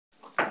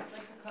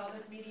call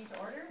this meeting to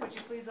order. Would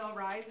you please all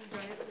rise and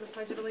join us in the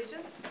Pledge of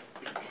Allegiance?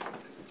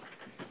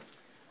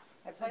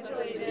 I pledge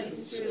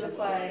allegiance to the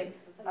flag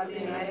of the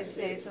United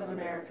States of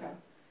America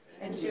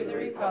and to the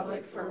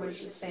republic for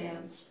which it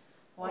stands,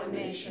 one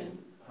nation,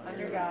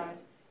 under God,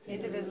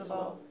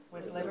 indivisible,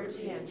 with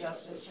liberty and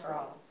justice for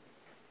all.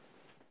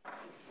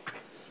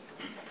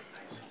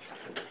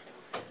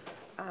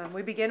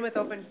 We begin with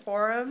open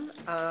forum.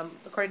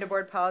 According to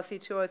Board Policy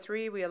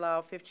 203, we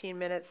allow 15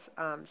 minutes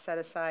set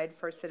aside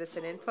for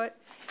citizen input.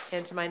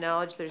 And to my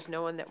knowledge, there's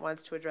no one that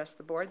wants to address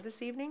the board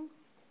this evening.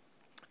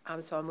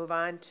 So I'll move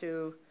on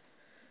to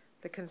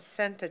the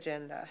consent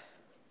agenda.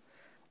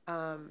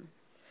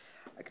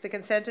 The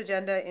consent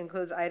agenda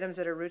includes items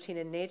that are routine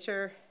in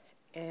nature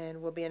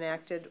and will be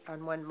enacted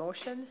on one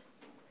motion.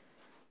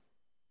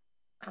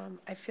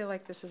 I feel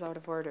like this is out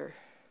of order.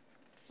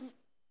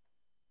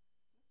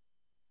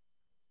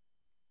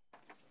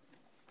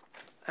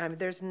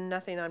 There's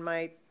nothing on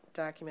my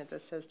document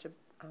that says to,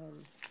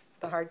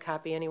 the hard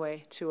copy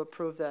anyway, to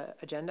approve the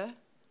agenda.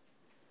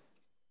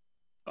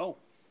 Oh.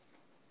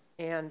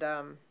 And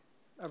a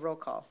roll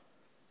call.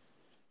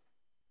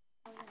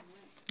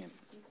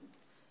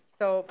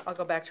 So I'll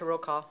go back to roll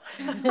call.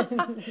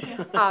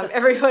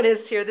 Everyone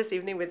is here this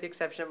evening with the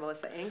exception of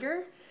Melissa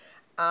Anger.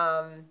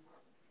 And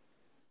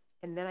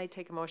then I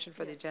take a motion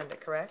for the agenda,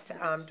 correct?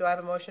 Do I have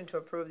a motion to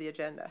approve the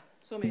agenda?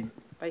 So made.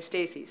 By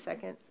Stacy,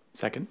 second?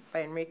 Second.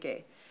 By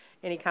Enrique.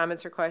 Any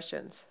comments or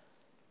questions?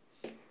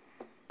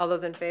 All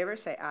those in favor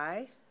say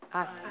aye.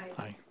 Aye.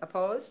 Aye.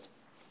 Opposed?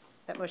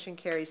 That motion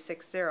carries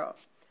 6-0.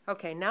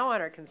 Okay, now on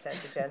our consent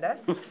agenda.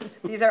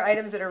 These are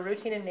items that are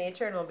routine in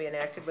nature and will be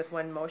enacted with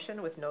one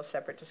motion with no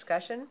separate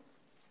discussion.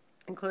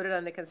 Included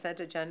on the consent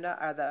agenda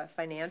are the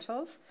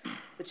financials,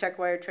 the check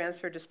wire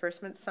transfer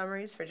disbursement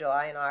summaries for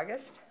July and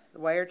August, the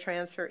wire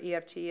transfer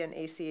EFT and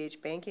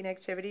ACH banking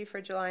activity for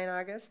July and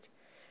August,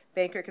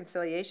 bank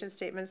reconciliation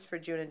statements for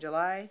June and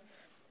July,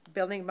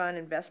 building bond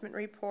investment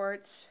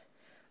reports,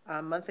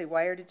 monthly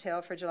wire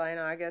detail for July and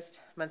August,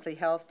 monthly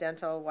health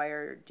dental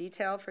wire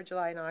detail for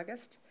July and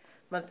August,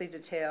 monthly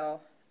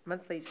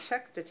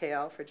check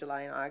detail for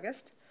July and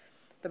August,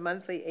 the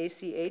monthly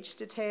ACH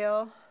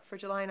detail for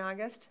July and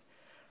August,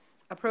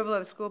 approval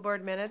of school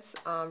board minutes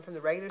from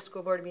the regular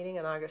school board meeting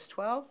on August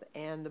 12th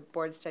and the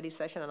board study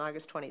session on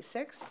August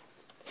 26th.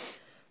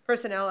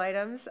 Personnel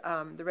items,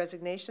 the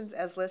resignations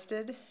as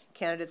listed,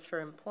 candidates for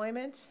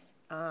employment,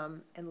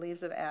 and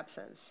leaves of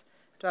absence.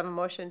 Do I have a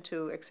motion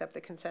to accept the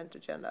consent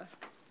agenda?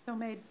 So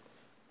made.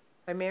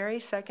 By Mary,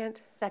 second?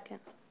 Second.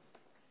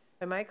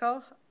 By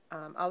Michael.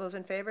 All those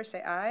in favor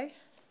say aye.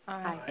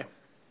 Aye.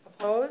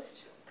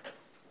 Opposed?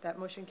 That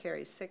motion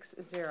carries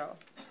 6-0.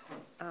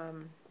 Now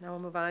we'll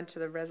move on to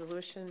the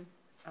resolution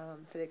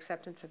for the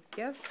acceptance of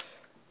gifts.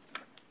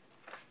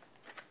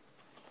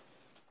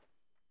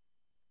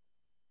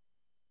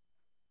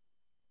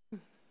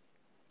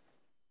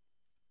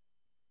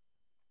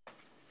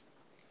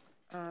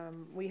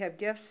 We have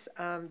gifts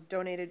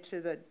donated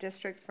to the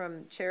district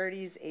from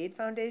Charities Aid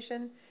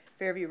Foundation,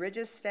 Fairview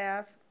Ridges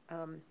staff,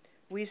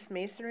 Weiss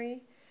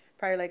Masonry,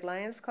 Prior Lake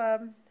Lions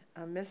Club,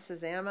 Miss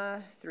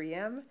Sazama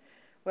 3M,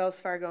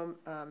 Wells Fargo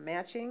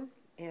Matching,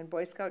 and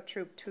Boy Scout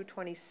Troop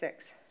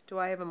 226. Do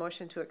I have a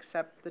motion to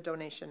accept the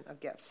donation of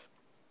gifts?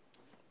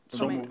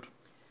 So moved.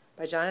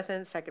 By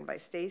Jonathan, second by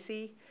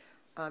Stacy.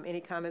 Any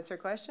comments or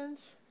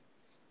questions?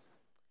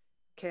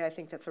 Okay, I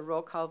think that's a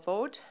roll call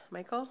vote.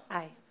 Michael?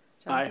 Aye.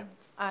 Jonathan?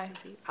 Aye.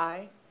 Stacy?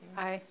 Aye.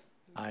 Aye.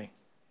 Aye.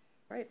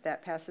 All right,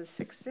 that passes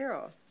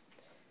 6-0.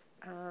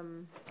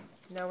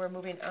 Now we're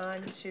moving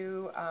on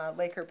to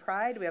Laker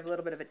Pride. We have a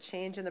little bit of a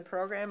change in the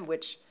program,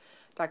 which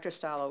Dr.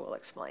 Stallo will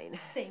explain.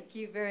 Thank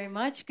you very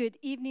much. Good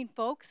evening,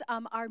 folks.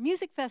 Our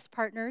Music Fest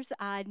partners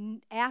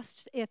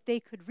asked if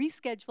they could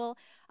reschedule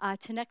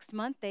to next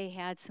month. They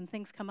had some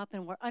things come up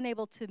and were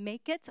unable to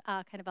make it,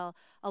 kind of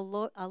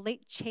a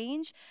late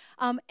change.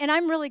 And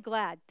I'm really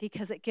glad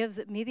because it gives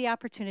me the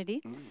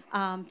opportunity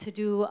to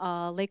do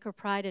Laker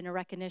Pride in a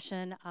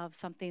recognition of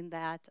something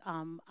that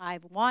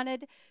I've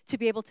wanted to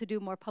be able to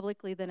do more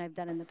publicly than I've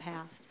done in the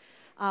past.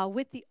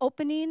 With the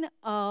opening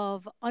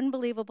of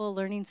unbelievable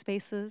learning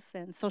spaces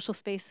and social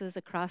spaces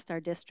across our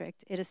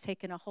district, it has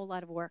taken a whole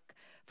lot of work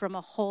from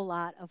a whole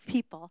lot of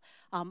people.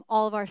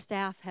 All of our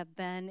staff have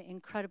been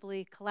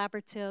incredibly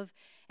collaborative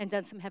and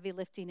done some heavy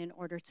lifting in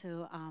order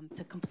to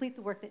complete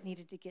the work that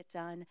needed to get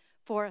done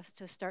for us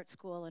to start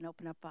school and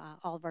open up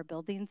all of our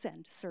buildings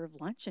and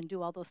serve lunch and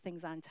do all those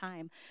things on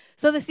time.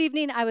 So this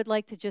evening, I would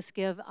like to just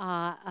give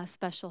a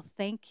special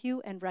thank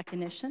you and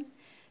recognition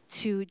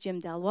to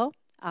Jim Delwo,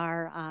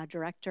 our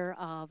Director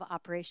of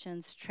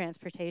Operations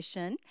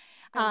Transportation,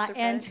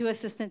 and to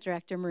Assistant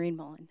Director Maureen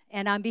Mullen.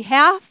 And on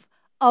behalf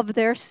of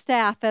their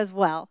staff as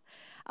well,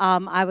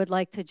 I would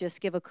like to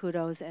just give a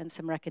kudos and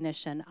some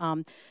recognition.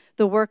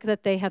 The work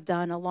that they have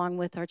done along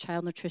with our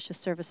Child Nutritious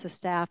Services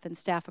staff and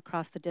staff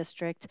across the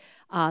district,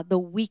 the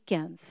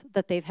weekends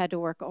that they've had to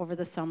work over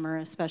the summer,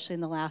 especially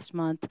in the last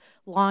month,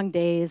 long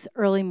days,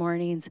 early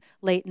mornings,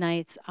 late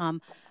nights. I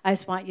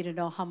just want you to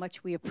know how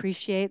much we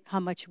appreciate,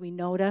 how much we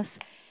notice,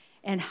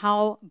 and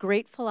how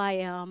grateful I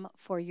am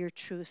for your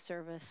true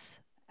service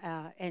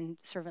and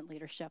servant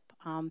leadership.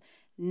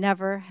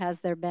 Never has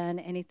there been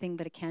anything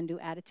but a can-do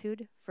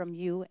attitude from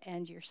you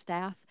and your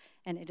staff,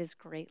 and it is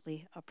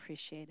greatly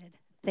appreciated.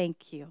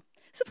 Thank you.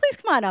 So please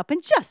come on up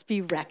and just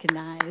be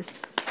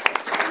recognized.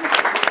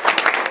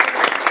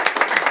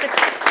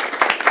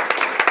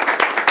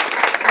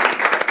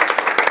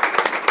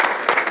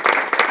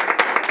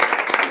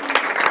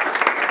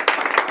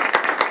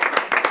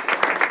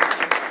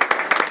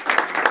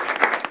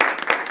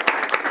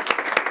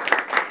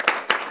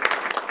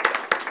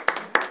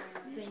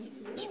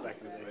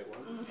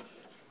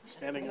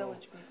 Standing alone.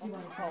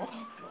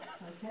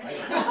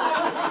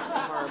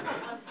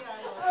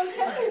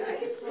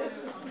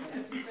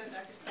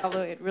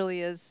 Although it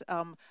really is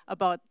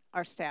about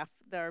our staff,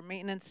 our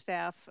maintenance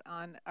staff,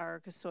 on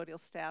our custodial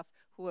staff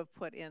who have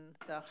put in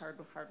the hard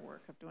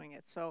work of doing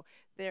it. So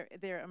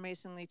they're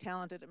amazingly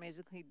talented,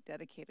 amazingly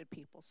dedicated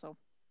people. So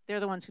they're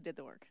the ones who did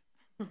the work.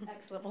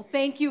 Excellent. Well,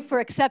 thank you for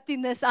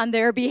accepting this on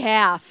their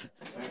behalf.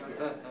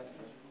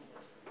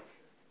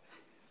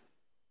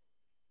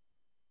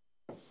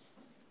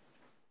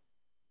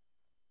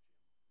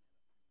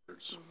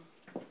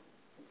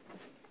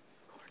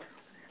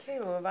 Okay,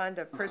 we'll move on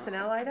to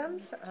personnel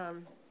items.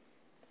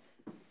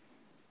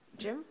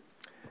 Jim?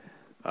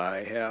 I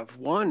have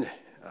one.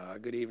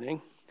 Good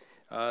evening.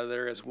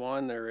 There is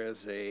one.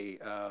 I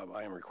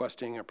am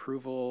requesting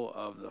approval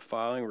of the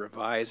following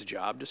revised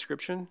job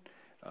description.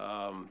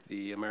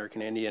 The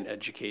American Indian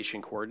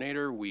Education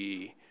Coordinator,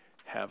 we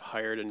have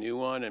hired a new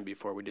one, and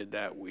before we did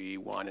that, we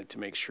wanted to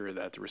make sure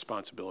that the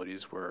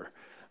responsibilities were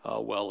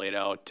well laid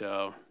out.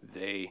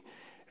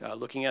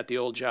 Looking at the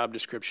old job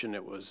description,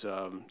 it was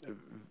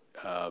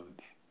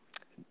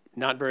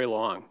not very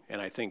long, and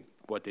I think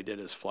what they did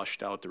is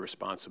flushed out the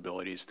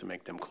responsibilities to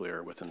make them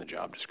clear within the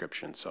job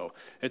description. So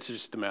it's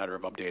just a matter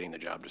of updating the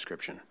job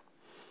description.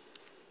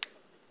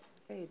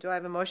 Okay, do I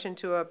have a motion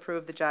to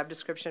approve the job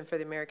description for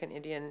the American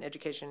Indian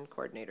Education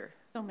Coordinator?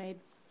 So made.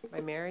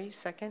 By Mary,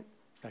 second.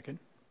 Second.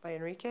 By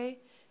Enrique.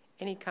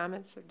 Any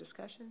comments or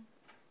discussion?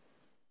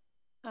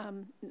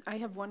 I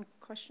have one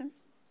question.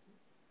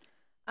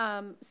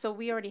 So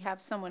we already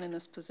have someone in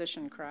this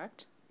position,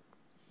 correct?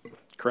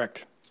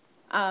 Correct.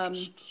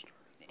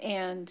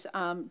 And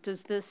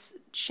does this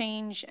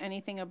change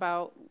anything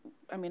about,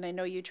 I mean, I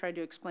know you tried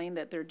to explain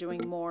that they're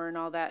doing more and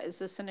all that. Is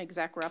this an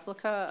exact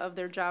replica of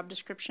their job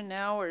description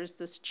now, or does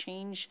this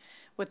change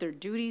what their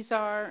duties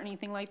are, or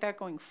anything like that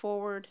going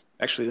forward?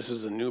 Actually, this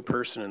is a new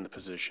person in the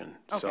position.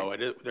 Okay. So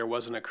there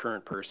wasn't a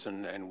current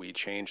person, and we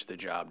changed the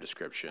job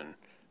description.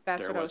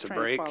 That's what I was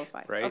trying to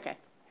qualify. Right? Okay.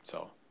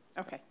 So.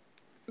 Okay.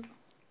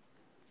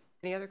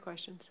 Any other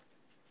questions?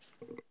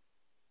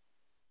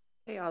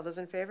 Okay, all those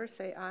in favor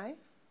say aye.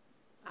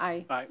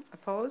 Aye. Aye.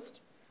 Opposed?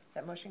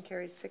 That motion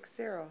carries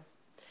 6-0.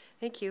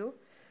 Thank you.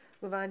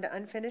 Move on to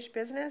unfinished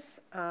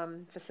business,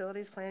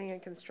 facilities planning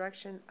and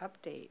construction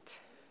update.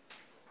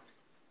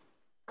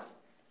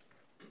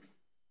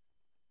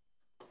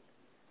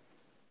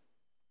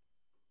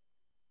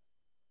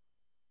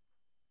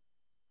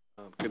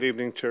 Good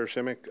evening, Chair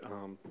Shimmick,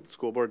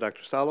 School Board,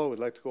 Dr. Stallo. We'd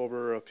like to go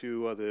over a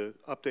few of the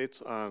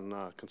updates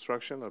on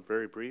construction, a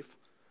very brief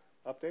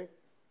update.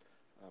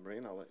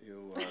 Maureen, I'll let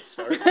you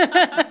start.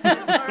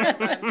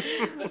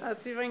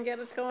 Let's see if I can get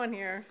us going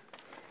here.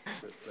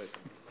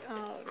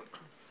 How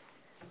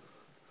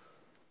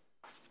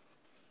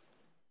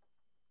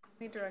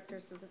many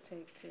directors does it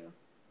take to?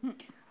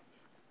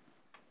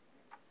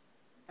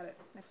 Got it.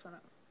 Next one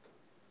up.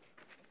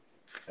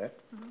 Okay.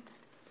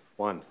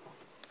 One.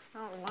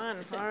 Oh,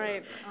 one. All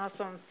right.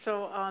 Awesome.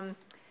 So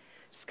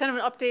just kind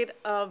of an update,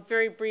 a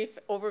very brief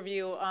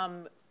overview,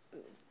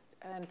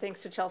 and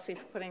thanks to Chelsea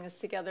for putting this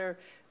together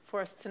for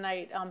us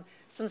tonight.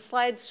 Some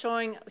slides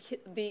showing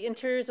the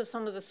interiors of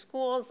some of the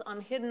schools.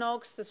 Hidden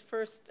Oaks, this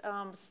first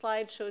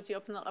slide shows you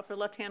up in the upper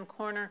left-hand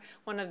corner,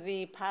 one of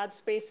the pod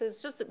spaces,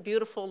 just a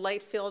beautiful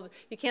light field.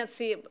 You can't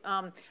see it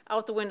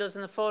out the windows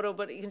in the photo,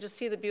 but you can just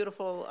see the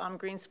beautiful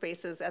green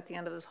spaces at the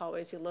end of this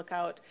hallway as you look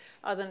out.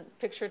 The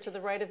picture to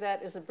the right of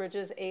that is the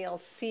Bridges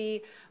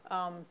ALC.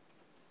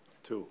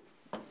 Two.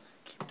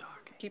 Keep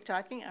talking. Keep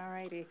talking? All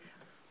righty.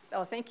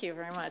 Oh, thank you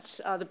very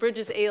much. The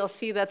Bridges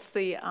ALC, that's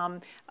the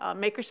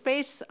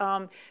makerspace,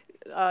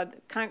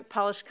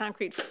 polished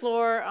concrete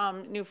floor,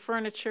 new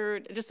furniture,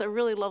 just a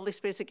really lovely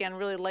space. Again,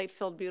 really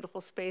light-filled,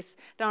 beautiful space.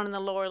 Down in the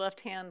lower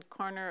left-hand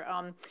corner,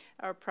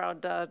 our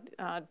proud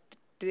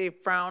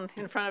Dave Brown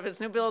in front of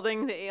his new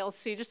building, the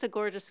ALC, just a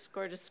gorgeous,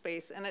 gorgeous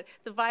space. And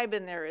the vibe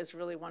in there is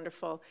really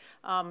wonderful.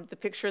 The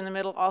picture in the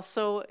middle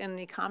also in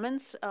the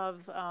comments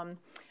of, oh,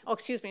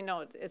 excuse me,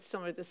 no, it's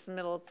somewhere, this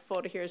middle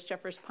photo here is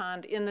Jeffers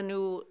Pond in the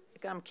new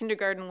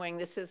kindergarten wing.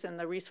 This is in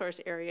the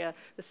resource area,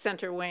 the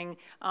center wing.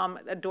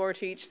 A door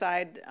to each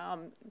side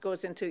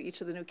goes into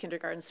each of the new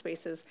kindergarten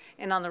spaces.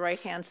 And on the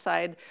right-hand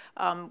side,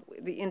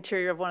 the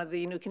interior of one of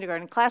the new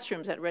kindergarten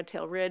classrooms at Red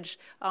Tail Ridge,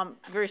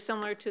 very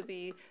similar to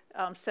the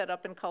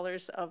setup and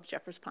colors of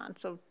Jeffers Pond.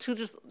 So two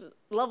just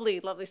lovely,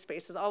 lovely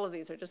spaces. All of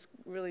these are just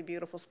really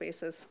beautiful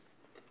spaces.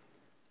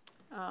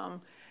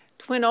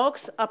 Twin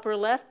Oaks, upper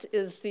left,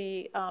 is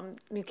the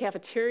new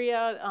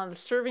cafeteria on the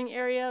serving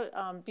area.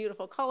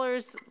 Beautiful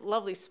colors,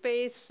 lovely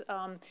space.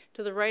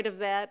 To the right of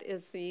that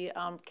is the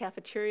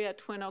cafeteria at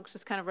Twin Oaks,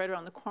 just kind of right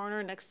around the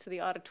corner next to the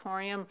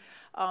auditorium.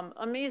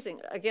 Amazing.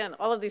 Again,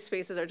 all of these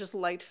spaces are just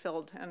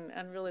light-filled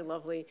and really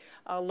lovely.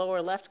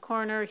 Lower left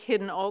corner,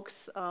 Hidden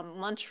Oaks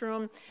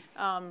lunchroom.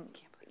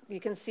 You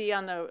can see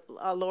on the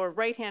lower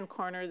right-hand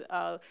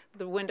corner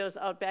the windows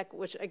out back,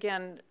 which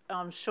again,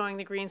 showing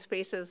the green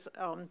spaces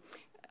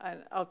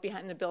out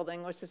behind the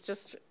building, which is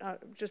just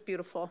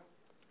beautiful.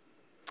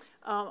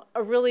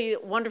 A really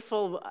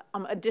wonderful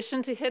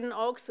addition to Hidden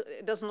Oaks.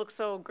 It doesn't look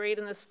so great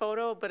in this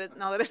photo, but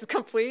now that it's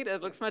complete,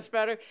 it looks much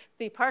better.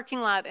 The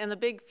parking lot, and the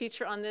big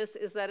feature on this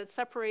is that it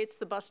separates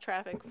the bus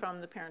traffic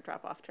from the parent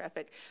drop-off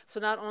traffic. So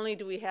not only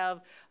do we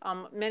have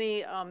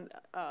many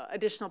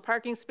additional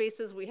parking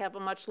spaces, we have a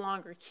much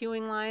longer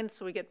queuing line,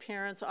 so we get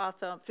parents off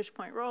the Fish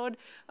Point Road,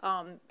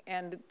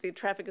 and the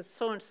traffic is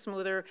so much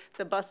smoother.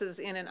 The buses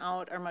in and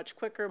out are much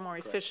quicker, more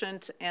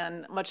efficient,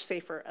 and much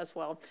safer as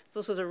well. So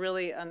this was a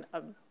really a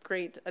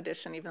great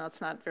addition, even though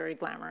it's not very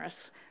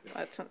glamorous.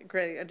 It's a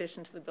great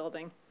addition to the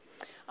building.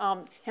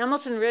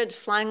 Hamilton Ridge,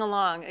 flying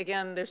along.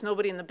 Again, there's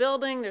nobody in the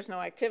building, there's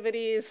no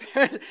activities,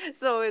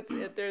 so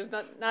there's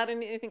not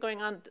anything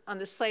going on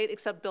this site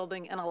except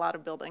building and a lot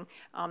of building.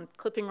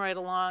 Clipping right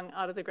along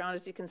out of the ground,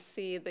 as you can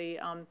see, the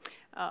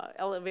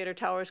elevator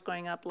towers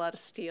going up, a lot of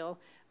steel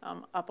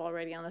up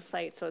already on the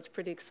site, so it's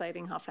pretty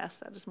exciting how fast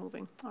that is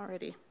moving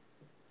already.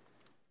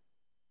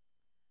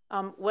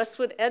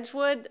 Westwood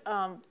Edgewood,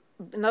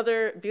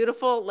 another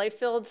beautiful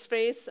light-filled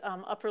space.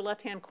 Upper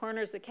left-hand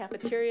corner is the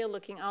cafeteria,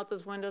 looking out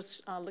those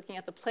windows, looking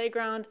at the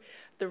playground.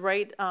 The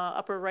right,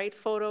 upper right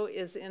photo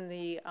is in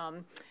the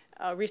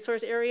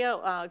resource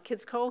area.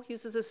 Kids Co.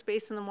 uses this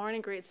space in the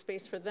morning, great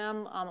space for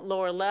them.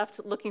 Lower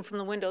left, looking from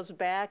the windows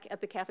back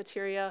at the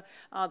cafeteria.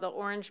 The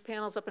orange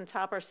panels up on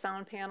top are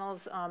sound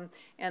panels,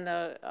 and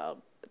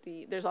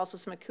there's also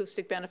some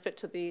acoustic benefit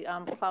to the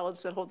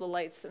clouds that hold the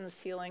lights in the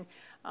ceiling.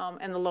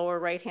 And the lower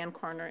right-hand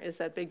corner is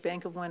that big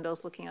bank of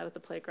windows looking out at the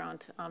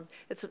playground.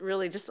 It's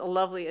really just a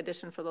lovely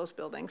addition for those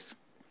buildings.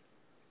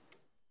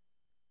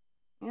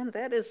 And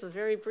that is a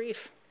very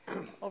brief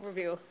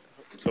overview.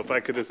 So if I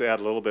could just add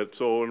a little bit.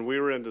 So when we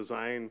were in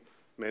design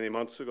many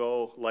months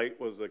ago,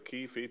 light was a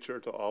key feature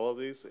to all of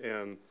these.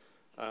 And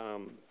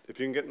if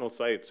you can get no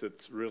sights,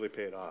 it's really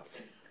paid off.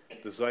 The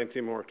design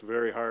team worked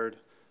very hard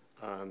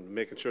on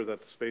making sure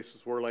that the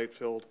spaces were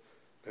light-filled.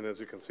 And as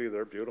you can see,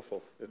 they're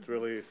beautiful. It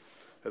really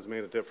has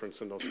made a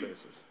difference in those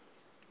spaces.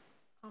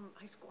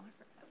 High school, I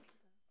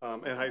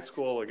forgot. And high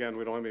school, again,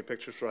 we don't have any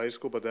pictures for high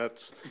school, but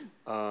that's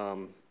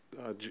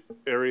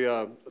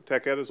area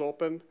tech ed is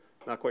open,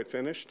 not quite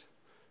finished.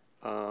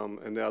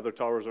 And the other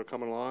towers are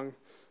coming along,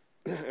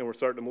 and we're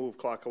starting to move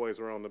clockwise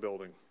around the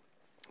building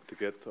to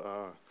get,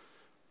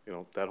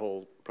 that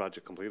whole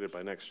project completed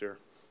by next year.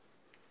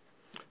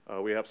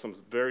 We have some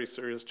very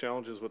serious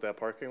challenges with that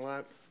parking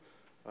lot.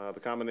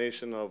 The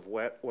combination of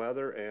wet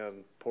weather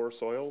and poor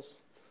soils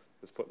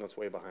is putting us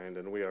way behind,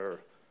 and we are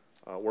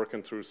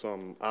working through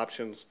some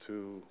options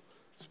to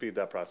speed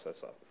that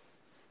process up.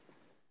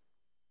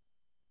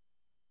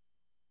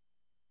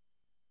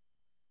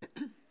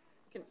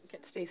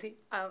 Stacy?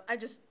 I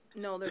just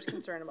know there's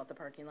concern about the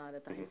parking lot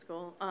at the high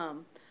school.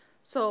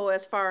 So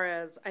as far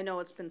as, I know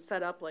it's been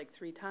set up like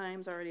 3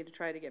 times already to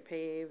try to get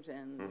paved,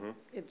 and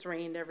it's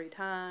rained every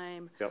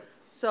time. Yep.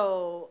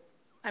 So,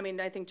 I mean,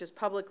 I think just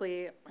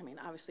publicly, I mean,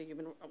 obviously you've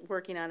been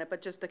working on it,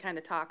 but just to kind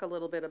of talk a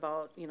little bit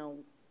about,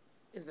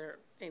 is there,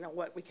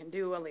 what we can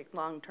do, like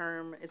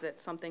long-term? Is it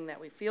something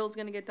that we feel is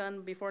going to get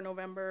done before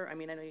November? I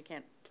mean, I know you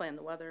can't plan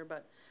the weather,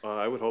 but.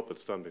 I would hope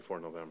it's done before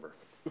November.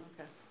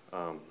 Okay.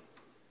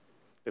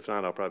 If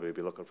not, I'll probably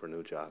be looking for a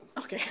new job.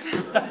 Okay.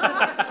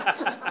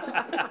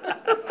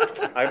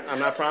 I'm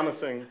not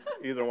promising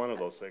either one of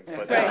those things,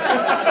 but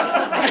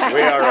Right.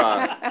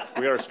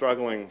 we are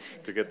struggling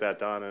to get that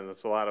done, and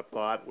it's a lot of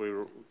thought. We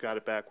got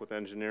it back with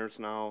engineers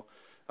now.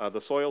 The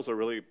soils are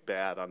really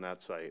bad on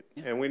that site,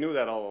 and we knew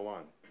that all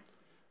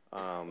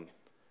along.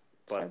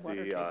 But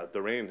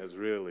the rain has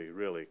really,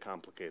 really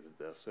complicated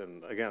this.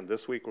 And again,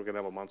 this week we're going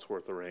to have a month's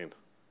worth of rain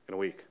in a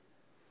week.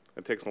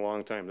 It takes a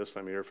long time this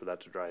time of year for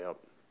that to dry up.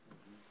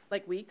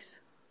 Like weeks?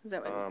 Is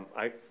that what?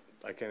 I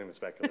can't even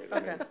speculate.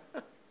 Okay.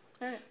 All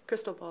right.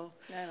 Crystal ball.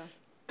 I know.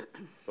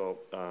 So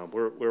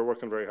we're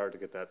working very hard to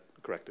get that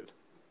corrected.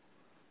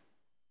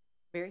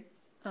 Mary?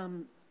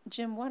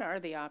 Jim, what are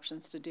the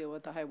options to deal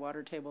with the high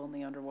water table and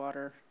the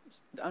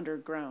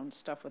underground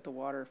stuff with the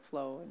water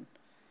flow? And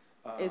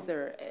is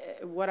there,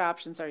 what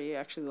options are you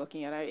actually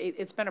looking at?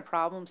 It's been a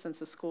problem since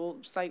the school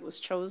site was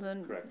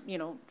chosen. Correct.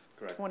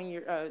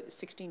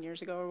 16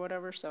 years ago or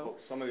whatever. So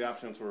some of the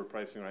options we're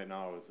pricing right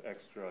now is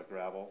extra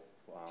gravel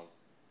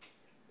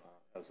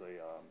as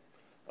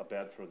a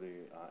bed for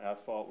the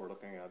asphalt. We're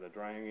looking at a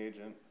drying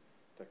agent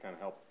to kind of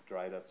help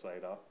dry that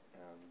site up.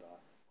 And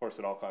of course,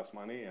 it all costs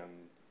money, and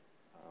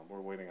we're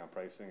waiting on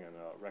pricing and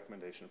a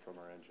recommendation from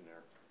our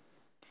engineer.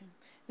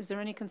 Is there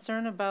any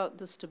concern about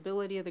the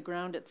stability of the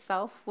ground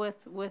itself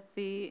with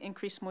the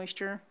increased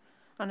moisture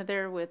under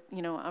there with,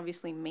 you know,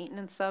 obviously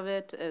maintenance of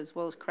it as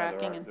well as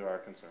cracking? There are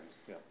concerns,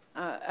 yeah.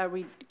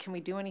 Can we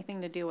do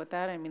anything to deal with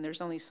that? I mean,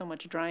 there's only so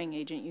much drying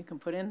agent you can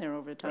put in there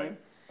over time.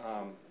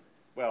 Right.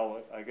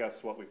 Well, I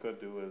guess what we could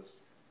do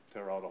is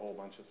tear out a whole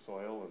bunch of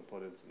soil and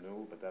put in some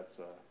new, but that's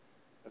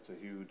a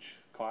huge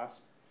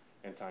cost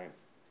and time.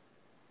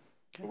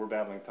 Okay. But we're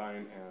battling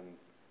time,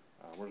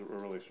 and we're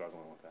really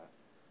struggling with that.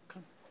 Okay.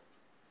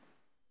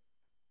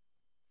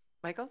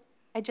 Michael?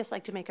 I'd just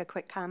like to make a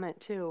quick comment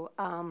too.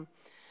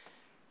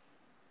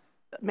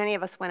 Many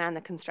of us went on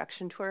the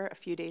construction tour a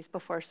few days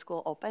before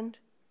school opened,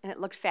 and it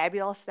looked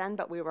fabulous then,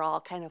 but we were all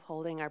kind of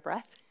holding our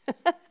breath.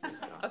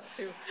 Us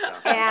too.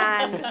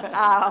 And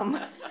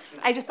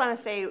I just want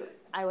to say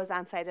I was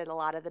on site at a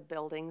lot of the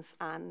buildings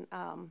on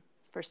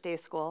first day of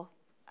school,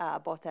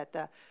 both at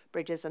the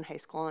Bridges and high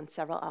school and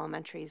several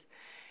elementaries.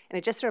 And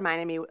it just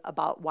reminded me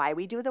about why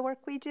we do the work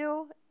we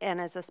do.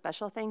 And as a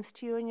special thanks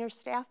to you and your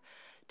staff,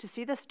 to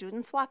see the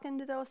students walk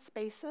into those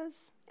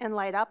spaces and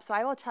light up. So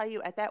I will tell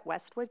you, at that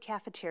Westwood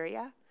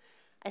cafeteria,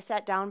 I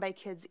sat down by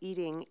kids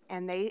eating,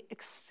 and they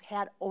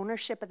had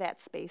ownership of that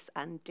space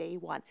on day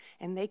one.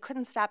 And they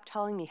couldn't stop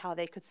telling me how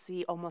they could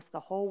see almost the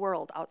whole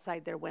world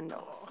outside their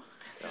windows.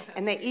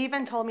 And they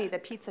even told me the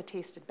pizza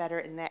tasted better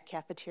in that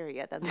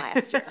cafeteria than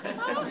last year.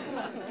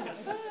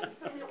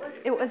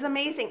 It was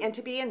amazing. And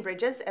to be in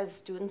Bridges as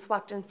students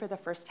walked in for the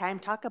first time,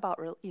 talk about,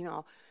 you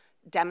know,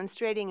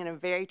 demonstrating in a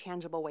very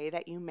tangible way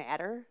that you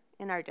matter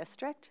in our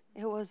district.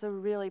 It was a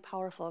really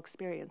powerful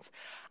experience.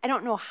 I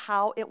don't know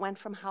how it went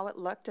from how it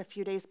looked a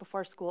few days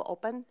before school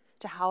opened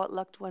to how it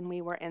looked when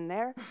we were in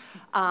there.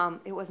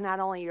 It was not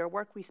only your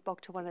work. We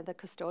spoke to one of the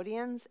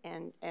custodians,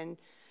 and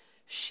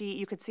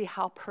you could see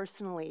how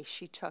personally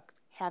she took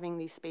having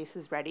these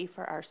spaces ready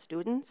for our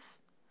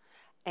students,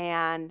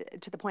 and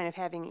to the point of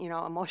having, you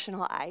know,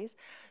 emotional eyes.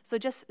 So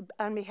just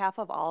on behalf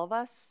of all of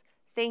us,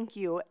 thank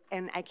you.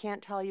 And I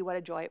can't tell you what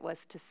a joy it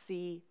was to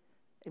see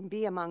and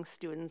be among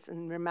students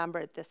and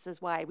remember this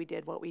is why we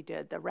did what we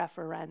did, the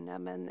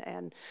referendum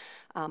and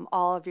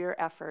all of your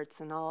efforts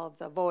and all of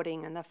the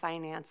voting and the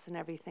finance and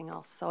everything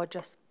else. So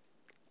just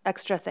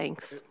extra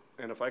thanks.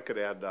 And if I could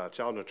add,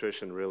 Child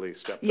Nutrition really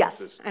stepped up.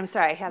 Yes, I'm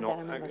sorry, I have that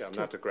on my Yeah, list too.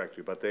 not to correct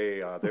you, but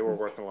they were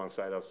working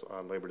alongside us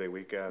on Labor Day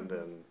weekend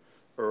and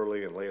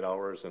early and late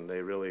hours, and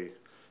they really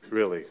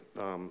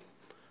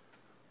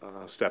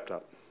stepped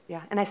up.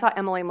 Yeah, and I saw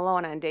Emily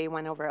Malone on day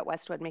one over at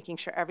Westwood making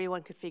sure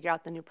everyone could figure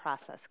out the new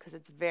process because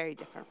it's very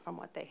different from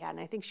what they had. And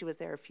I think she was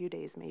there a few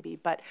days maybe.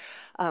 But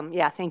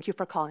yeah, thank you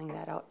for calling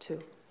that out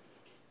too.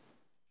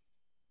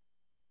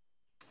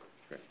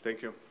 Okay,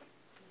 thank you.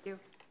 Thank you.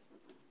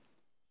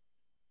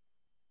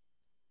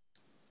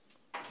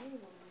 Okay, we'll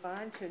move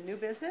on to new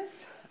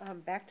business.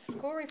 Back to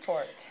school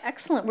report.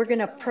 Excellent. We're going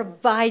to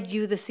provide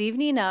you this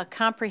evening a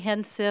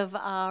comprehensive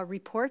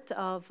report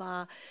of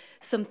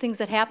some things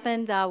that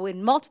happened with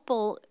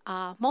multiple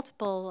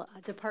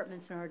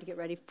departments in order to get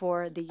ready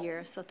for the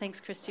year. So thanks,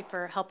 Christy,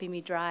 for helping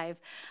me drive.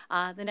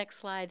 The next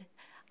slide.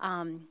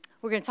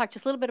 We're going to talk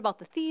just a little bit about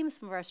the themes,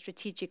 some of our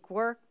strategic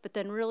work, but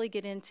then really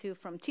get into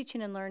from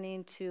teaching and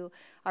learning to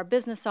our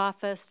business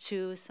office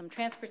to some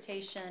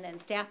transportation and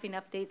staffing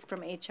updates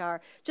from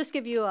HR. Just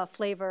give you a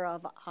flavor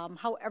of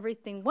how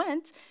everything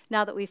went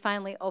now that we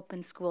finally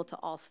opened school to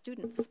all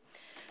students.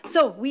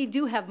 So we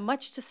do have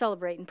much to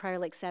celebrate in Prior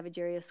Lake Savage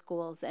Area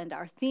Schools, and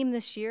our theme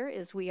this year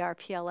is We Are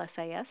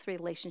PLSIS,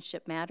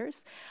 Relationship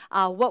Matters.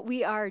 What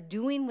we are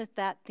doing with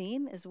that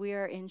theme is we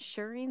are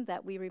ensuring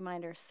that we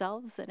remind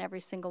ourselves and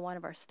every single one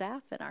of our staff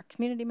and our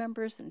community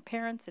members and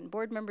parents and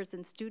board members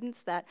and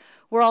students that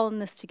we're all in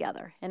this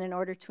together. And in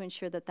order to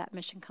ensure that that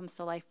mission comes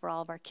to life for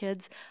all of our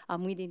kids,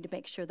 we need to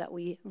make sure that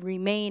we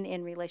remain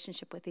in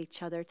relationship with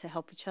each other to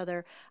help each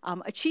other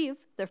achieve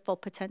their full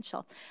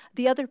potential.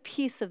 The other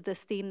piece of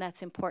this theme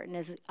that's important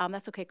is,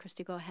 that's okay,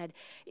 Christy, go ahead,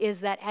 is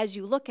that as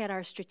you look at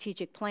our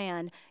strategic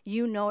plan,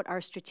 you note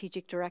our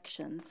strategic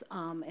directions,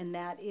 and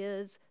that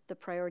is the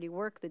priority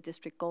work, the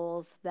district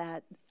goals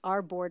that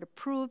our board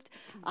approved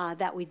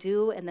that we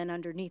do, and then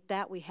underneath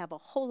that we have a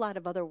whole lot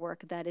of other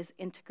work that is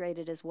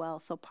integrated as well.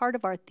 So part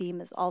of our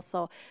theme is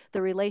also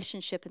the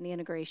relationship and the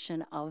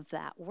integration of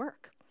that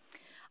work.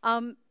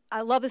 I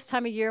love this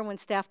time of year when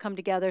staff come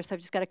together, so I've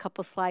just got a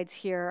couple slides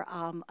here,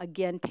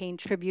 again, paying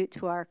tribute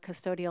to our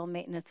custodial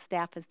maintenance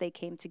staff as they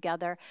came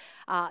together.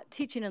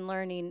 Teaching and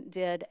Learning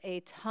did a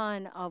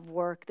ton of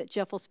work that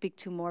Jeff will speak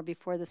to more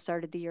before the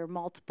start of the year.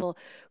 Multiple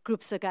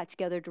groups that got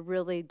together to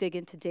really dig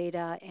into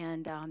data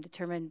and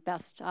determine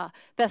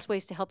best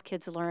ways to help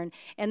kids learn.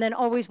 And then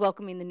always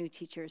welcoming the new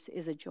teachers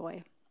is a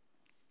joy.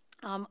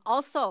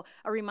 Also,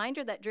 a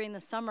reminder that during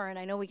the summer, and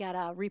I know we got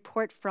a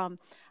report from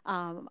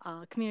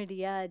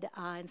Community Ed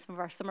and some of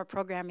our summer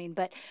programming,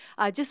 but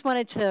I just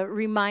wanted to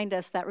remind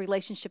us that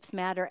relationships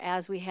matter,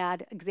 as we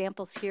had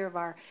examples here of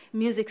our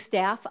music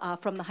staff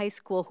from the high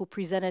school who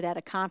presented at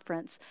a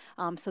conference.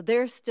 So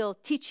they're still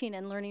teaching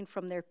and learning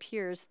from their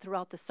peers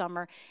throughout the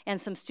summer, and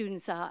some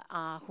students who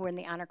are in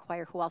the honor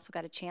choir who also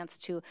got a chance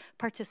to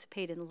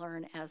participate and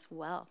learn as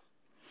well.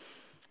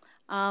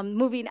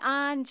 Moving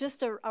on,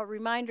 just a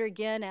reminder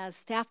again, as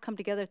staff come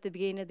together at the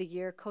beginning of the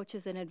year,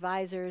 coaches and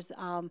advisors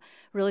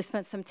really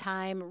spent some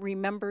time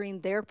remembering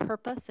their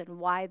purpose and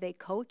why they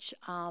coach,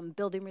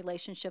 building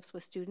relationships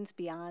with students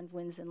beyond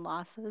wins and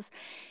losses.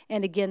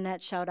 And again,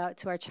 that shout out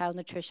to our child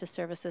nutrition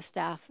services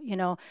staff. You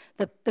know,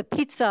 the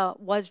pizza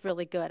was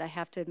really good, I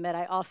have to admit.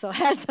 I also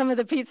had some of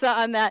the pizza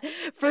on that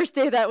first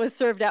day that was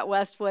served at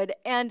Westwood,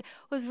 and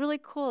was really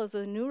cool. It was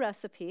a new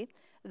recipe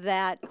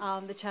that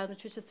the Child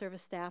Nutrition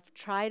Service staff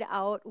tried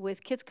out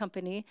with Kids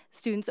Company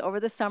students over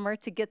the summer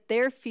to get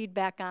their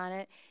feedback on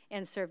it,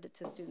 and served it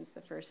to students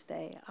the first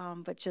day.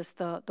 But just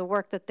the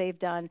work that they've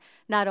done,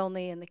 not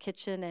only in the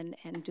kitchen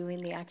and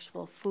doing the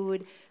actual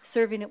food,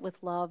 serving it with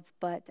love,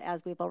 but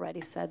as we've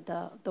already said,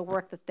 the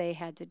work that they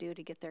had to do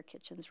to get their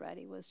kitchens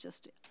ready was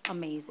just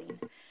amazing.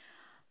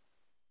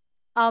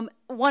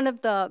 One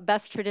of the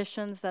best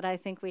traditions that I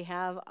think we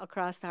have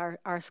across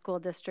our school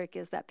district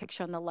is that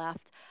picture on the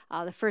left.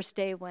 The first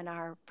day when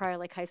our Prior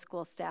Lake High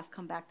School staff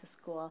come back to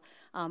school,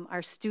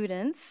 our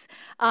students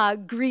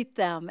greet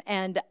them.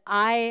 And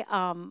I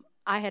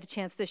had a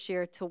chance this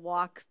year to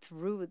walk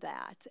through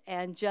that,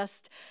 and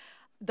just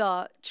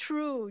the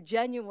true,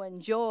 genuine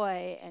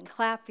joy and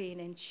clapping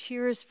and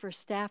cheers for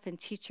staff and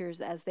teachers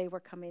as they were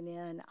coming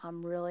in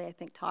really, I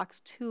think,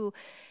 talks to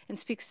and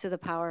speaks to the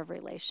power of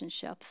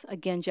relationships.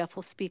 Again, Jeff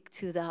will speak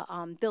to the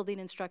building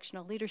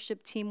instructional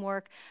leadership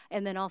teamwork,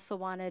 and then also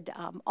wanted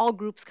all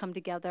groups come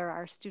together.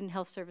 Our student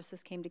health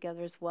services came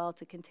together as well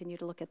to continue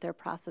to look at their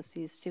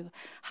processes to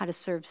how to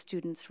serve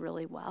students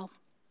really well.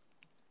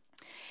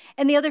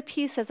 And the other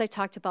piece, as I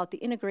talked about, the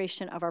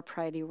integration of our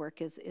priority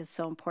work is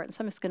so important.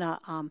 So I'm just going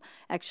to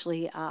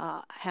actually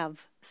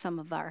have some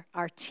of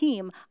our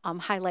team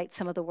highlight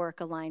some of the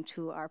work aligned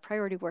to our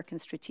priority work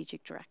and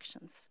strategic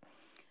directions.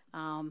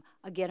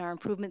 Again, our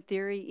improvement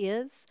theory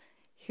is,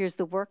 here's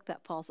the work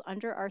that falls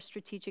under our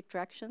strategic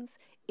directions.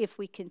 If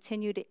we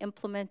continue to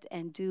implement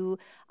and do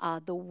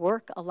the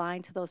work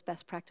aligned to those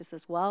best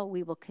practices well,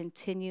 we will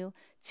continue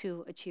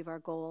to achieve our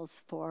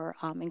goals for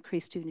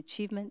increased student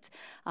achievement,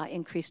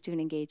 increased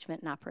student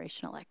engagement, and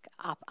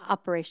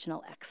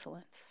operational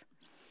excellence.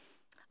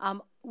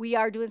 We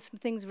are doing some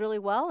things really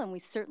well, and we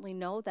certainly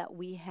know that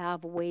we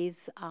have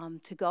ways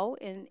to go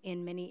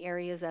in many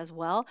areas as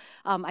well.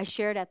 I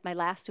shared at my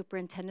last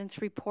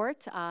superintendent's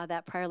report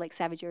that Prior Lake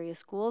Savage Area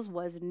Schools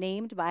was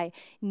named by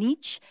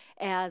NEACH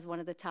as one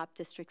of the top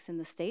districts in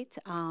the state.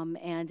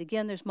 And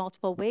again, there's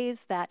multiple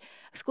ways that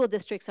school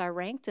districts are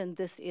ranked, and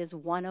this is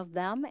one of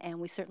them, and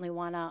we certainly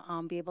want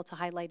to be able to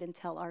highlight and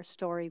tell our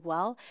story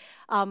well.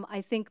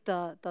 I think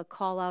the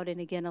call out,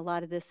 and again, a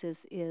lot of this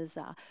is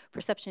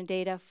perception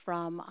data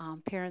from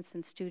parents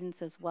and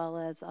students, as well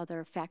as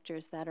other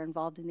factors that are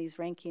involved in these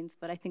rankings.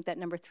 But I think that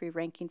number 3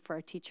 ranking for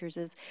our teachers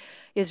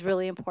is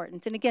really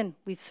important. And again,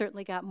 we've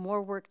certainly got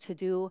more work to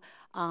do,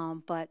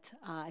 but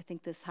I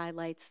think this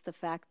highlights the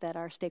fact that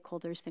our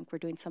stakeholders think we're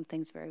doing some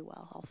things very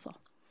well also.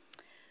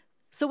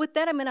 So with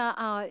that, I'm going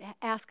to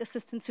ask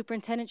Assistant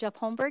Superintendent Jeff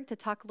Holmberg to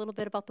talk a little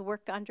bit about the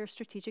work under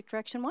Strategic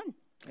Direction 1.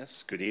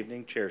 Yes, good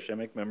evening, Chair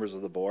Shimmick, members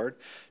of the board,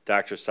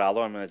 Dr.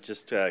 Stallo. I'm going to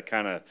just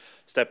kind of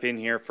step in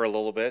here for a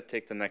little bit,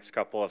 take the next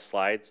couple of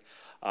slides.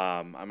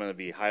 I'm going to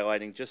be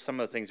highlighting just some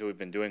of the things that we've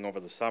been doing over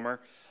the summer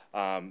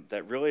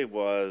that really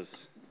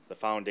was the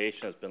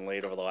foundation has been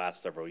laid over the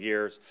last several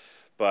years.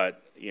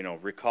 But, you know,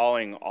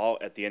 recalling all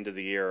at the end of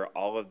the year,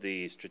 all of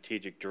the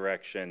strategic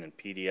direction and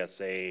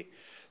PDSA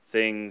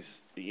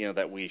things, you know,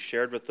 that we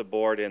shared with the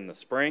board in the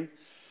spring.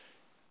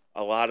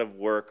 A lot of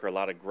work or a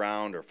lot of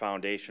ground or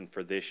foundation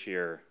for this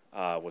year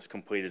was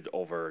completed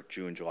over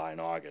June, July,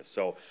 and August.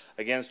 So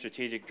again,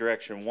 strategic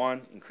direction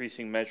 1,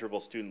 increasing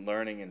measurable student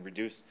learning and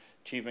reduce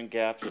achievement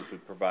gaps as we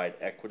provide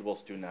equitable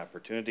student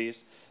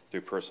opportunities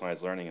through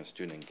personalized learning and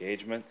student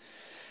engagement.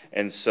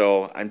 And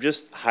so I'm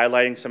just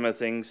highlighting some of the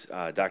things.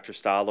 Dr.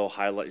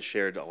 Stallo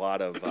shared a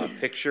lot of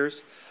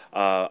pictures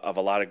of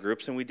a lot of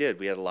groups, and we did.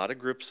 We had a lot of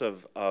groups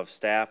of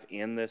staff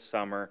in this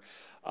summer,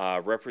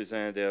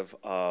 representative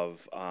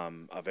of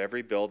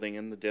every building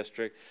in the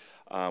district,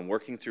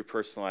 working through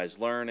personalized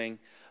learning,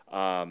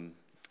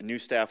 new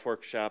staff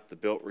workshop, the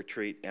Built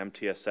Retreat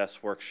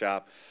MTSS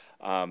workshop.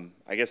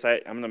 I guess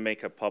I'm going to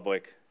make a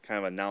public kind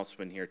of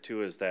announcement here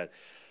too, is that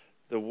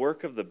the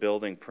work of the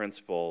building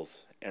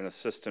principals and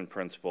assistant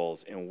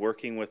principals in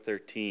working with their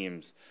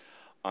teams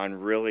on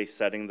really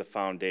setting the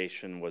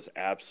foundation was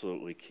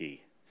absolutely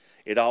key.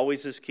 It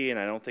always is key, and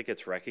I don't think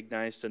it's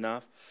recognized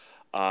enough.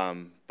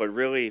 But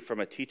really,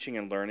 from a teaching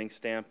and learning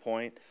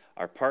standpoint,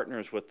 our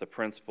partners with the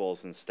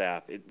principals and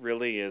staff, it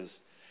really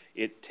is,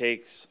 it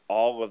takes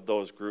all of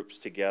those groups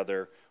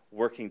together,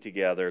 working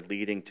together,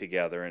 leading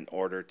together in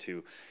order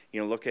to,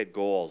 look at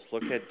goals,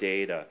 look at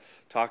data,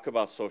 talk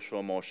about social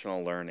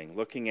emotional learning,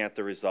 looking at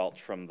the results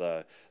from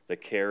the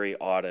CARI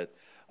audit,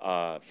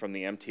 from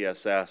the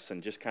MTSS,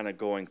 and just kind of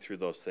going through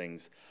those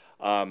things.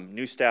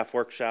 New staff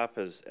workshop,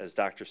 as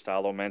Dr.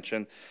 Stallo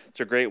mentioned, it's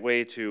a great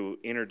way to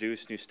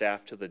introduce new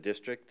staff to the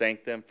district,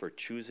 thank them for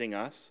choosing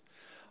us,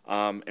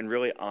 and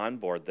really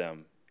onboard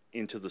them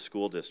into the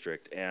school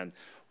district. And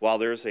while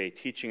there's a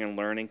teaching and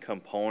learning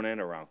component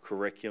around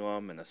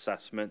curriculum and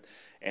assessment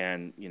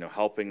and,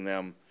 helping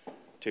them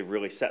to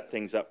really set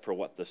things up for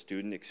what the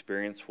student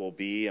experience will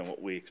be and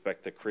what we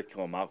expect the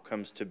curriculum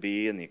outcomes to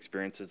be and the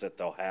experiences that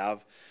they'll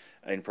have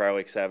in Prior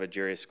Lake Savage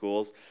area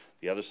schools,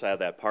 the other side of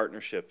that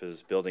partnership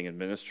is building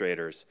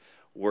administrators,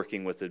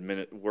 working with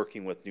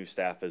new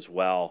staff as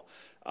well,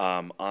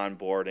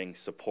 onboarding,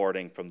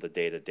 supporting from the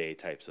day-to-day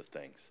types of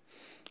things.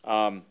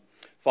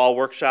 Fall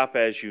workshop,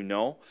 as you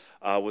know,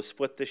 was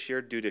split this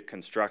year due to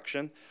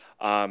construction.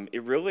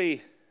 It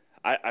really,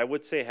 I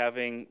would say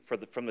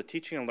from the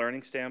teaching and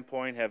learning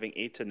standpoint, having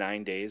 8 to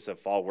 9 days of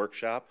fall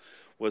workshop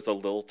was a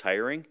little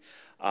tiring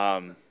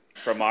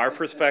from our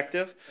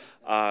perspective,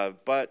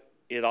 but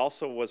it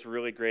also was a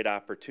really great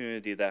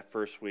opportunity that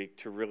first week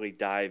to really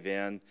dive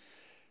in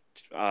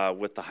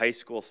with the high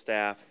school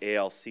staff,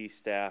 ALC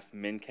staff,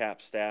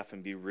 MinCap staff,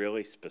 and be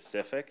really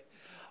specific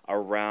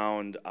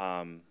around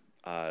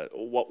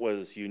what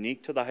was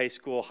unique to the high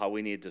school, how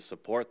we need to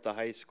support the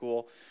high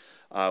school.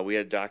 We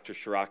had Dr.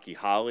 Shiraki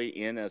Holly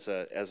in as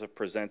a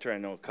presenter. I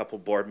know a couple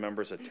board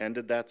members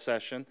attended that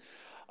session.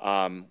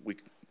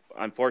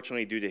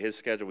 Unfortunately, due to his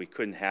schedule, we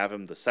couldn't have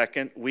him the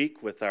second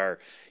week with our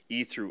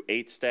E through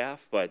 8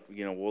 staff, but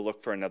we'll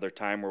look for another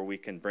time where we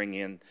can bring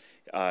in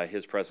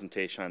his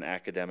presentation on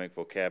academic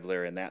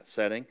vocabulary in that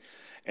setting.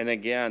 And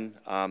again,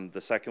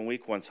 the second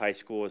week, once high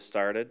school was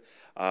started,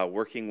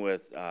 working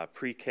with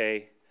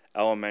pre-K,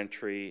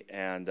 elementary,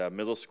 and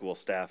middle school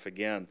staff,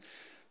 again,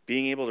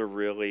 being able to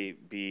really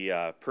be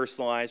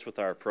personalized with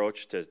our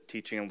approach to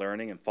teaching and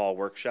learning and fall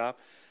workshop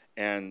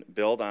and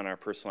build on our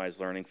personalized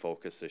learning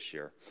focus this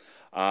year.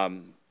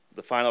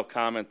 The final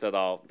comment that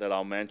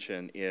I'll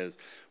mention is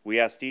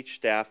we asked each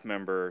staff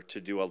member to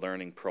do a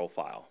learning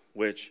profile,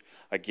 which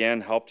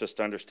again helped us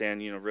to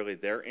understand, really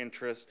their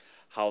interests,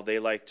 how they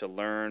like to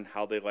learn,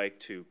 how they like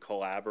to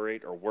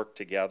collaborate or work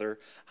together,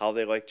 how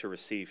they like to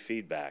receive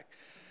feedback.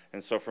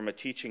 And so from a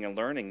teaching and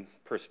learning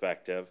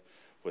perspective,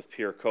 with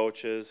peer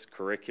coaches,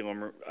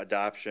 curriculum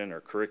adoption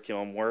or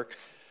curriculum work,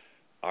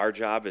 our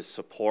job is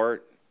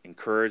support,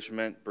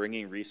 encouragement,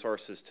 bringing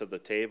resources to the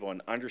table,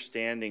 and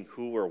understanding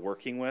who we're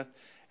working with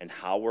and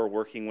how we're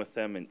working with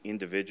them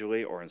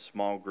individually or in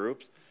small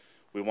groups.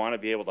 We want to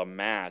be able to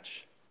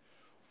match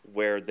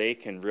where they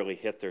can really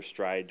hit their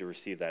stride to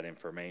receive that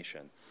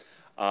information.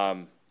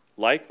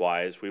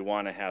 Likewise, we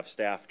want to have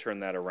staff turn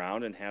that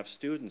around and have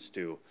students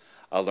do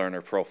a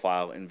learner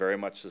profile in very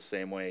much the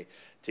same way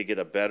to get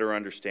a better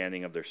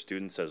understanding of their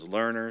students as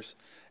learners,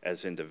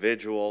 as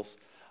individuals,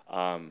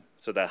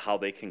 so that how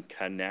they can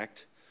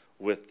connect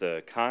with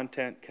the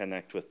content,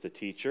 connect with the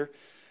teacher,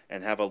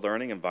 and have a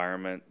learning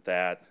environment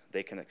that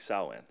they can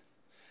excel in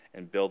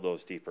and build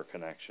those deeper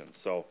connections.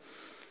 So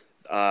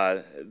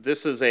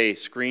this is a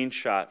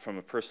screenshot from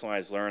a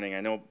personalized learning.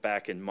 I know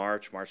back in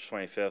March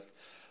 25th,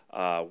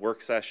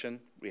 work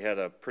session, we had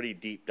a pretty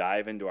deep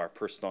dive into our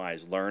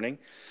personalized learning.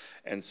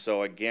 And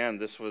so again,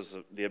 this was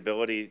the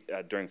ability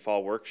during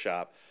fall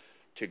workshop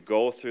to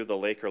go through the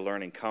Laker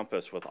Learning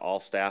Compass with all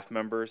staff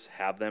members,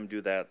 have them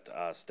do that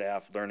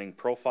staff learning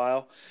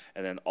profile,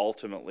 and then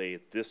ultimately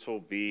this will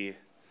be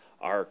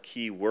our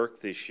key work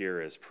this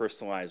year is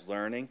personalized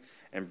learning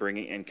and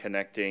bringing and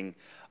connecting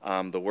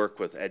the work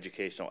with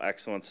educational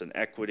excellence and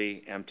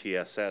equity,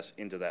 MTSS,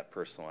 into that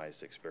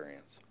personalized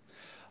experience.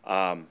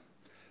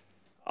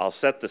 I'll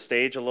set the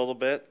stage a little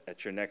bit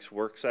at your next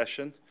work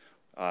session.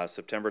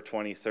 September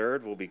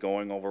 23rd, we'll be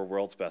going over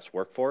World's Best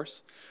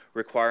Workforce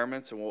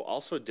requirements, and we'll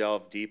also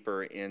delve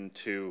deeper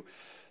into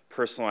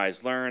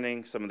personalized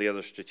learning, some of the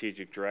other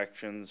strategic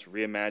directions,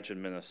 Reimagine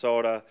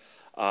Minnesota,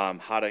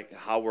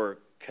 how we're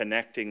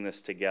connecting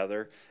this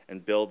together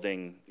and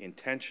building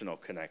intentional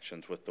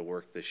connections with the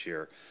work this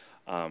year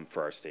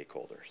for our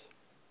stakeholders.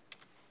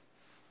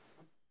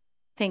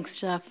 Thanks,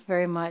 Jeff,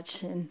 very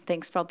much, and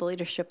thanks for all the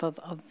leadership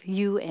of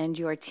you and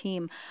your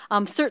team.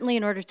 Certainly,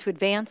 in order to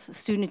advance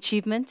student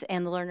achievement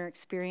and the learner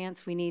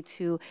experience, we need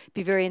to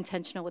be very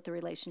intentional with the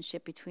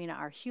relationship between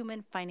our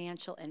human,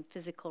 financial, and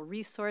physical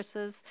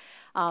resources.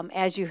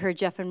 As you heard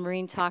Jeff and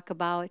Maureen talk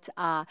about,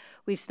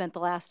 we've spent the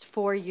last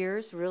 4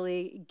 years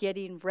really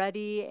getting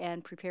ready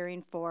and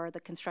preparing for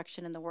the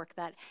construction and the work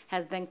that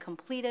has been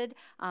completed,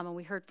 and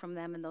we heard from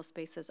them, and those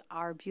spaces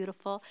are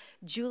beautiful.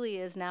 Julie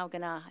is now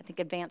going to, I think,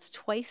 advance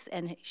twice,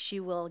 and she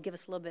will give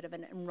us a little bit of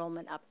an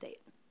enrollment update.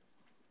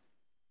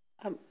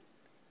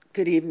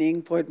 Good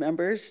evening, board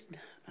members,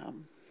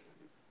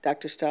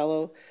 Dr.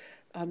 Stallo.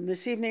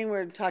 This evening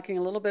we're talking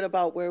a little bit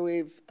about where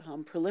we've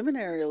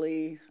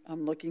preliminarily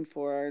looking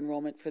for our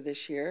enrollment for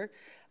this year.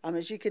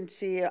 As you can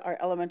see, our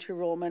elementary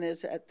enrollment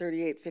is at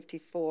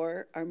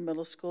 3854, our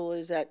middle school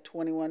is at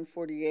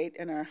 2148,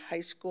 and our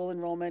high school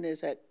enrollment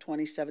is at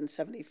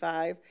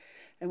 2775.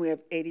 And we have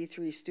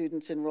 83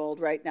 students enrolled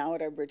right now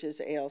at our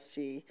Bridges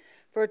ALC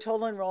for a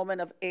total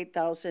enrollment of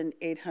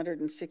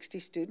 8,860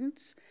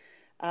 students.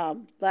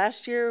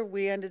 Last year,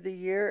 we ended the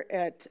year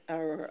at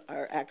our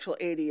actual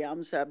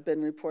ADMs that have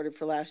been reported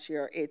for last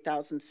year are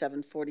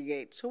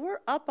 8,748. So we're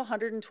up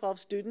 112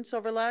 students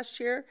over last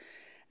year.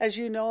 As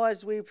you know,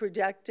 as we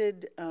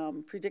predicted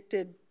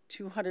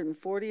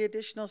 240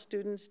 additional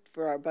students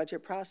for our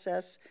budget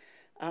process.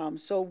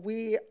 So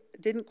we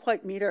didn't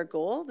quite meet our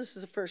goal. This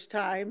is the first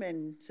time,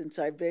 and since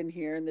I've been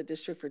here in the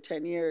district for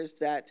 10 years,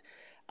 that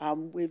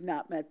we've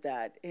not met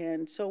that.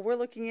 And so we're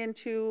looking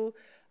into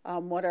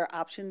what our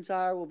options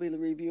are. We'll be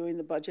reviewing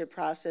the budget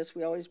process.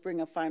 We always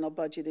bring a final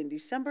budget in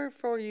December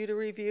for you to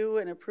review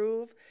and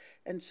approve.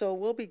 And so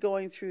we'll be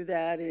going through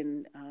that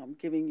and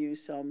giving you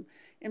some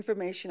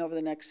information over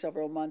the next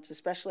several months,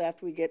 especially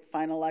after we get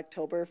final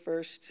October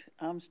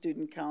 1st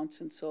student counts.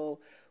 And so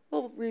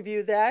we'll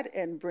review that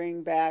and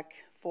bring back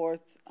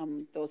forth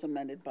those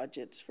amended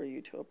budgets for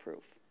you to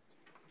approve.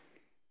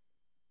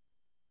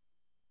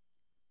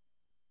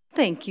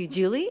 Thank you,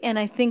 Julie. And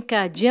I think,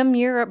 Jim,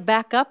 you're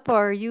back up,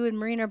 or you and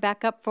Maureen are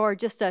back up for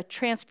just a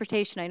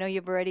transportation. I know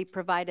you've already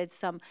provided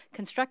some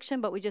construction,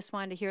 but we just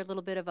wanted to hear a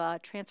little bit of a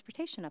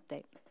transportation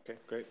update. Okay,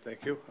 great,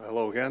 thank you.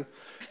 Hello again.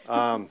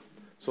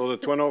 So the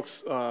Twin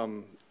Oaks,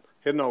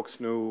 Hidden Oaks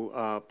new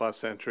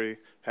bus entry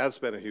has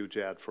been a huge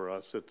add for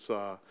us. It's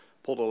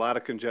pulled a lot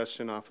of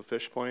congestion off of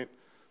Fish Point.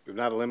 We've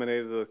not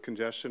eliminated the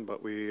congestion,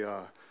 but we've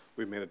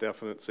made a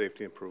definite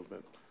safety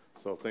improvement.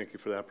 So thank you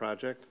for that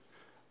project.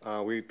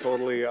 We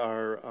totally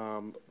are,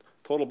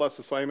 total bus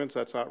assignments,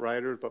 that's not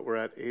riders, but we're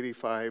at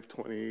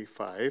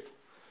 8525,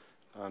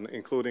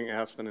 including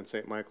Aspen and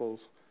St.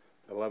 Michael's,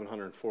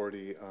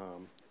 1,140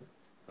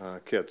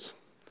 kids.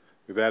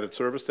 We've added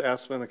service to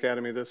Aspen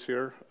Academy this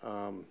year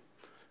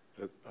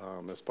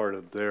as part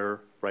of their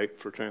right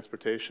for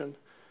transportation.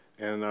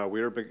 And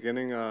we are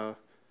beginning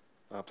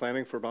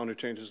planning for boundary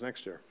changes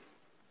next year.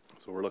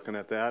 So we're looking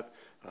at that.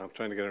 I'm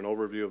trying to get an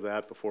overview of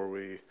that before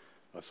we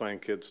assign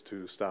kids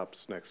to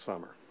stops next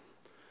summer.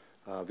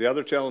 The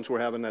other challenge we're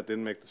having that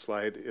didn't make the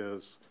slide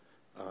is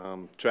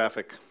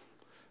traffic.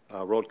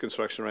 Road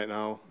construction right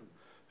now,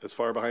 as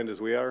far behind as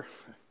we are,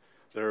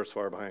 they're as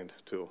far behind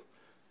too.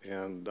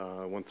 And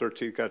when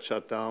 13th got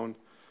shut down,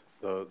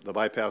 the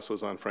bypass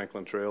was on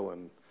Franklin Trail,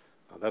 and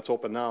that's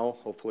open now,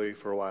 hopefully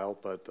for a while,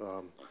 but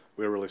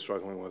we're really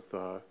struggling with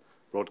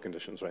road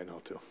conditions right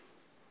now too.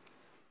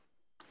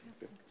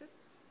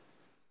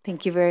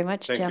 Thank you very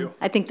much, Thank Jim. you.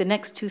 I think the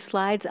next two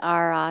slides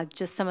are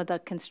just some of the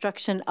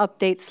construction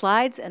update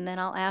slides, and then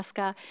I'll ask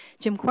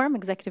Jim Quorum,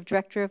 Executive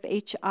Director of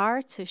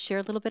HR, to share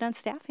a little bit on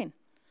staffing.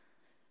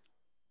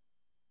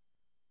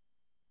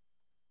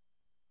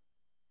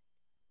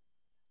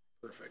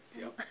 Perfect,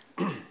 yep.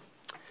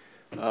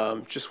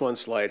 Just one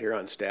slide here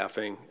on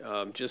staffing,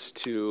 just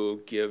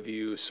to give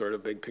you sort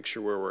of big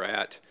picture where we're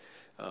at.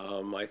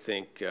 I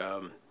think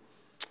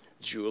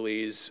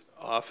Julie's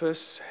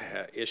office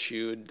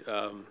issued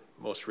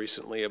most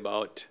recently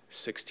about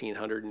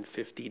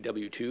 1,650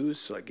 W-2s,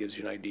 so that gives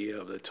you an idea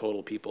of the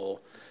total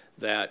people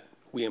that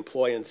we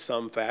employ in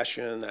some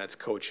fashion. That's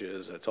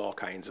coaches, that's all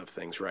kinds of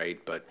things, right?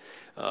 But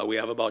we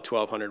have about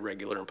 1,200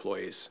 regular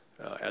employees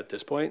at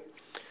this point.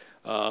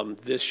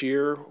 This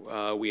year,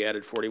 we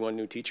added 41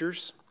 new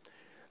teachers,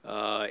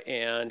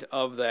 and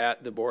of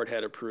that, the board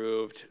had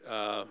approved,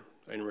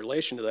 in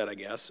relation to that, I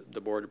guess,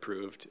 the board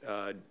approved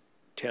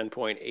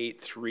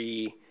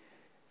 10.83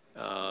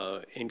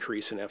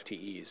 increase in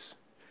FTEs.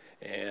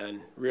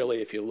 And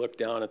really, if you look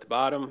down at the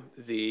bottom,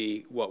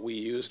 what we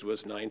used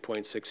was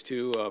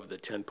 9.62 of the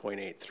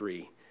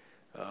 10.83.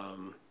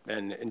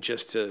 And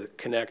just to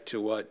connect to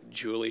what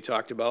Julie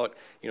talked about,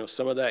 you know,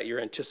 some of that you're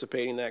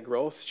anticipating that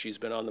growth. She's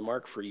been on the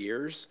mark for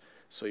years,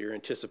 so you're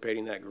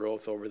anticipating that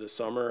growth over the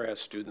summer as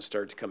students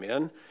start to come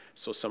in.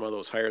 So some of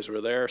those hires were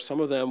there.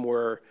 Some of them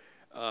were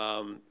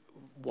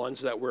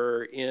ones that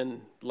were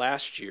in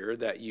last year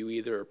that you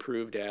either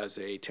approved as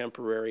a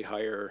temporary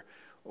hire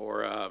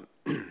or a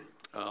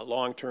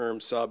long-term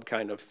sub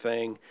kind of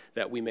thing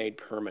that we made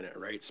permanent,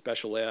 right?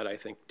 Special ed, I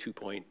think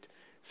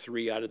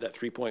 2.3 out of that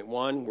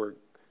 3.1 were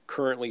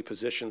currently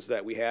positions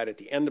that we had at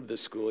the end of the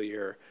school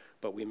year,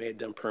 but we made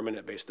them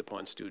permanent based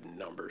upon student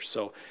numbers.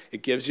 So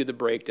it gives you the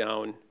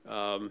breakdown.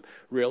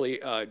 Really,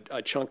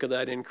 a chunk of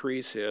that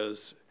increase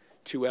is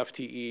 2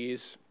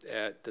 FTEs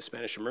at the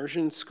Spanish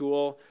Immersion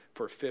School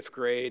for 5th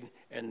grade,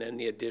 and then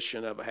the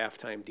addition of a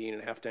half-time dean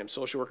and a half-time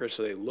social worker,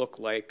 so they look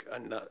like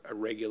a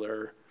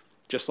regular,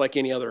 just like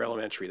any other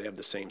elementary. They have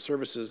the same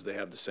services, they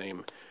have the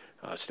same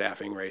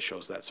staffing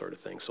ratios, that sort of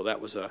thing. So that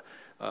was a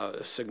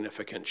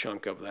significant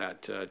chunk of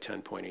that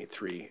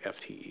 10.83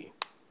 FTE.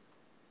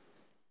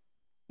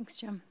 Thanks,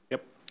 Jim.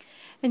 Yep.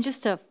 And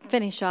just to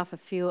finish off a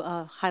few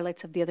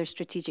highlights of the other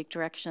strategic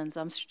directions.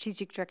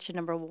 Strategic direction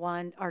number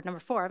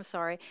 4, I'm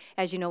sorry.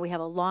 As you know, we have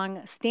a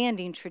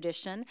long-standing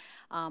tradition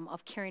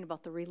of caring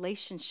about the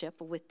relationship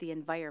with the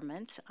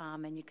environment.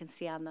 And you can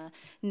see on the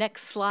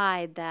next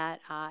slide that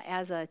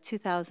as a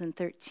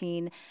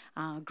 2013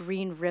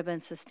 Green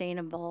Ribbon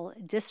Sustainable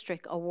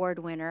District Award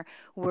winner,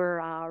 we're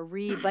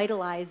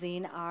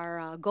revitalizing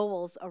our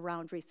goals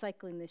around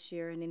recycling this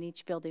year. And in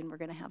each building, we're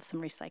going to have some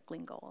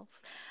recycling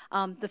goals.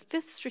 The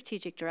fifth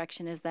strategic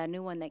direction is that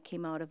new one that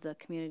came out of the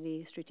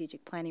community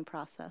strategic planning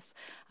process,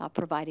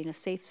 providing a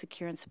safe,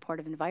 secure, and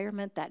supportive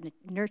environment that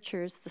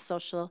nurtures the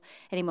social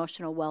and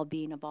emotional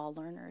well-being of all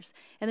learners.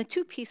 And the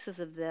two pieces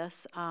of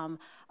this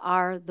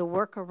are the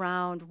work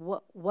around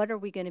what are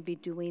we going to be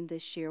doing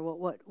this year.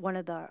 One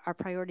of our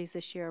priorities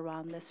this year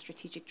around this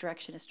strategic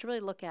direction is to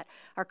really look at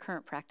our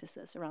current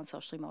practices around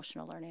social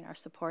emotional learning, our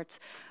supports,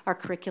 our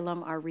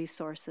curriculum, our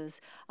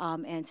resources,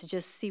 and to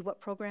just see what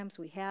programs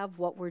we have,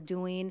 what we're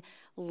doing,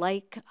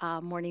 like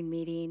morning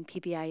meeting,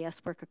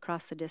 PBIS work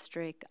across the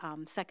district,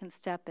 second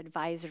step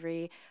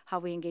advisory, how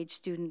we engage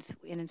students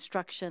in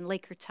instruction,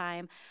 Laker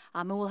time,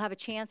 and we'll have a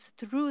chance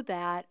through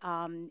that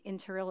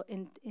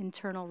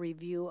internal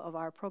review of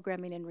our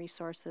programming and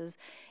resources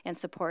and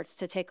supports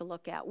to take a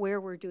look at where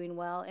we're doing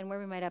well and where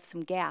we might have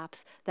some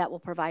gaps that will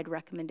provide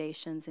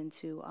recommendations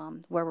into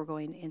where we're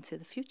going into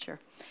the future.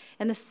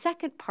 And the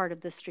second part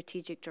of the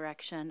strategic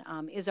direction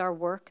is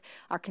our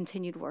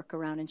continued work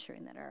around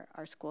ensuring that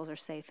our schools are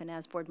safe. And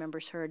as board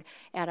members heard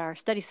at our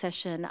study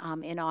session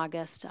in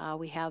August,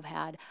 we have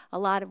had a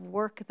lot of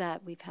work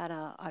that we've had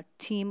a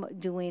team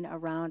doing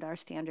around our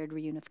standard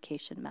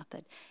reunification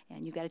method.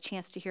 And you got a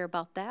chance to hear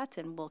about that,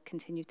 and we'll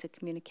continue to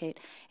communicate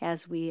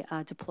as we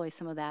deploy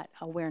some of that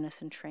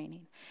awareness and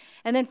training.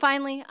 And then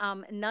finally,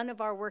 none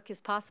of our work is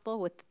possible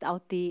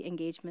without the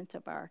engagement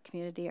of our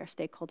community, our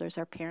stakeholders,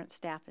 our parents,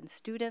 staff, and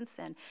students.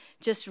 And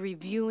just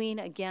reviewing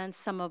again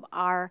some of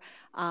our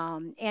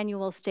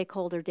annual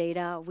stakeholder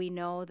data, we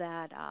know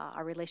that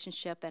our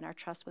relationship and our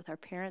trust with our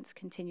parents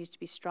continues to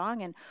be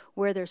strong, and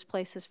where there's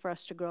places for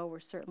us to grow, we're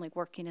certainly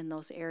working in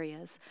those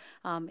areas.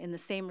 In the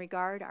same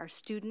regard, our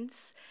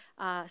students'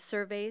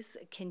 surveys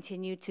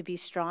continue to be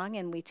strong,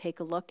 and we take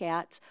a look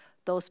at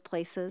those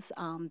places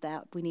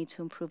that we need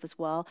to improve as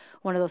well.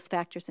 One of those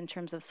factors in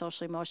terms of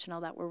social emotional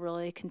that we're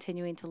really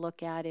continuing to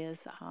look at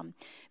is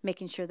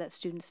making sure that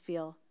students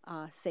feel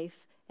safe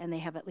and they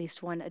have at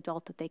least one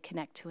adult that they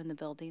connect to in the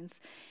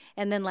buildings.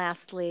 And then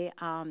lastly,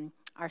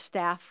 our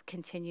staff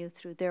continue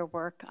through their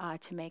work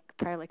to make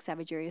Prior Lake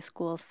Savage Area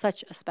Schools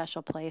such a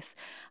special place,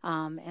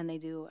 and they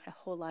do a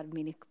whole lot of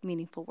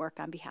meaningful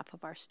work on behalf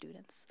of our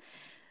students.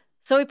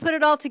 So we put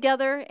it all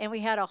together, and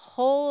we had a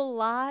whole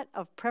lot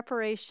of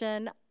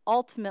preparation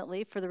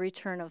ultimately for the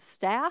return of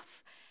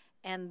staff,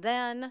 and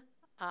then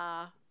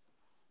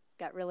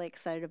got really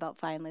excited about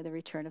finally the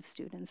return of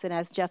students. And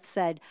as Jeff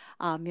said,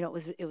 you know,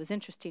 it was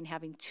interesting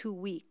having 2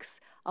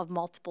 weeks of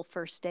multiple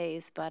first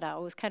days, but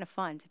it was kind of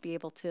fun to be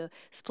able to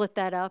split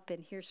that up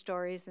and hear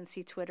stories and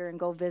see Twitter and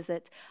go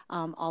visit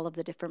all of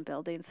the different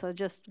buildings. So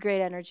just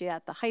great energy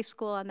at the high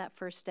school on that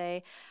first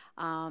day.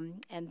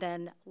 And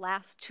then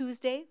last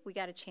Tuesday, we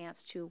got a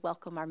chance to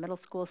welcome our middle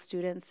school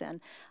students.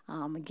 And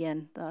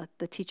again,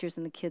 the teachers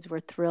and the kids were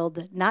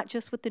thrilled, not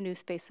just with the new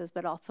spaces,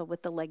 but also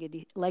with the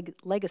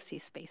legacy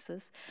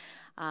spaces.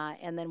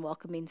 And then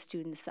welcoming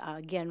students.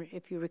 Again,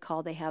 if you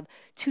recall, they have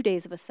 2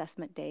 days of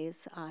assessment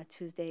days,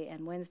 Tuesday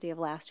and Wednesday of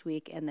last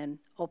week, and then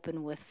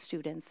open with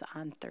students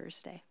on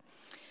Thursday.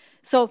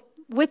 So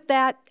with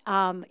that,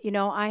 you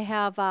know, I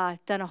have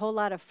done a whole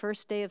lot of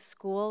first day of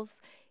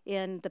schools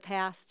in the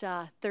past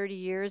 30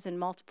 years in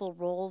multiple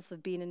roles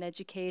of being an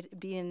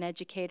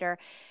educator.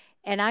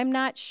 And I'm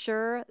not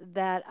sure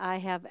that I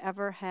have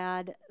ever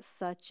had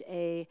such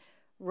a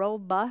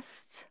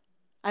robust,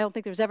 I don't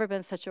think there's ever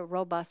been such a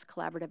robust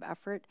collaborative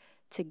effort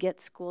to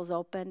get schools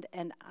opened,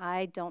 and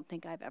I don't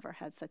think I've ever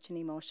had such an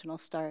emotional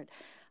start.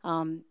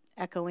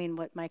 Echoing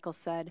what Michael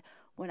said,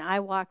 when I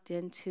walked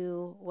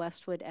into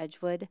Westwood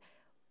Edgewood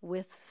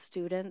with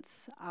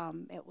students,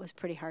 it was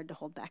pretty hard to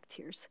hold back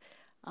tears.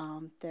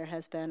 There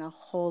has been a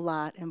whole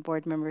lot, and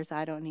board members,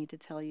 I don't need to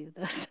tell you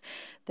this,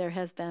 there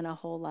has been a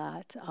whole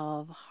lot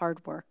of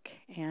hard work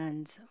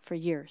and for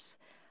years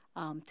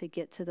to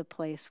get to the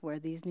place where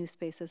these new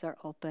spaces are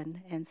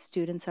open and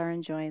students are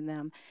enjoying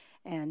them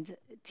and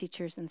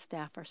teachers and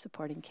staff are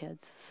supporting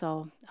kids.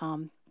 So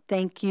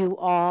thank you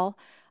all,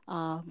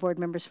 board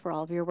members, for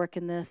all of your work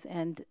in this,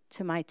 and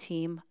to my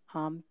team,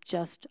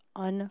 just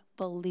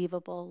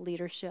unbelievable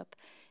leadership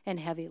and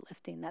heavy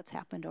lifting that's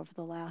happened over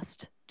the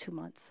last 2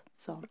 months.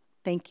 So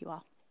thank you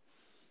all.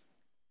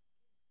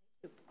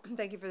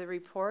 Thank you for the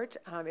report.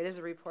 It is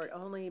a report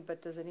only,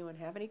 but does anyone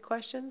have any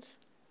questions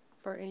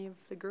for any of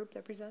the group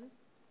that presented?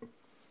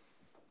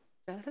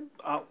 Jonathan?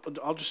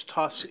 I'll just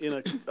toss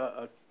in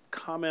a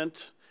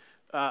comment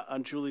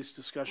on Julie's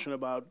discussion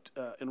about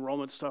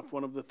enrollment stuff.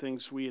 One of the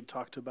things we had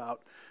talked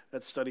about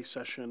at study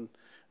session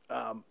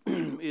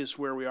is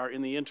where we are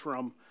in the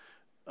interim.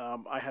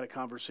 I had a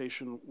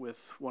conversation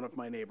with one of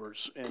my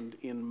neighbors, and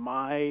in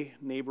my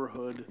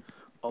neighborhood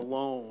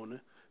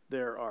alone,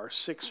 there are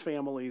 6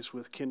 families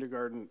with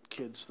kindergarten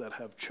kids that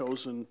have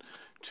chosen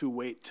to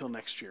wait till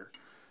next year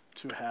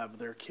to have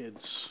their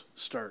kids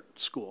start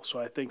school. So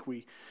I think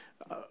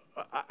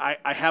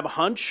I have a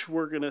hunch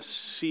we're going to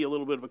see a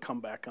little bit of a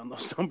comeback on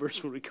those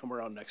numbers when we come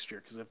around next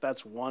year, because if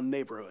that's one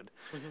neighborhood,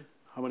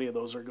 how many of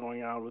those are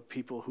going on with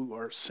people who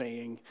are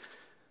saying,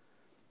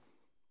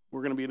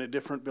 we're going to be in a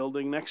different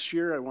building next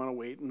year, I want to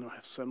wait and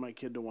send my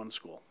kid to one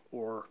school,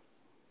 or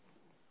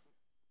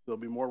there'll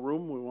be more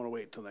room, we want to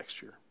wait till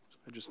next year.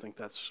 I just think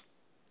that's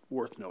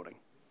worth noting.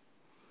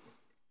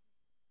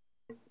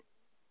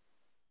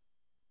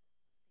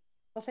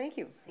 Well, thank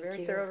you.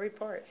 Very thorough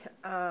report.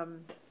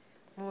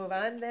 Move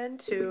on then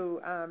to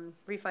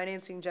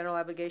refinancing general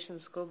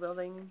obligations school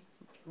building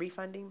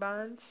refunding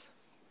bonds.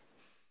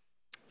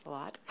 It's a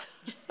lot.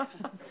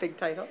 Big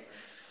title.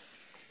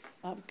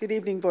 Good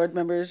evening, board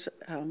members,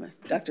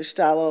 Dr.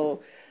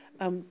 Stallo.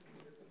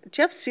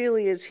 Jeff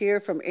Seeley is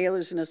here from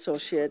Ehlers and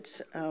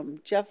Associates.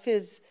 Jeff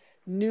is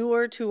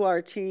newer to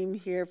our team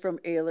here from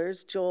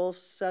Ehlers. Joel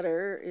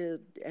Sutter,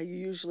 you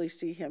usually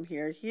see him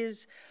here. He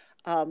is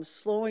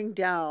slowing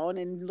down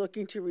and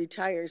looking to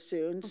retire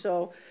soon.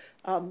 So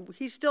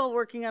he's still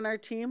working on our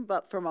team,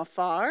 but from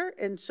afar.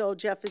 And so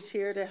Jeff is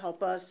here to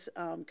help us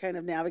kind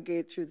of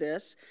navigate through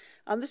this.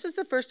 This is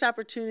the first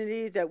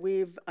opportunity that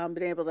we've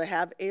been able to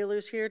have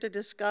Ehlers here to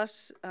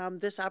discuss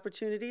this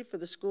opportunity for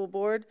the school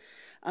board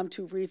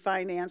to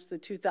refinance the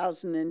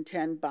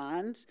 2010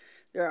 bonds.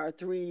 There are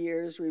 3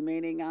 years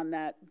remaining on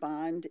that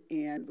bond,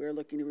 and we're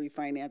looking to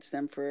refinance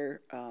them for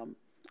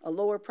a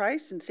lower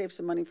price and save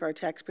some money for our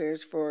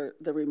taxpayers for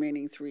the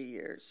remaining 3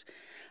 years.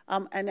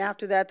 And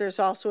after that, there's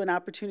also an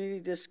opportunity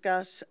to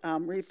discuss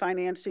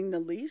refinancing the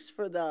lease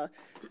for the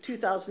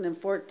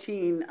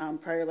 2014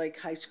 Prior Lake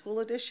High School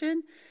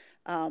edition.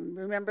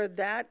 Remember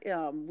that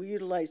we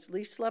utilized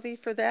lease levy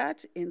for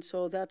that, and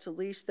so that's a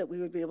lease that we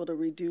would be able to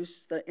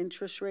reduce the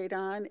interest rate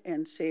on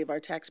and save our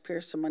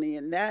taxpayers some money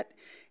in that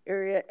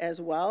area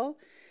as well.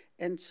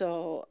 And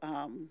so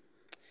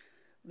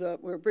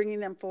we're bringing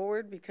them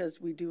forward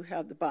because we do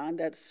have the bond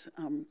that's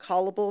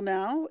callable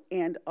now,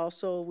 and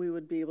also we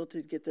would be able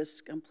to get this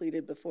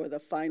completed before the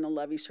final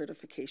levy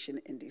certification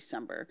in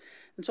December.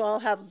 And so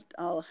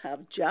I'll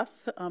have Jeff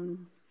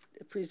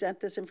present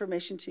this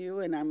information to you,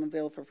 and I'm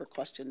available for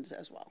questions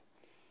as well.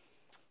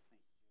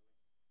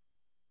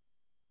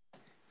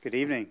 Good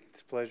evening.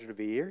 It's a pleasure to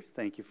be here.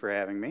 Thank you for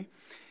having me.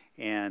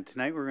 And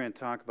tonight we're going to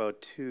talk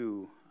about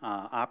 2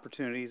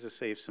 opportunities to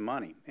save some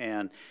money.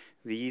 And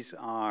these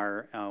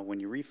are when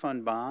you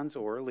refund bonds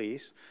or a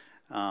lease,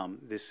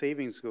 the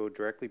savings go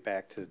directly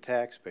back to the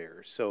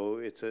taxpayers. So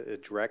it's a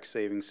direct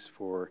savings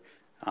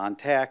on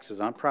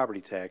taxes, on property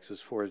taxes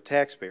for the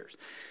taxpayers.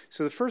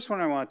 So the first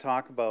one I want to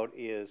talk about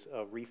is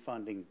a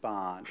refunding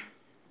bond.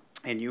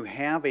 And you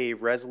have a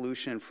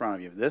resolution in front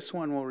of you. This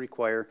one will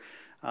require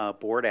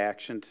board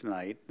action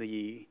tonight.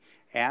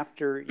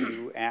 After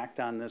you act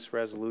on this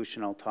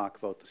resolution, I'll talk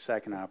about the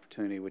second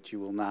opportunity, which you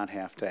will not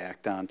have to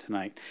act on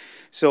tonight.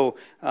 So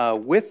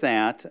with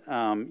that,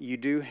 you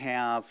do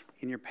have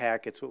in your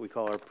packets what we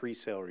call our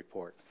pre-sale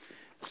report.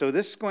 So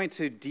this is going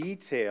to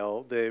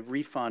detail the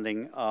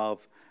refunding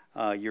of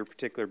your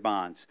particular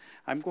bonds.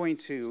 I'm going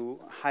to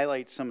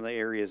highlight some of the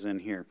areas in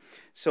here.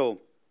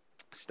 So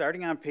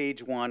starting on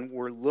page 1,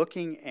 we're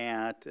looking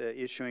at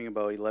issuing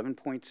about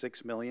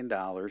 $11.6 million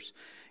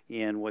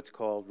in what's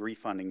called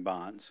refunding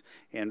bonds.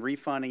 And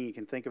refunding, you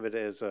can think of it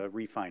as a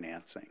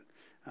refinancing.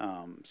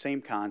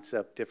 Same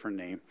concept, different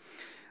name.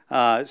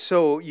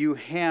 So you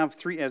have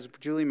as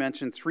Julie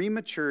mentioned, 3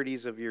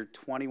 maturities of your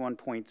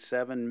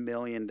 $21.7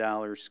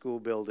 million school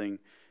building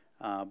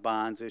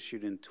bonds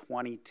issued in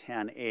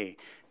 2010A.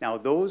 Now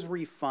those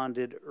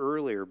refunded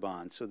earlier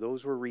bonds, so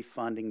those were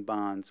refunding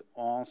bonds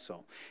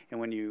also. And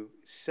when you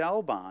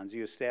sell bonds,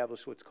 you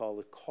establish what's called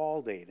a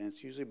call date, and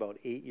it's usually about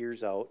 8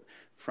 years out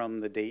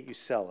from the date you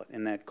sell it.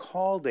 And that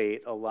call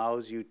date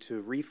allows you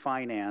to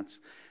refinance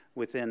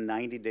within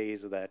 90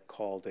 days of that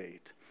call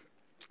date.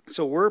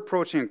 So we're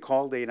approaching a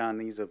call date on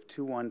these of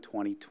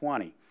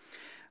 2/1/2020.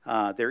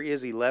 There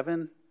is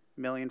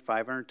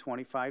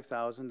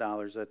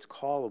 $11,525,000 that's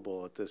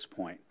callable at this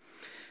point.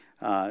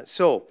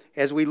 So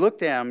as we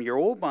looked at them, your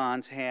old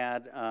bonds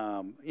had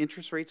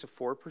interest rates of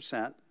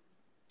 4%,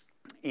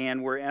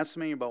 and we're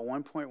estimating about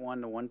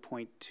 1.1 to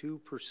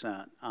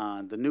 1.2%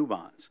 on the new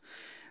bonds.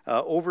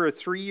 Over a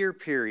 3-year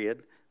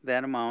period,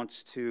 that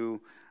amounts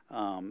to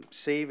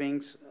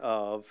savings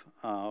of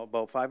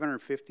about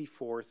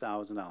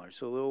 $554,000,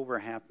 so a little over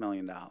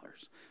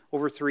 $500,000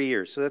 over 3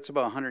 years. So that's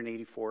about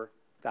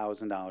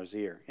 $184,000 a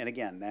year. And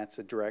again, that's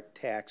a direct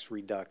tax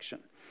reduction.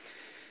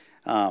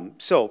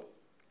 So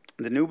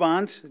the new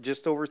bonds,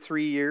 just over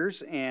 3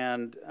 years,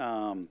 and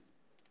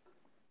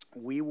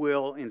we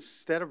will,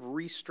 instead of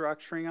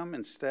restructuring them,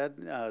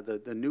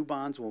 the new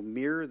bonds will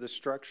mirror the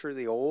structure of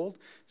the old.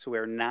 So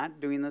we're not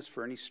doing this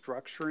for any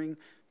structuring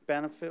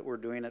benefit. We're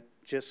doing it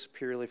just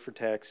purely for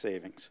tax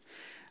savings.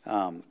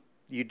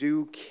 You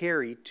do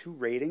carry 2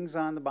 ratings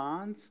on the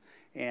bonds,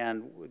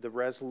 and the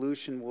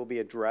resolution will be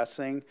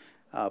addressing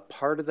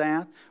part of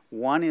that.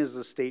 One is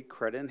the state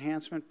credit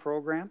enhancement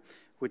program,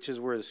 which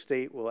is where the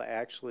state will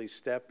actually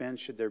step in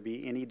should there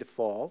be any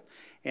default.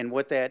 And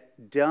what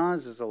that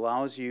does is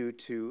allows you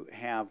to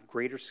have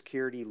greater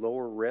security,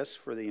 lower risk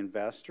for the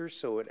investors,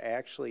 so it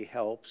actually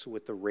helps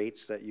with the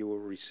rates that you will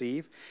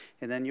receive.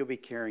 And then you'll be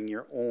carrying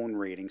your own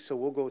rating. So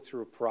we'll go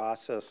through a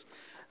process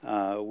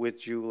with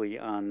Julie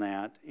on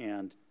that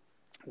and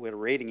with a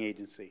rating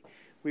agency.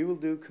 We will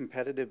do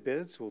competitive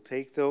bids. We'll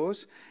take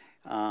those.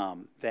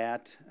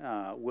 That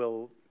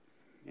will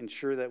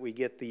ensure that we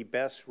get the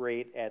best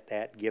rate at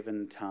that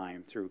given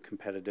time through a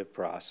competitive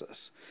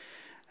process.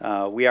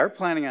 We are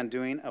planning on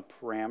doing a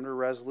parameter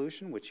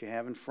resolution, which you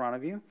have in front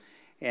of you,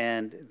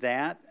 and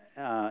that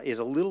is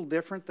a little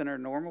different than our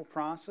normal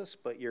process,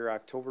 but your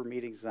October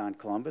meeting is on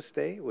Columbus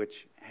Day,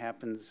 which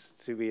happens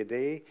to be a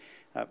day,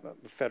 a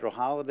federal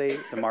holiday.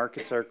 The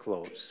markets are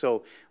closed.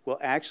 So we'll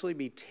actually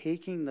be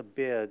taking the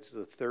bids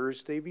the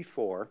Thursday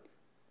before,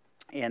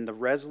 and the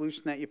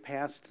resolution that you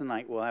pass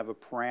tonight will have a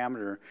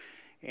parameter,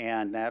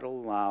 and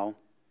that'll allow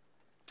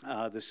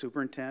the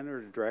superintendent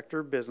or the director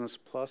of business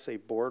plus a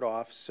board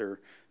officer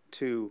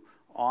to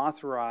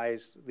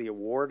authorize the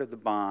award of the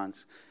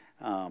bonds.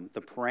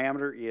 The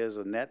parameter is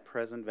a net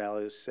present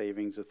value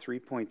savings of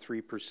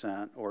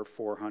 3.3% or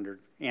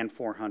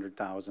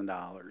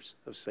 $400,000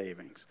 of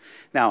savings.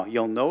 Now,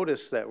 you'll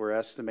notice that we're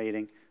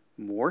estimating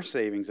more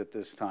savings at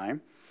this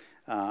time.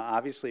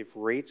 Obviously, if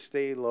rates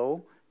stay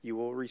low, you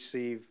will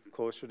receive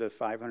closer to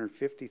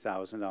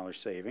 $550,000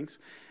 savings.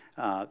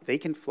 They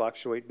can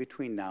fluctuate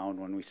between now and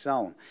when we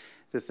sell them.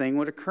 The thing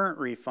with a current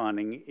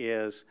refunding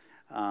is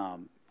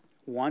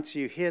once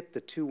you hit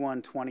the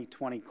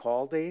 2/1/2020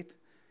 call date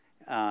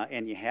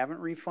and you haven't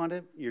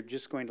refunded, you're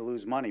just going to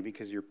lose money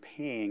because you're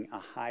paying a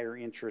higher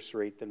interest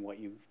rate than what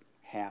you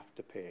have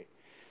to pay.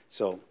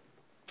 So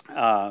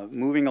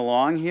moving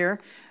along here,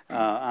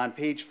 on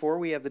page 4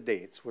 we have the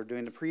dates. We're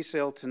doing the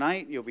pre-sale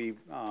tonight. You'll be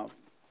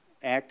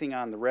acting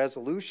on the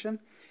resolution.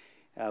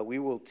 We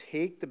will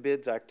take the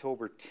bids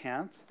October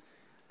 10th.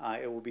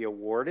 It will be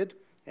awarded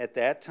at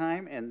that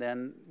time, and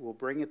then we'll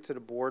bring it to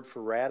the board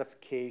for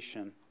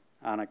ratification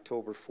on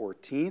October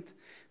 14th.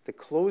 The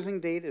closing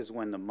date is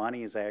when the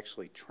money is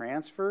actually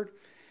transferred,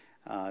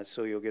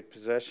 so you'll get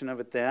possession of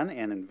it then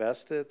and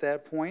invest it at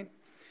that point.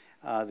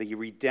 The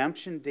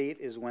redemption date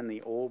is when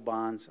the old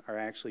bonds are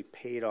actually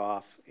paid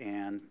off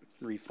and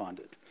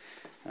refunded.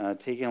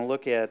 Taking a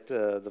look at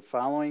the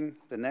following,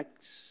 the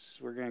next,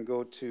 we're going to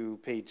go to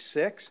page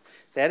 6.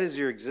 That is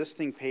your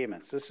existing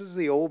payments. This is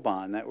the old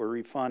bond that we're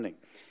refunding.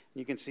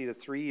 You can see the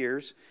 3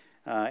 years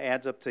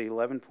adds up to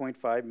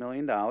 $11.5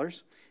 million.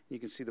 You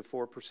can see the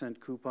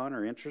 4% coupon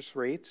or interest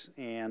rates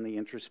and the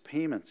interest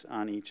payments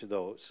on each of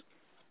those.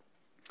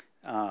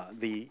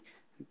 The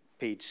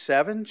page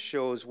 7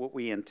 shows what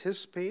we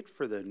anticipate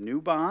for the new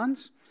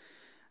bonds.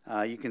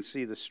 You can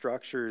see the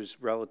structure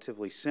is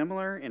relatively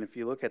similar, and if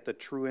you look at the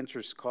true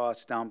interest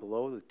cost down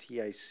below, the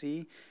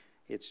TIC,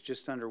 it's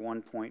just under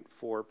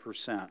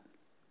 1.4%.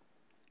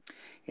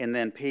 And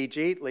then page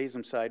 8 lays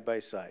them side by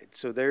side.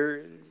 So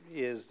there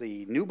is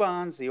the new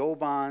bonds, the old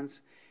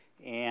bonds,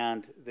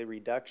 and the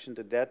reduction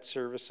to debt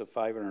service of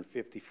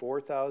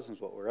 $554,000 is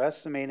what we're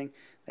estimating.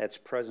 That's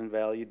present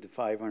valued to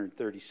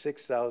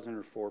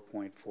 $536,000 or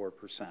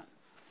 4.4%.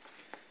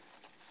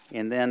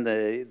 And then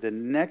the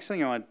next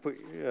thing I want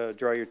to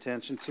draw your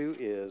attention to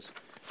is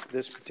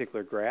this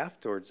particular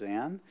graph towards the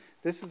end.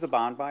 This is the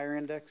bond buyer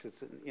index.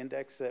 It's an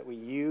index that we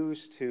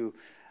use to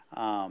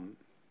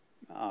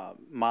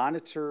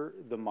monitor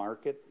the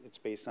market. It's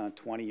based on a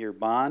 20-year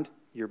bond.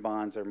 Your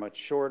bonds are much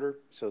shorter,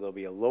 so there'll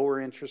be a lower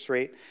interest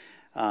rate.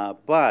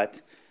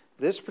 But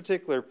this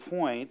particular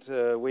point,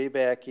 way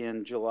back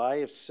in July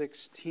of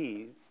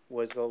 16,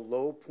 was a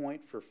low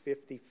point for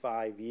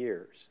 55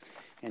 years.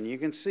 And you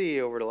can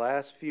see over the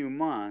last few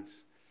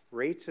months,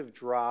 rates have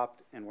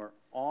dropped and we're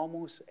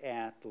almost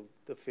at the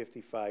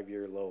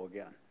 55-year low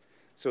again.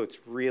 So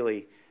it's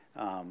really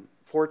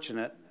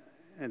fortunate,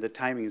 and the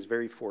timing is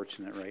very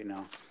fortunate right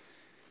now.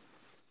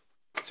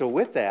 So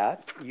with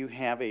that, you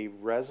have a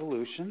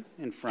resolution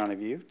in front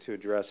of you to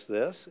address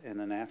this, and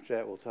then after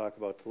that, we'll talk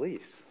about the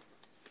lease.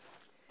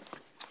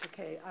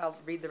 Okay, I'll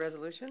read the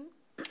resolution.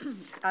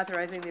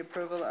 Authorizing the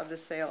approval of the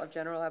sale of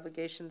general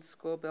obligations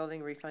school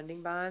building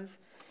refunding bonds,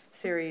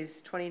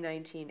 Series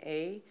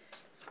 2019A,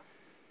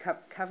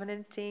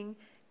 covenanting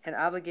and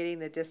obligating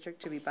the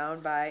district to be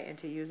bound by and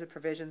to use the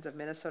provisions of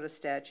Minnesota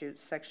statutes,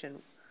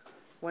 Section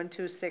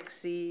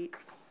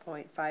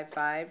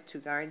 126C.55 to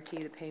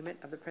guarantee the payment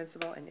of the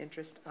principal and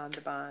interest on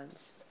the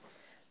bonds.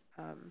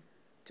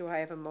 Do I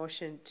have a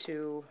motion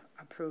to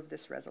approve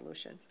this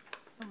resolution?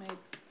 So made.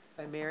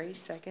 By Mary,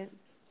 second.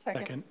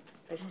 Second.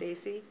 By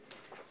Stacy.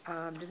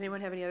 Does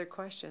anyone have any other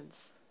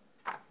questions?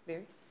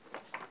 Mary?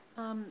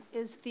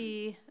 Is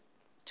the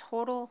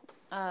total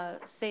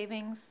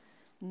savings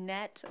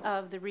net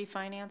of the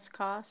refinance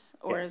costs,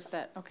 or Yes. is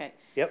that, okay?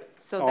 Yep.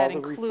 So All that the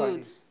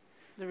includes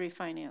the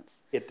refinance.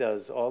 It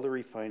does. All the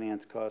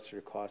refinance costs or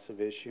the cost of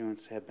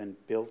issuance have been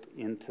built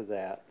into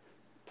that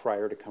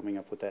prior to coming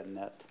up with that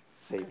net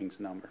savings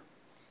number.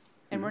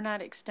 And we're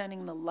not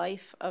extending the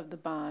life of the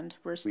bond.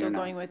 We're are still not.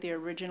 going with the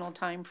original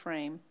time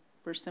frame.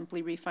 We're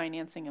simply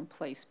refinancing in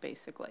place,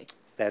 basically.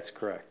 That's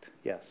correct,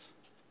 yes.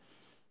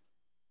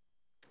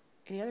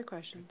 Any other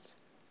questions?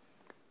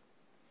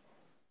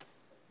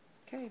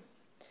 Okay.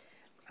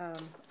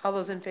 All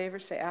those in favor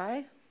say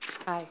aye.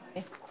 Aye.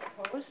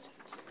 Opposed?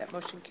 That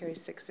motion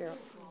carries 6-0.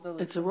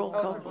 It's a roll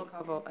Oh, call. it's a roll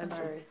call vote, I'm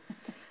sorry.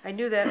 I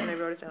knew that when I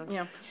wrote it down.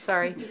 Yeah.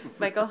 Sorry.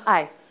 Michael?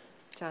 Aye.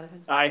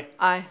 Jonathan? Aye.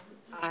 Aye.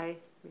 Aye.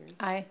 Mary?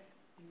 Aye.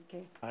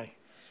 Okay. Aye.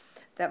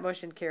 That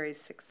motion carries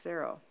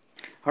 6-0. All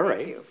Thank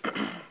right. you.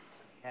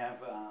 Have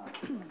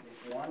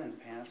one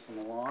and pass them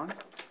along.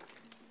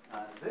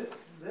 This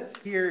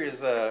here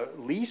is a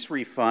lease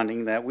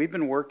refunding that we've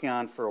been working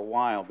on for a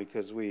while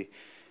because we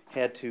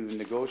had to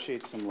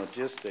negotiate some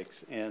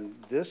logistics, and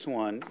this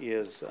one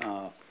is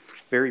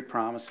very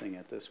promising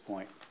at this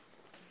point.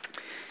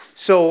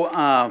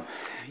 So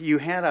you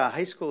had a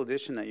high school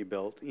addition that you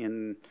built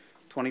in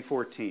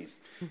 2014.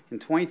 In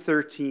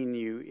 2013,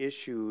 you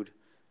issued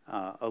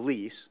a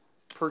lease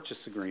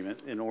purchase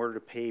agreement in order to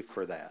pay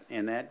for that,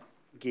 and that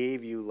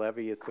gave you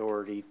levy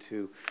authority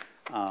to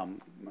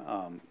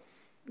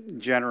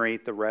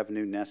generate the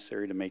revenue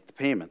necessary to make the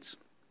payments.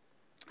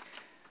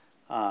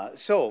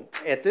 So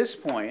at this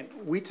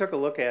point, we took a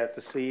look at it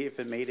to see if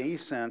it made any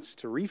sense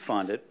to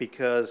refund it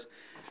because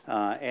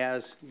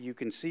as you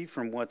can see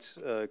from what's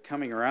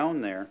coming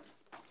around there,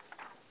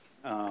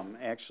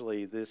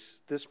 actually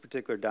this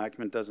particular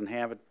document doesn't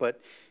have it,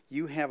 but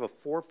you have a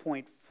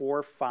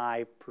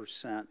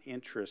 4.45%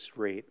 interest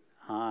rate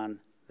on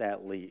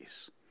that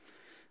lease.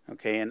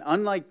 Okay, and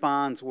unlike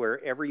bonds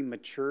where every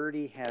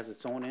maturity has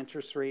its own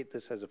interest rate,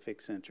 this has a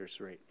fixed interest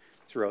rate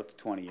throughout the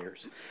 20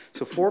 years.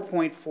 So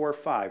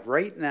 4.45.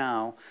 Right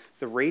now,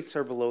 the rates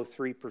are below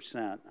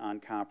 3% on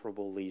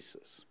comparable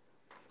leases.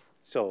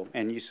 So,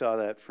 and you saw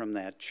that from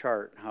that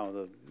chart,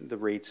 how the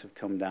rates have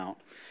come down.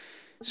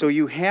 So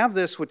you have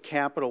this with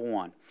Capital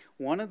One.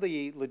 One of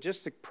the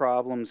logistic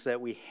problems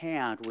that we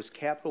had was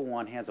Capital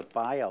One has a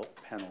buyout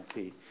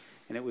penalty,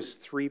 and it was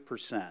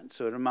 3%.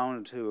 So it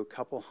amounted to a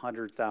couple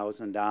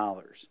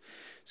 $100,000.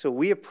 So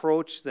we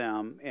approached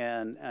them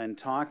and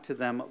talked to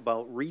them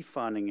about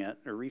refunding it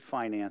or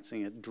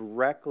refinancing it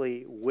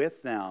directly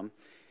with them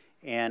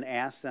and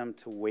asked them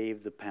to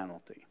waive the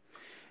penalty.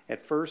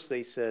 At first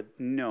they said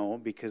no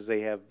because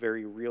they have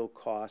very real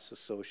costs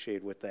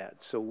associated with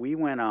that. So we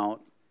went out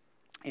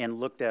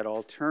and looked at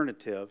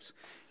alternatives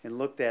and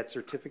looked at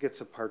certificates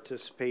of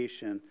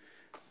participation.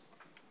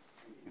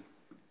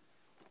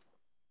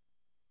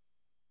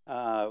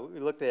 We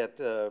looked at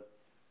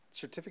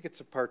certificates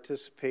of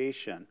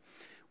participation,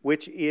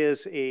 which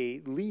is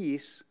a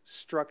lease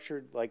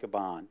structured like a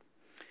bond.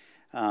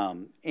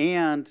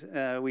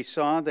 We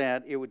saw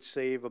that it would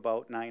save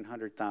about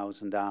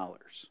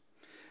 $900,000.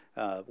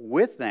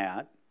 With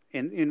that,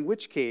 in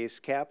which case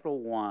Capital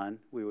One,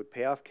 we would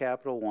pay off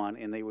Capital One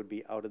and they would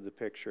be out of the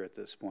picture at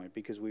this point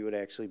because we would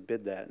actually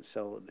bid that and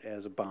sell it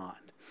as a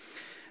bond.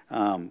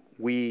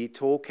 We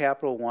told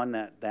Capital One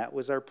that that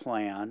was our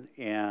plan,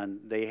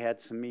 and they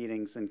had some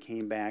meetings and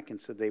came back and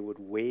said they would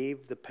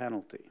waive the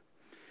penalty.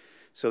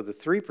 So the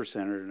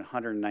 3% or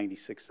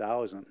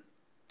 $196,000,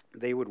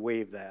 they would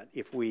waive that.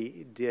 If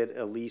we did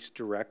a lease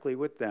directly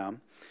with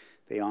them,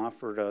 they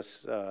offered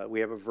us, we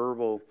have a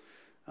verbal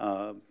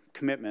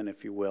commitment,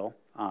 if you will,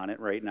 on it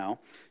right now,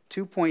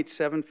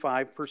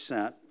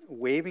 2.75%,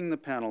 waiving the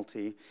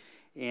penalty,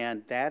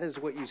 and that is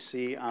what you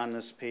see on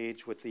this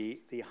page with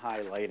the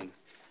highlighting.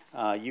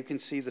 You can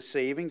see the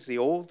savings, the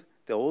old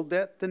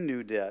debt, the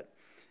new debt.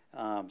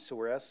 So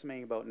we're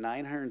estimating about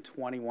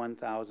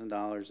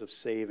 $921,000 of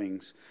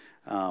savings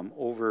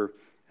over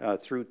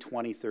through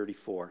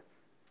 2034.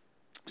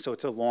 So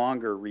it's a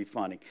longer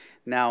refunding.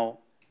 Now,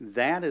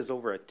 that is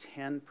over a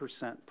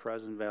 10%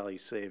 present value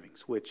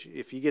savings, which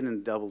if you get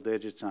in double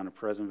digits on a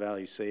present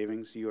value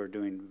savings, you are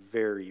doing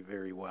very,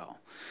 very well.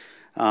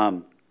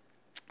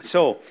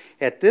 So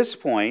at this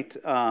point,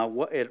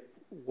 what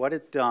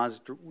it does,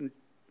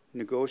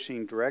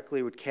 negotiating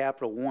directly with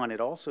Capital One,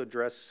 it also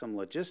addresses some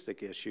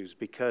logistic issues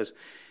because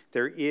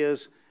there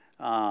is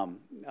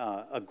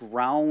a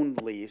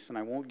ground lease, and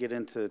I won't get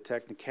into the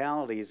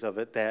technicalities of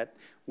it, that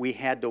we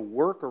had to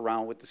work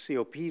around with the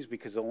COPs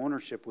because the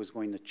ownership was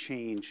going to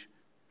change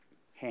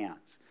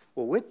hands.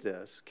 Well, with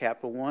this,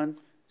 Capital One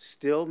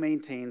still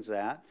maintains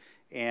that,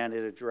 and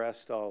it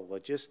addressed all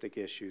logistic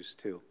issues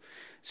too.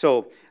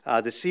 So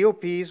the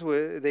COPs,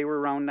 they were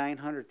around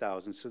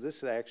 $900,000, so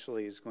this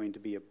actually is going to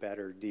be a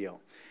better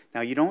deal.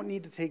 Now, you don't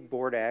need to take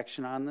board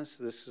action on this.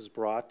 This is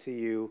brought to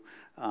you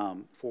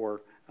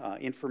for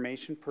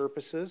information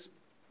purposes,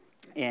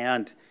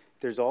 and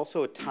there's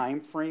also a time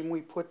frame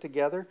we put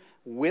together.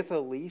 With a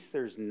lease,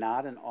 there's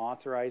not an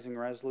authorizing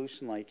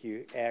resolution like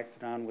you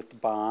acted on with the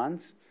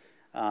bonds.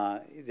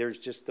 There's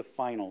just the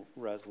final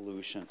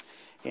resolution.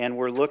 And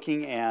we're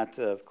looking at,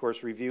 of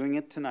course, reviewing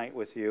it tonight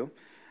with you.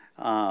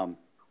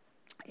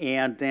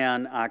 And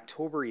then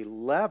October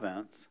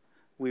 11th,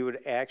 we would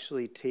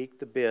actually take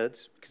the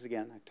bids, because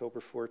again, October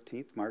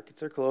 14th,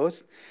 markets are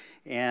closed.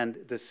 And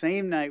the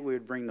same night we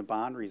would bring the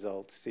bond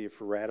results to you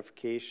for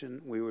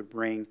ratification, we would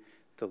bring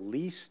the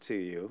lease to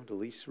you, the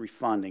lease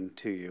refunding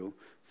to you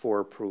for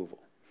approval.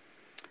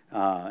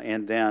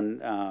 And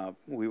then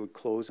we would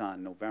close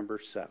on November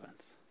 7th.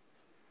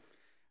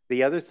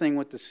 The other thing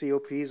with the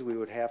COPs, we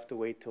would have to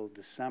wait till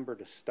December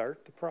to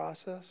start the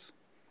process.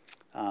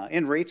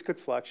 And rates could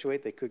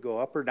fluctuate. They could go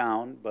up or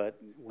down, but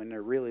when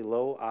they're really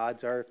low,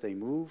 odds are if they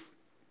move,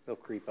 they'll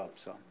creep up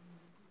some.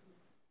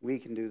 We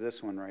can do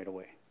this one right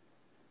away.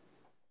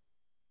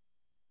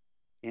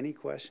 Any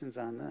questions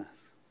on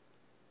this?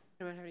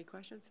 Anyone have any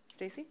questions?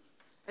 Stacy?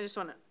 I just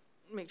want to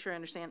make sure I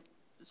understand.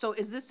 So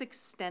is this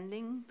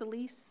extending the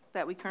lease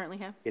that we currently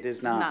have? It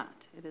is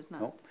not. It is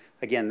not. Nope.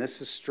 Again, this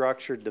is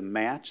structured to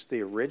match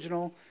the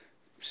original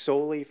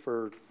solely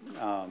for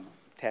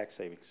tax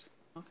savings.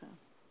 Okay.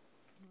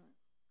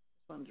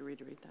 Wanted to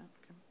reiterate that.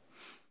 Okay.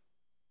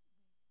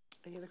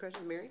 Any other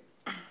questions, Mary?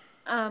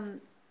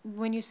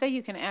 When you say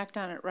you can act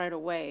on it right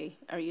away,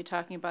 are you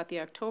talking about the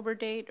October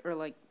date or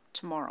like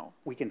tomorrow?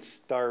 We can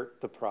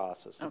start the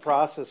process. The Okay.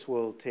 process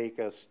will take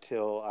us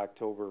till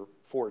October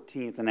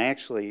 14th and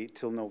actually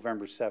till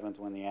November 7th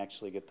when they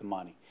actually get the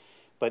money.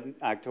 But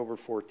October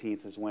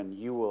 14th is when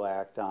you will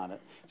act on it.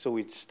 So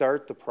we'd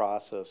start the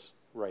process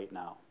right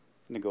now,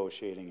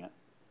 negotiating it.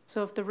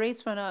 So if the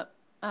rates went up,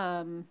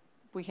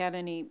 we had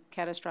any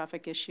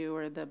catastrophic issue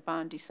or the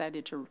bond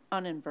decided to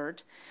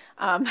uninvert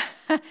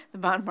the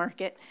bond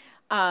market,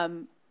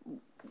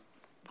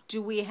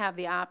 do we have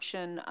the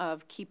option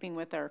of keeping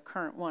with our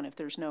current one if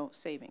there's no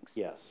savings?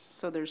 Yes.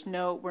 So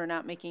we're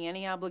not making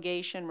any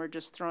obligation, we're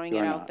just throwing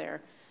You're it out not.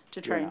 there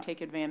to try You're and not.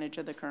 take advantage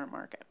of the current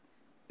market?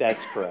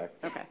 That's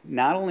correct. Okay.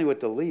 Not only with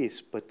the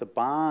lease, but the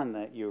bond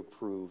that you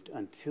approved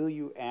until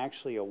you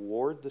actually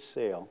award the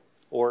sale,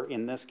 or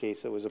in this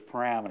case, it was a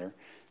parameter.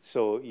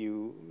 So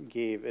you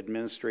gave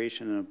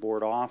administration and a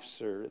board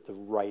officer the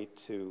right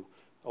to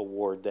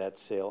award that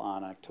sale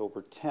on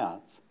October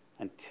 10th.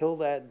 Until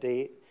that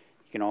date,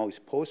 you can always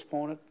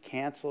postpone it,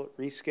 cancel it,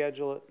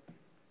 reschedule it,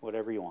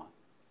 whatever you want.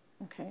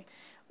 Okay.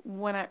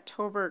 When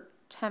October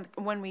 10th,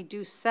 when we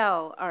do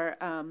sell,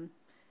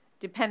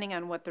 depending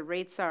on what the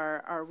rates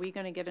are we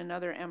going to get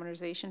another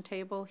amortization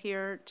table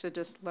here to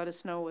just let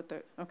us know what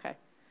the, okay.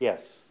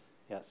 Yes,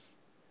 yes.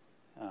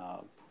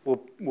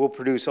 We'll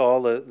produce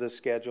all the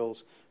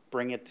schedules,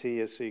 bring it to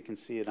you so you can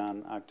see it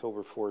on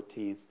October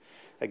 14th.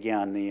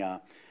 Again,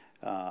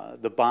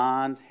 the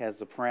bond has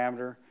the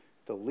parameter.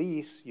 The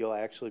lease, you'll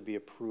actually be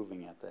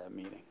approving at that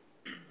meeting.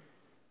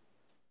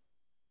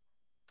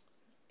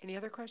 Any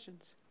other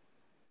questions?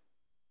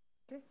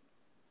 Okay,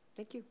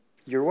 thank you.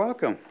 You're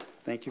welcome.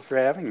 Thank you for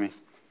having me.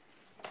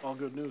 All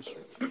good news.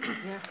 Yeah. good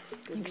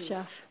Thanks, news.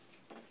 Jeff.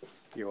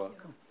 You're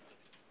welcome.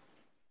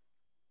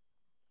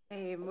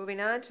 Hey, moving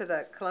on to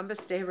the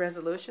Columbus Day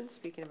resolution,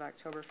 speaking of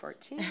October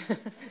 14th.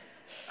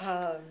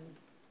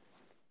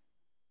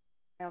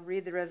 I'll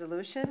read the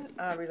resolution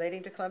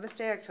relating to Columbus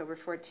Day, October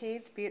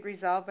 14th. Be it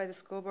resolved by the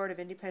School Board of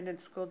Independent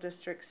School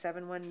District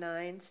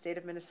 719, State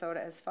of Minnesota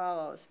as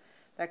follows.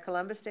 That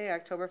Columbus Day,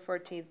 October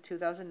 14th,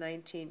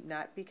 2019,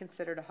 not be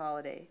considered a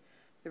holiday.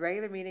 The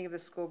regular meeting of the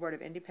School Board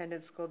of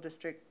Independent School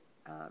District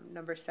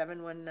number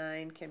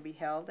 719 can be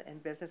held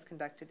and business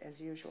conducted as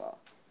usual.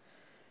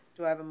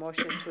 Do I have a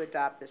motion to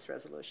adopt this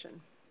resolution?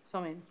 So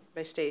I mean,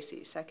 By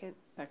Stacy, second?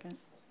 Second.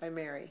 By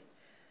Mary.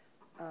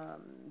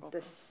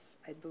 This,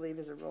 I believe,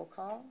 is a roll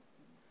call.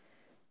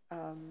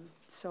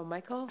 So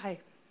Michael? Hi.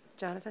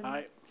 Jonathan?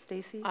 Aye.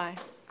 Stacy? Aye.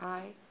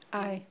 Aye.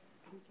 Aye.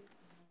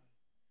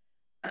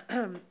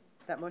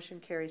 That motion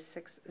carries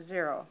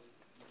 6-0.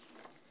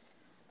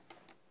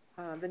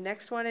 The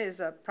next one is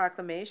a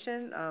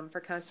proclamation for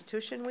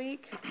Constitution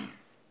Week.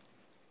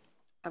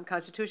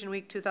 Constitution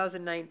Week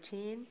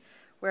 2019,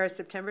 whereas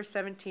September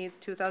 17th,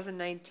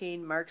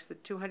 2019 marks the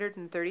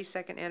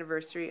 232nd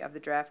anniversary of the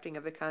drafting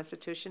of the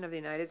Constitution of the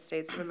United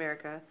States of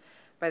America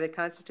by the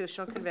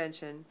Constitutional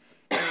Convention,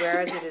 and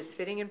whereas it is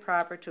fitting and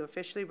proper to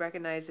officially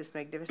recognize this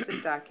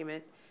magnificent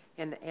document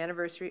and the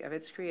anniversary of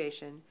its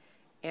creation,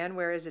 and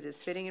whereas it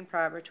is fitting and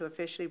proper to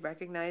officially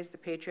recognize the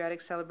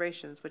patriotic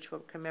celebrations which will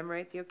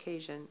commemorate the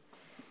occasion,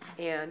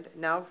 and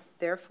now,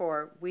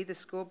 therefore, we, the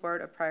School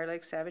Board of Prior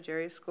Lake Savage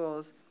Area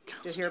Schools,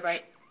 do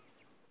hereby,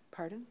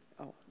 pardon?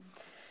 Oh.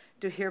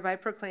 Do hereby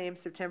proclaim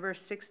September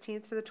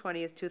 16th to the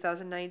 20th,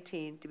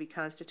 2019 to be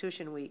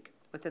Constitution Week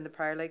within the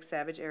Prior Lake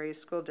Savage Area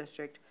School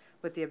District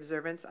with the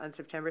observance on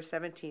September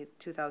 17th,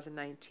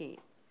 2019.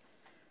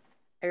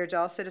 I urge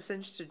all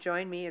citizens to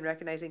join me in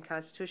recognizing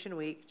Constitution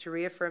Week to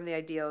reaffirm the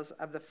ideals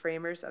of the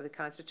framers of the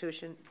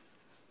Constitution,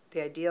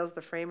 the ideals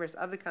the framers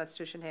of the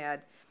Constitution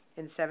had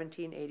in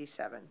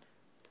 1787.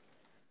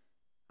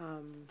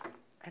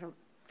 I don't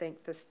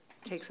think this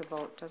takes a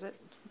vote, does it,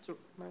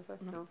 Martha?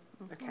 No?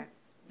 Okay.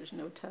 There's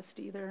no test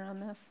either on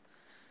this?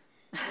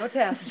 No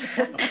test.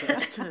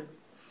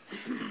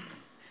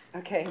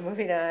 Okay,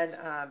 moving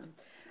on.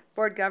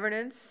 Board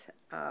governance.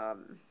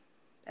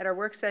 At our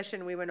work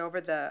session, we went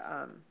over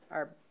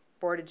our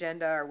board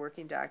agenda, our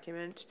working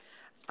document.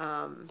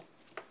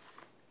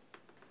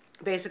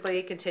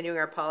 Basically, continuing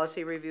our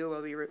policy review,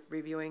 we'll be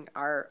reviewing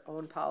our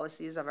own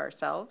policies of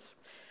ourselves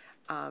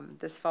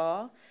this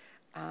fall.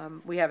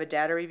 We have a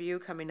data review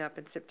coming up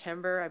in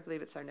September. I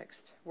believe it's our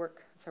next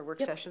work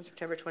session,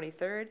 September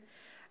 23rd.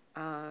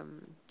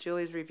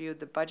 Julie's reviewed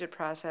the budget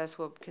process.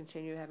 We'll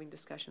continue having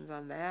discussions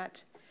on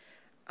that.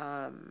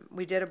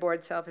 We did a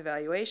board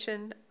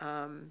self-evaluation,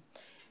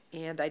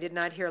 and I did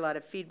not hear a lot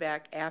of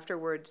feedback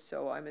afterwards,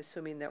 so I'm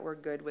assuming that we're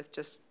good with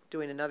just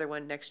doing another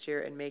one next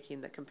year and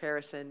making the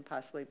comparison,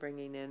 possibly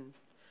bringing in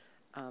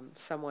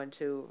someone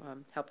to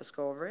help us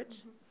go over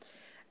it.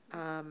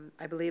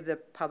 I believe the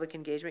Public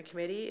Engagement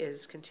Committee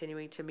is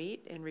continuing to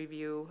meet and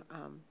review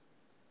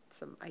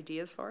some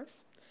ideas for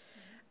us.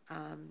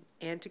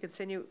 And to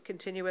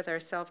continue with our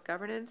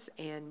self-governance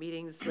and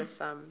meetings with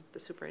the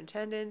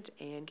superintendent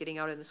and getting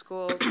out in the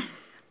schools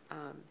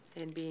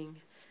and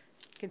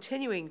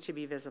continuing to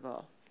be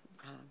visible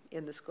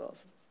in the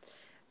schools.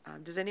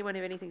 Does anyone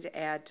have anything to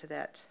add to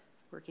that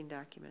working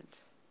document?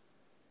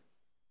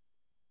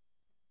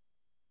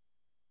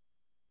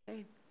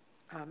 Okay.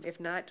 If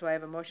not, do I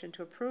have a motion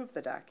to approve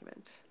the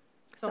document?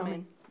 So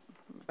moved.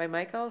 By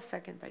Michael,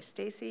 second by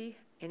Stacy.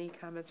 Any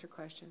comments or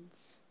questions?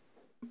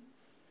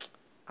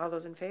 All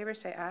those in favor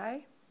say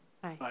aye.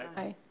 Aye.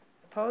 Aye.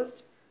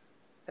 Opposed?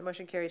 The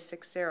motion carries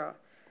 6-0.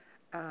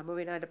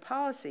 Moving on to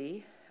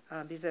policy.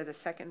 These are the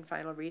second and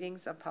final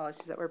readings of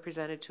policies that were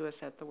presented to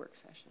us at the work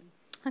session.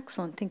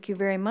 Excellent. Thank you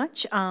very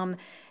much.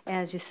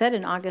 As you said,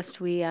 in August,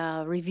 we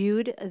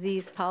reviewed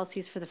these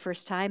policies for the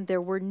first time.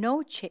 There were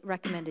no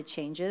recommended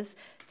changes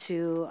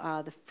to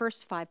the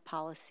first 5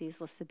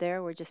 policies listed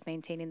there. We're just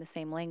maintaining the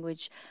same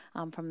language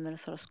from the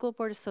Minnesota School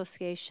Board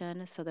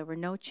Association, so there were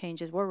no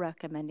changes. We're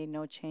recommending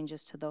no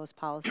changes to those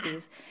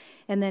policies.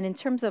 And then in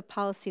terms of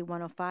policy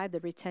 105, the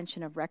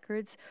retention of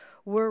records,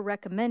 we're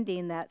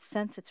recommending that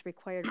since it's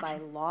required by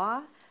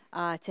law,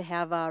 to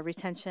have a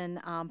retention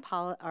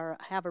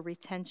have a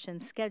retention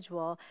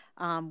schedule,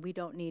 we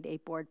don't need a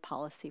board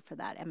policy for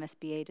that.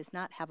 MSBA does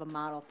not have a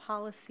model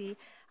policy,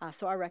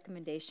 so our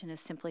recommendation is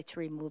simply to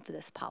remove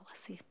this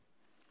policy.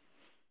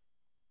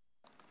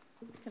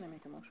 Can I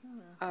make a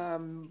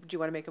motion? Do you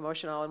want to make a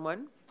motion all in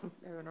one?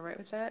 Everyone all right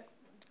with that?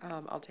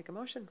 I'll take a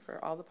motion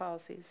for all the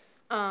policies.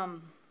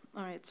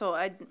 All right, so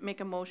I'd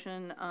make a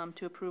motion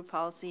to approve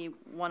policy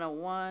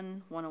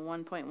 101,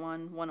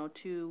 101.1,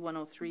 102,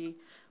 103,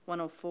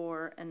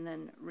 104, and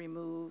then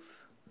remove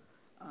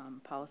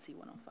policy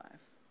 105.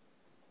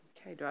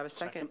 Okay, do I have a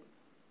second?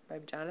 By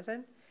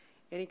Jonathan.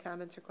 Any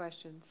comments or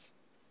questions?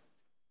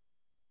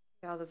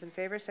 All those in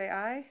favor say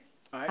aye.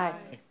 Aye.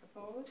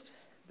 Opposed?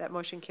 That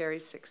motion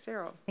carries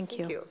 6-0. Thank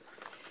you.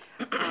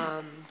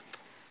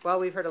 Well,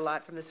 we've heard a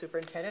lot from the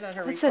superintendent on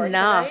her That's report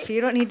enough. tonight.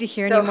 You don't need to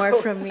hear any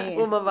more from me.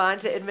 We'll move on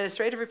to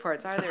administrative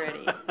reports. Are there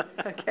any?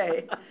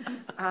 Okay.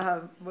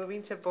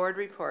 Moving to board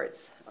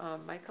reports.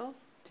 Michael,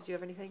 did you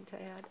have anything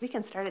to add? We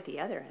can start at the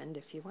other end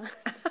if you want.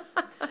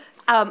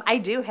 I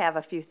do have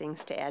a few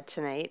things to add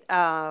tonight.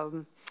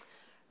 The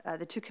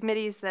 2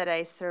 committees that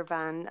I serve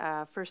on,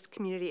 first,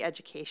 community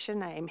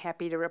education, I am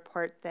happy to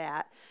report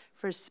that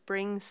for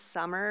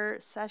spring-summer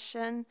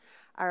session,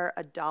 our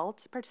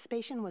adult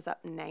participation was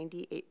up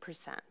 98%.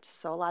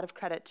 So a lot of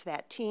credit to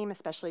that team,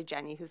 especially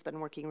Jenny, who's been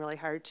working really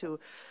hard to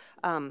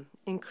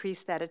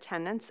increase that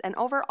attendance. And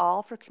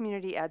overall, for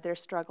community ed, they're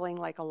struggling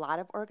like a lot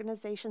of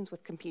organizations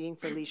with competing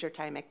for leisure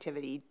time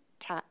activity,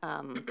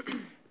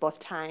 both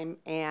time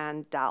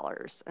and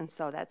dollars. And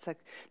so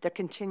they're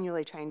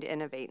continually trying to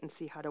innovate and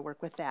see how to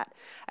work with that.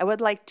 I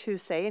would like to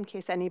say, in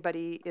case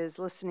anybody is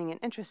listening and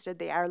interested,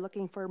 they are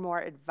looking for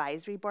more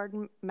advisory board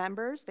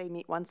members. They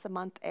meet once a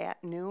month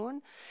at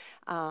noon.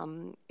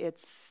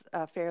 It's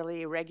a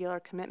fairly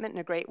regular commitment and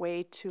a great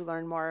way to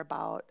learn more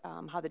about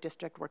how the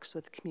district works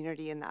with the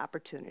community and the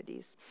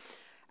opportunities.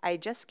 I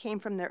just came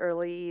from the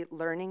Early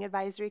Learning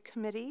Advisory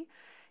Committee,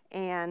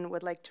 and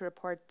would like to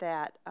report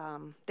that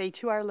they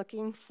too are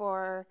looking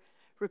for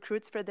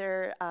recruits for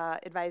their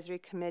advisory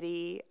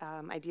committee,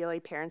 ideally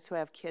parents who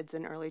have kids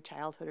in early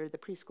childhood or the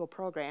preschool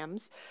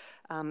programs.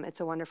 It's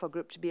a wonderful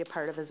group to be a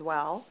part of as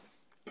well.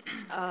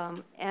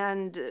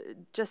 And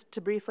just to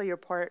briefly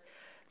report,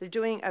 they're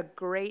doing a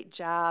great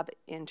job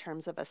in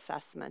terms of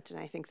assessment, and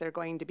I think they're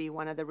going to be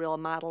one of the real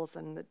models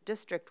in the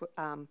district.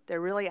 They're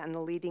really on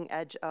the leading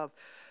edge of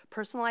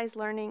personalized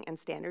learning and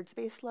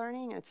standards-based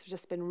learning. And it's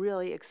just been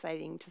really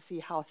exciting to see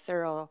how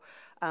thorough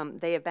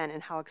they have been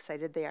and how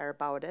excited they are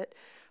about it.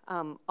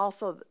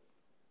 Also,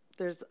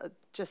 there's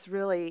just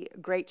really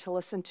great to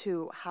listen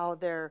to how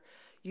they're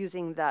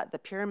using the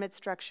pyramid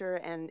structure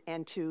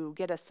and to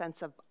get a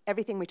sense of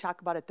everything we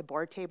talk about at the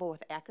board table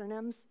with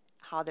acronyms,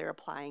 how they're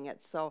applying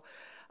it. So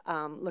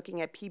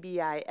looking at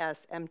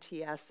PBIS,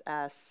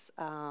 MTSS,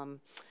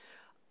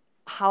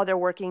 how they're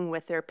working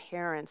with their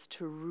parents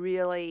to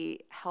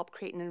really help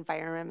create an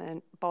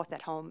environment both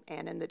at home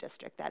and in the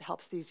district that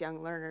helps these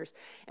young learners,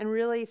 and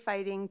really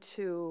fighting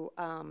to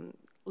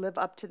live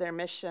up to their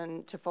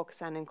mission to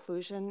focus on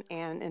inclusion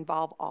and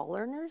involve all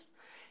learners.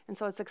 And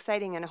so it's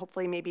exciting, and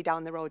hopefully maybe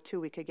down the road too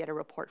we could get a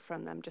report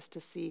from them just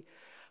to see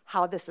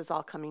how this is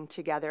all coming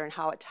together and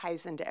how it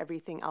ties into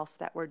everything else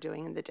that we're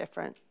doing in the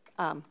different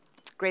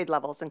grade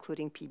levels,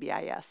 including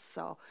PBIS.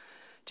 So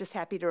just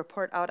happy to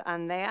report out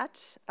on that.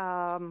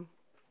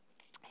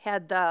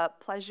 Had the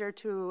pleasure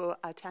to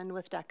attend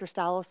with Dr.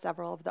 Stallo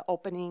several of the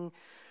opening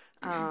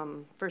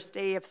first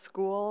day of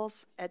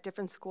schools at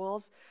different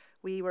schools.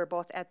 We were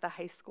both at the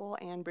high school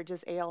and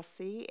Bridges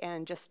ALC,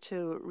 and just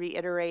to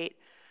reiterate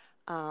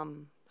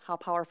how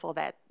powerful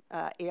that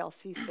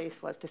ALC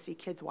space was to see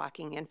kids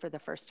walking in for the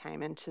first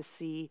time and to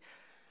see,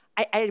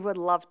 I would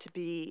love to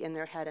be in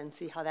their head and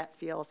see how that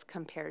feels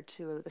compared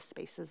to the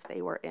spaces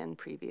they were in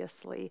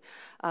previously.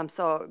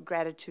 So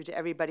gratitude to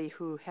everybody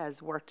who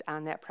has worked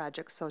on that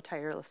project so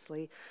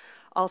tirelessly.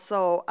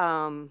 Also,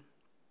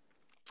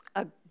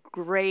 a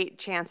great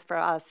chance for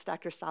us,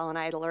 Dr. Stahl and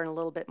I, to learn a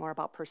little bit more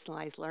about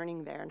personalized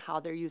learning there and how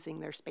they're using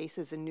their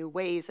spaces in new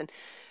ways, and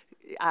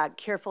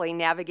carefully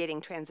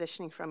navigating,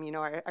 transitioning from, you know,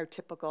 our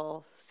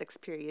typical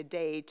 6-period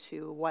day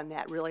to one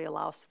that really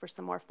allows for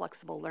some more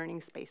flexible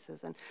learning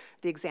spaces. And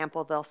the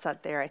example they'll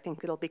set there, I think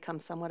it'll become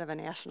somewhat of a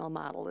national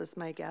model, is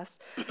my guess.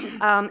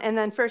 And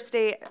then first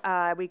day,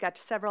 we got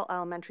to several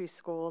elementary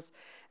schools,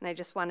 and I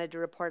just wanted to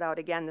report out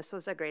again, this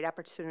was a great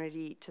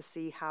opportunity to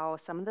see how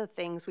some of the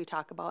things we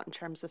talk about in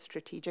terms of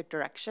strategic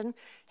direction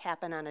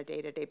happen on a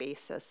day-to-day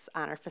basis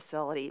on our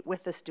facility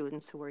with the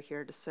students who we're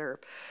here to serve.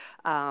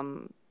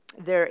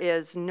 There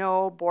is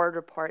no board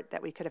report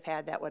that we could have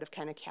had that would have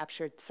kind of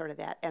captured sort of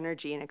that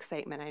energy and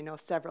excitement. I know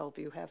several of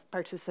you have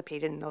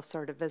participated in those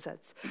sort of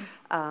visits.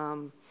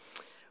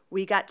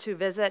 We got to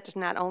visit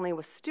not only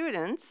with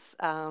students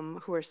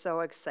who were so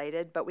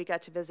excited, but we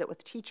got to visit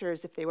with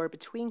teachers if they were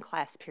between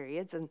class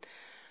periods, and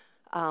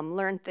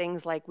learn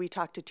things like we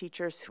talked to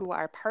teachers who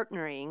are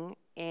partnering,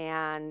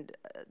 and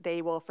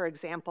they will, for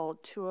example,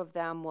 two of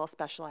them will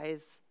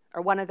specialize,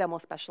 or one of them will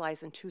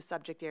specialize in 2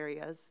 subject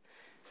areas.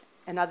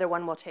 Another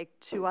one will take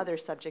 2 other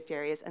subject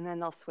areas, and then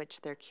they'll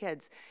switch their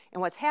kids.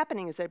 And what's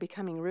happening is they're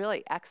becoming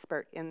really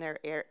expert in their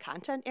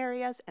content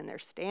areas and their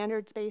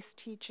standards-based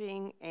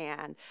teaching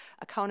and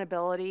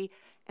accountability,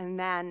 and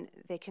then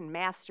they can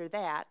master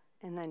that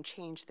and then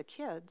change the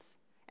kids.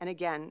 And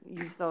again,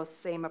 use those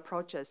same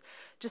approaches.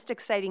 Just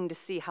exciting to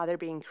see how they're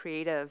being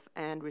creative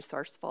and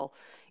resourceful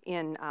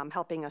in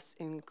helping us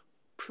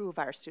improve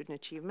our student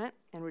achievement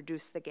and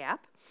reduce the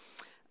gap.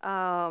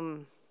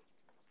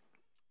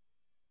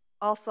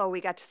 Also, we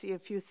got to see a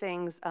few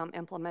things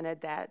implemented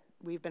that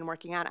we've been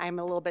working on. I'm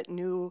a little bit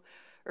newer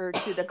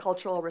to the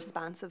cultural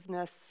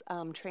responsiveness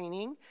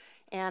training,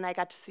 and I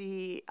got to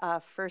see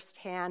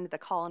firsthand the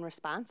call and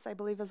response, I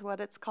believe is what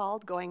it's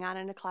called, going on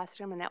in a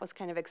classroom, and that was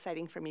kind of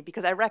exciting for me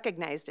because I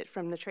recognized it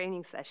from the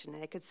training session,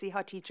 and I could see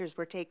how teachers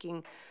were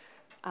taking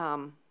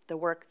the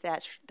work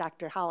that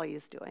Dr. Holly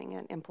is doing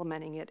and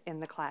implementing it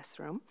in the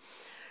classroom.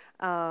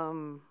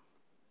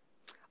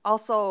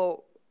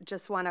 Also,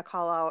 just want to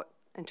call out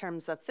in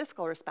terms of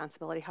fiscal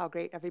responsibility, how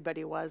great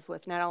everybody was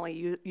with not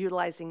only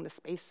utilizing the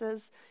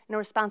spaces in a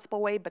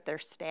responsible way, but their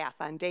staff.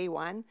 On day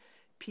one,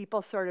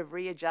 people sort of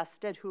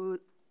readjusted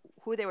who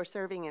they were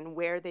serving and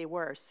where they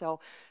were. So,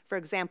 for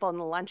example, in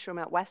the lunchroom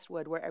at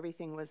Westwood, where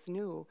everything was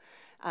new,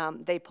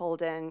 they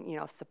pulled in, you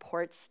know,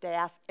 support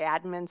staff,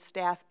 admin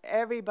staff.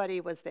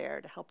 Everybody was there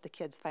to help the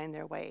kids find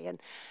their way.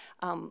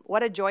 And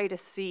what a joy to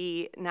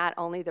see not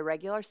only the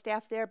regular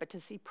staff there, but to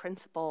see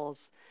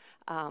principals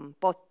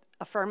both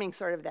affirming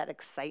sort of that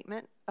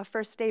excitement of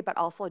first day, but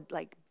also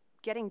like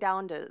getting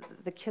down to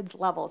the kids'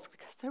 levels,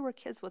 because there were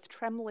kids with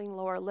trembling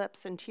lower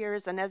lips and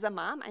tears. And as a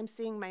mom, I'm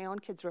seeing my own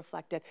kids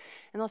reflected.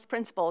 And those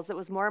principals, it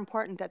was more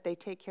important that they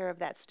take care of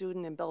that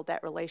student and build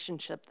that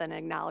relationship than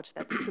acknowledge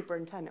that the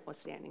superintendent was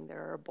standing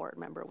there or a board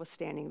member was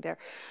standing there.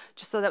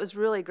 Just so that was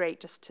really great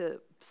just to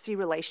see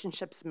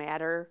relationships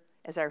matter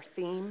as our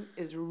theme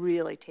is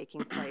really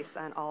taking place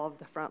on all of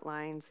the front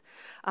lines.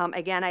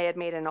 Again, I had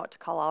made a note to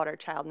call out our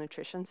child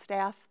nutrition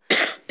staff.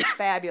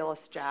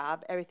 Fabulous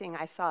job. Everything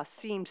I saw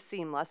seemed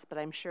seamless, but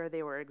I'm sure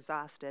they were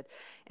exhausted.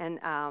 And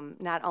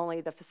not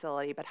only the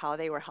facility, but how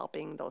they were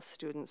helping those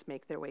students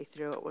make their way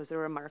through. It was a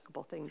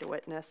remarkable thing to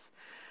witness.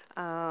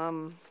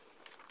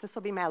 This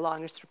will be my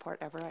longest report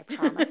ever, I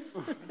promise.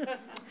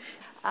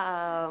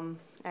 I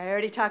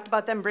already talked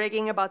about them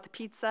bragging about the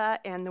pizza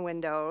and the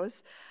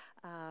windows.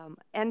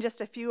 And just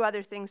a few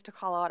other things to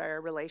call out our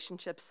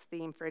relationships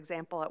theme. For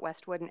example, at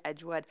Westwood and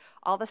Edgewood,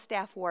 all the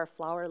staff wore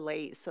flower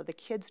lace, so the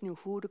kids knew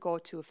who to go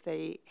to if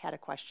they had a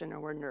question or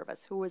were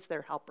nervous, who was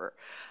their helper.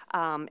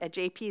 At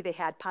JP, they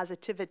had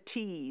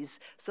positivities,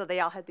 so they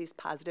all had these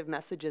positive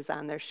messages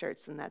on their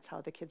shirts, and that's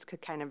how the kids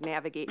could kind of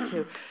navigate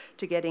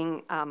to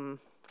getting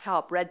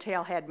help. Red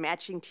Tail had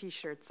matching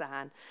t-shirts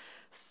on.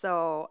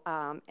 So,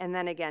 and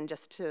then again,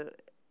 just to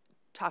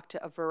talk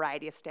to a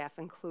variety of staff,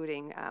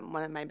 including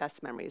one of my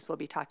best memories. We'll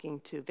be talking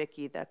to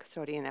Vicki, the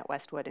custodian at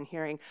Westwood, and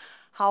hearing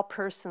how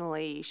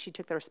personally she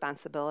took the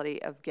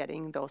responsibility of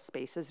getting those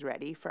spaces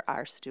ready for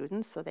our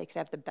students so they could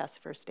have the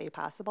best first day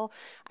possible.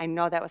 I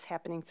know that was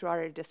happening throughout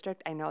our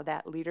district. I know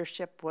that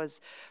leadership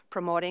was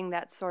promoting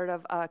that sort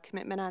of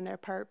commitment on their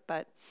part,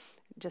 but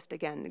just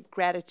again,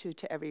 gratitude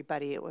to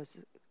everybody. It was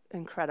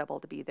incredible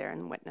to be there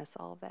and witness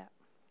all of that.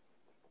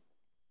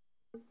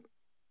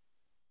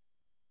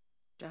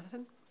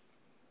 Jonathan?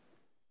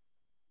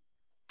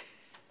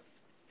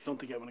 Don't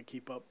think I'm going to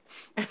keep up.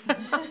 Don't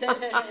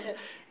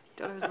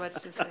have as much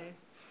to say.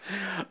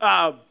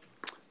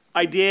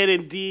 I did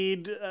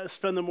indeed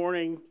spend the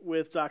morning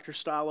with Dr.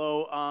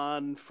 Stallo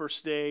on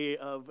first day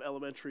of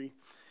elementary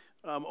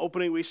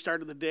opening. We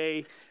started the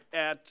day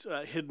at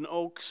Hidden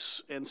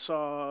Oaks and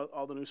saw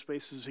all the new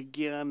spaces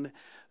again.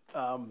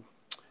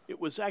 It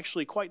was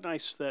actually quite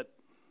nice that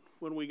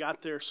when we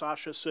got there,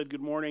 Sasha said good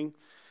morning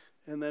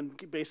and then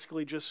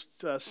basically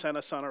just sent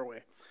us on our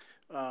way.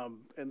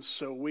 And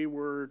so we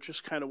were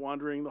just kind of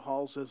wandering the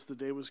halls as the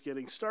day was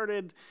getting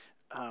started.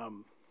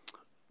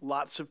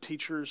 Lots of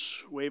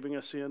teachers waving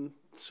us in,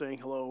 saying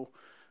hello.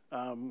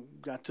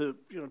 Got to,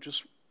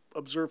 just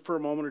observe for a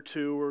moment or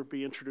two or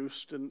be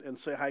introduced and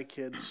say hi,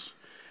 kids.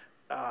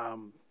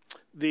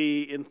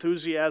 The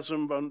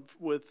enthusiasm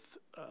with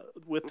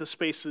the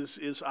spaces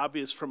is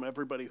obvious from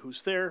everybody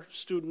who's there,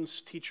 students,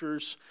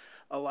 teachers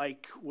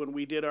alike. When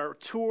we did our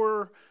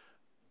tour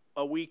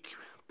a week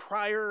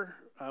prior,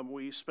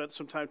 we spent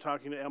some time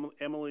talking to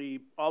Emily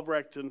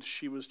Albrecht, and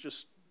she was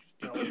just,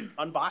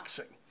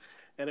 unboxing.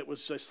 And it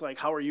was just like,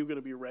 how are you going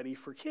to be ready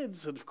for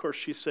kids? And of course,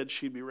 she said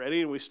she'd be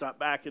ready, and we stopped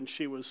back, and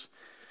she was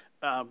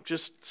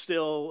just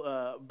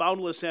still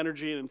boundless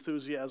energy and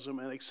enthusiasm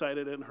and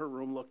excited, and her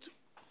room looked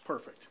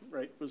perfect,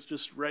 right? Was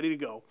just ready to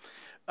go.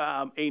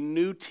 A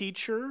new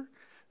teacher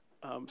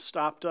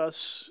stopped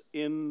us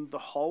in the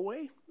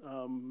hallway.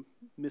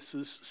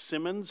 Mrs.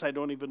 Simmons, I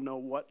don't even know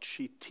what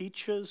she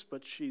teaches,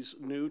 but she's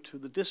new to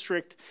the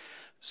district.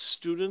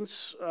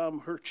 Students,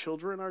 her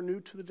children are new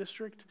to the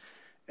district,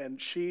 and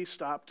she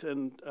stopped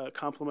and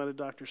complimented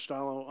Dr.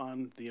 Stallo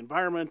on the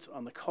environment,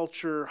 on the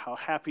culture, how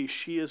happy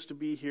she is to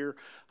be here,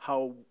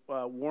 how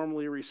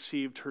warmly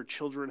received her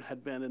children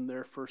had been in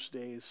their first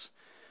days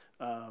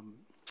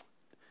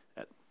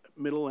at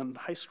middle and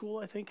high school,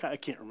 I think. I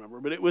can't remember,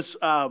 but it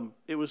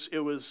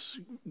was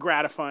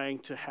gratifying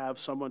to have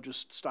someone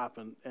just stop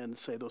and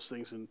say those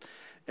things and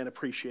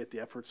appreciate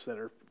the efforts that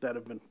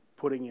have been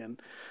putting in.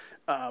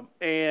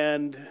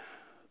 And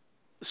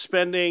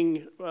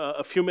spending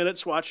a few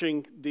minutes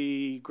watching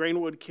the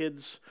Grainwood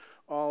kids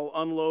all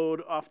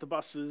unload off the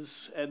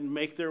buses and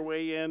make their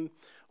way in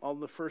on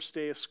the first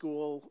day of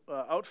school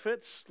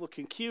outfits,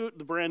 looking cute,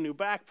 the brand new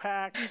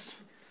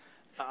backpacks,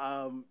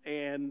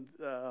 and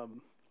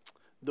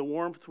the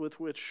warmth with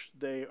which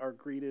they are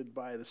greeted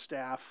by the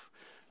staff.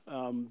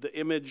 The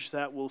image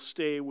that will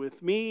stay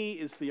with me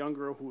is the young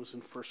girl who was in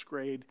first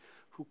grade,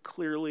 who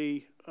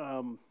clearly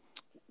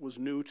was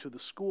new to the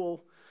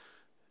school,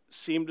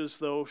 seemed as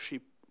though she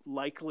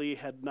likely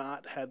had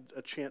not had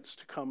a chance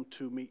to come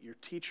to meet your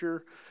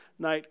teacher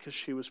night because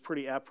she was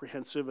pretty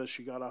apprehensive as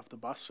she got off the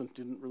bus and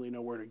didn't really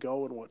know where to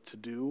go and what to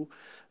do.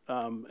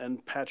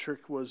 And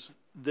Patrick was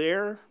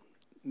there,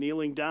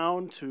 kneeling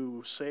down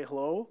to say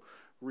hello,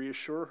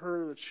 reassure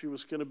her that she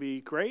was going to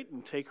be great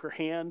and take her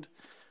hand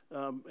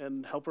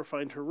and help her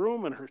find her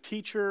room and her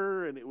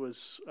teacher. And it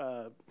was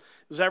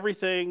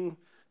everything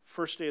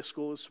first day of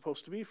school is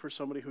supposed to be for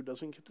somebody who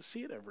doesn't get to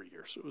see it every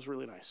year. So it was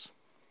really nice.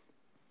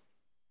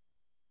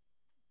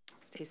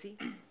 Stacy?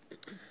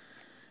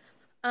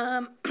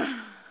 A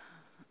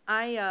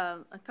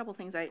couple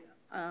things.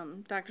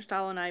 Dr.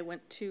 Stallo and I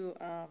went to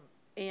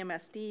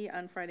AMSD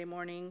on Friday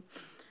morning,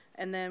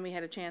 and then we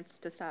had a chance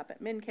to stop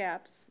at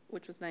MinCaps,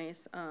 which was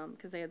nice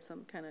because they had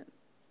some kind of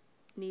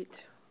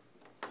neat,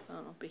 I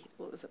don't know,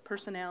 what was it,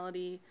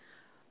 personality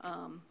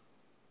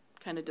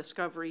kind of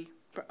discovery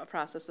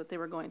process that they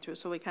were going through.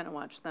 So we kind of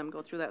watched them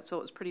go through that. So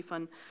it was pretty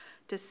fun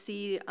to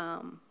see.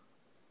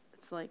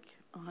 It's like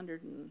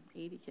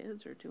 180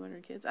 kids or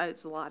 200 kids.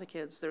 It's a lot of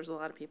kids. There's a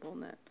lot of people in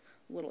that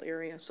little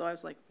area. So I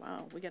was like,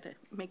 wow, we got to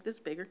make this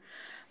bigger.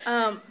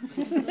 So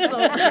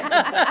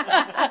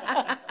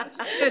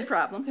good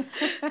problem.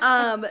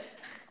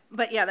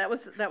 But yeah, that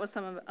was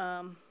some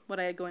of what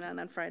I had going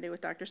on Friday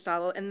with Dr.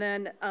 Stallo. And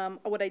then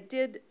what I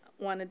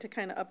wanted to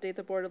kind of update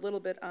the board a little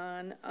bit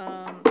on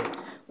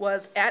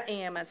was at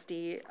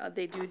AMSD,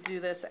 they do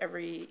this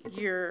every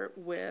year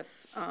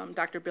with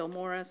Dr. Bill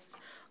Morris,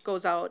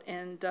 goes out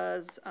and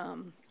does a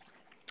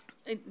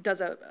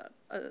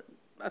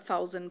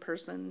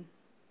 1,000-person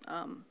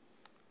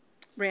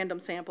random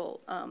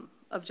sample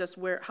of just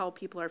how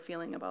people are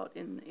feeling about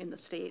in the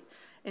state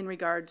in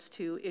regards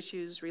to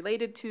issues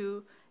related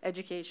to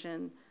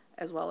education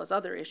as well as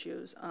other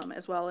issues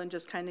as well, and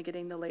just kind of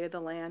getting the lay of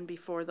the land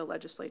before the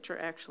legislature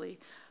actually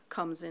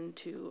comes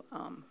into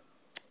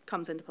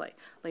comes into play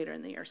later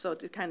in the year. So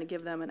to kind of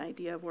give them an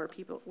idea of where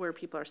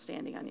people are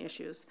standing on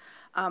issues.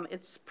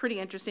 It's pretty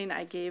interesting.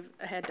 I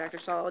had Dr.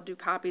 Salo do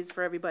copies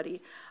for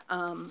everybody.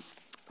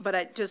 But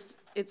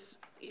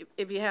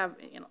if you have,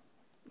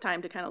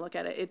 time to kind of look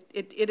at it,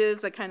 it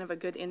is a kind of a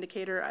good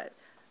indicator. I've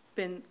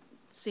been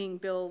seeing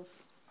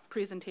Bill's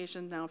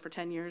presentation now for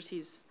 10 years.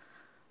 He's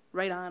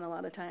right on a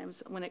lot of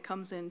times when it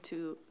comes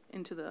into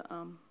the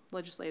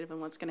legislative and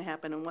what's going to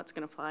happen and what's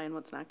going to fly and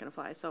what's not going to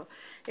fly. So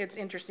it's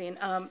interesting.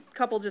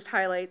 Couple just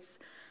highlights.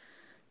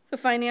 The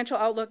financial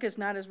outlook is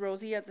not as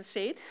rosy at the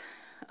state.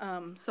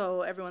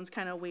 So everyone's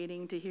kind of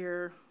waiting to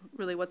hear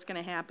really what's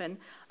going to happen.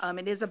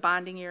 It is a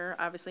bonding year,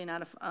 obviously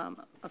not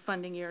a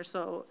funding year,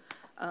 so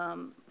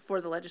for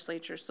the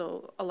legislature.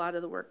 So a lot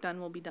of the work done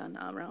will be done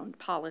around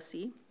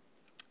policy.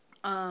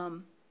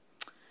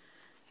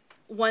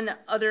 One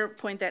other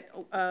point that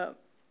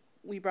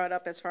we brought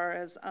up as far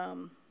as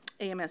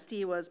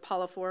AMSD was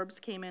Paula Forbes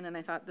came in, and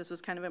I thought this was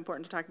kind of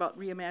important to talk about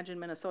Reimagine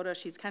Minnesota.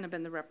 She's kind of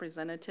been the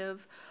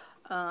representative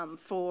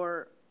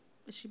for,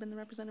 has she been the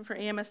representative for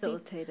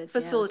AMSD?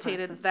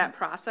 Facilitated that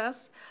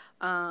process.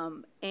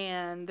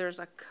 And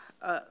there's a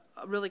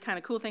really kind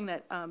of cool thing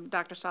that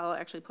Dr. Salo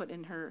actually put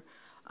in her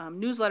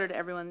newsletter to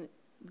everyone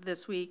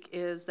this week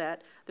is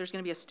that there's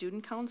going to be a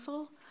student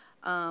council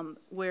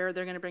where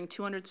they're going to bring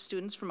 200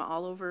 students from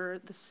all over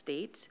the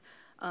state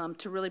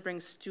to really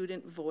bring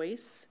student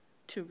voice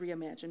to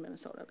Reimagine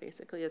Minnesota,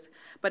 basically.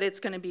 But it's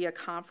going to be a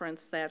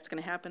conference that's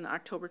going to happen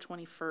October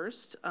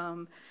 21st.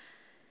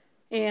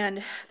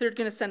 And they're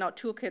going to send out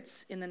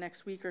toolkits in the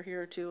next week or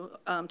here or two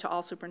to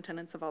all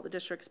superintendents of all the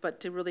districts, but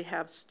to really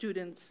have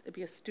students, it'd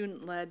be a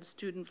student-led,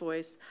 student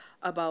voice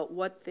about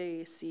what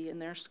they see in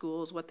their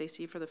schools, what they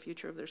see for the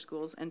future of their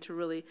schools, and to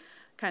really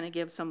kind of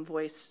give some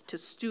voice to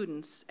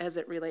students as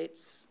it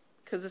relates,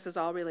 because this is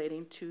all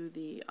relating to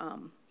the,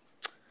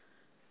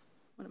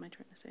 what am I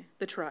trying to say?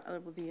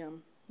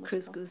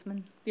 Cruz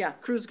Guzman? Yeah,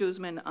 Cruz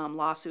Guzman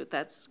lawsuit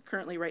that's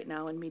currently right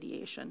now in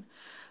mediation.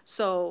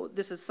 So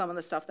this is some of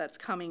the stuff that's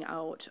coming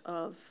out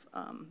of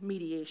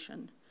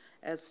mediation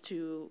as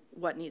to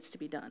what needs to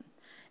be done.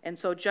 And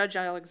so Judge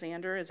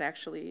Alexander is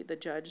actually the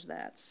judge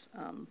that's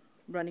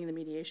running the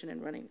mediation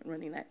and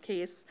running that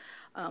case.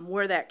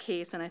 Where that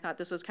case, and I thought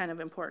this was kind of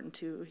important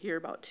to hear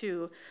about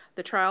too,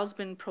 the trial's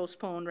been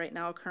postponed right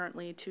now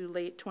currently to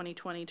late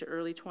 2020 to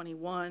early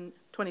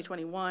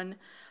 2021.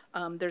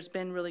 There's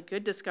been really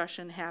good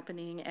discussion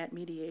happening at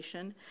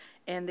mediation,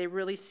 and they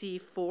really see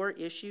 4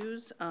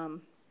 issues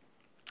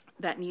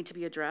that need to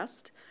be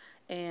addressed.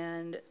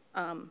 And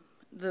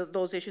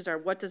those issues are,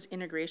 what does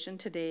integration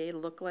today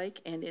look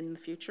like and in the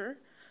future?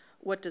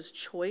 What does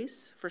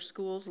choice for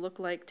schools look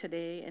like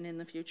today and in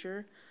the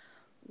future?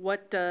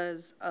 What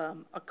does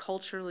a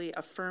culturally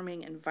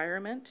affirming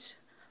environment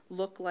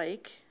look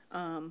like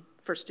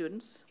for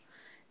students?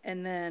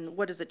 And then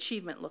what does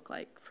achievement look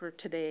like for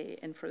today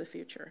and for the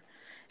future?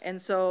 And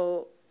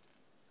so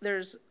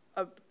there's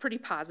a pretty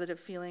positive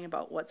feeling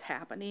about what's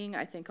happening.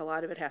 I think a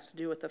lot of it has to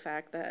do with the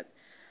fact that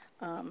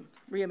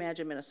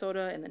Reimagine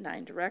Minnesota and the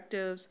 9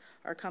 directives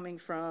are coming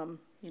from,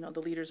 the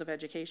leaders of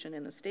education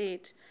in the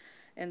state.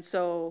 And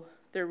so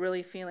they're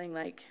really feeling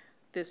like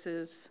this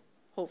is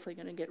hopefully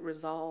going to get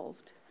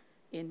resolved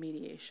in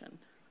mediation.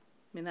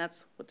 I mean,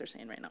 that's what they're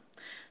saying right now.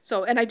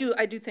 So, and I do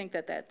think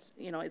that that's,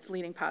 it's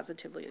leaning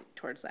positively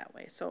towards that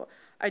way. So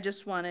I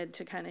just wanted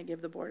to kind of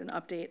give the board an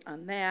update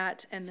on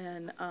that, and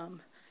then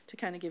to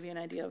kind of give you an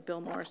idea of Bill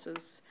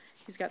Morris's,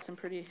 he's got some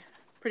pretty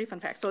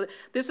fun facts. So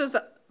this is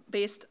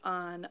based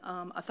on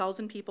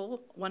 1,000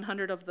 people.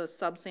 100 of the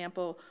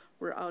subsample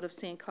were out of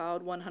St.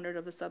 Cloud, 100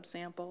 of the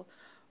subsample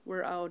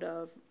were out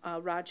of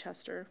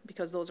Rochester,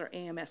 because those are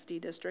AMSD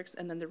districts,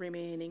 and then the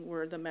remaining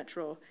were the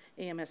metro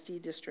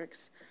AMSD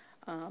districts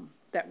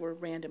that were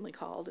randomly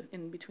called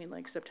in between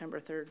like September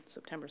 3rd,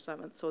 September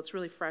 7th. So it's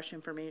really fresh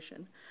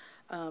information.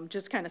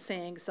 Just kind of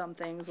saying some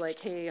things like,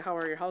 hey, how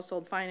are your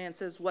household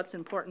finances? What's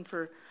important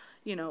for,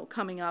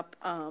 coming up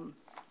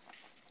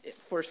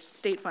for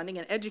state funding,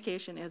 and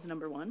education is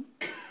number 1,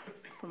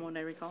 from what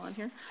I recall on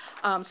here.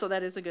 So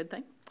that is a good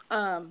thing.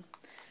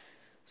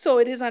 So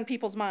it is on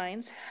people's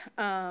minds.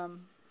 And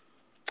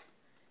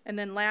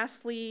then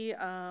lastly,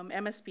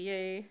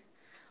 MSBA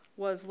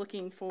was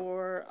looking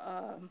for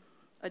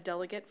a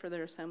delegate for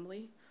their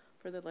assembly,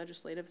 for the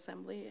legislative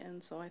assembly,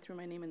 and so I threw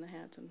my name in the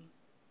hat, and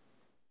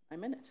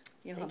I'm in it.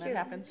 You know how that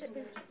happens.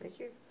 Thank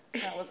you.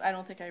 I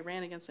don't think I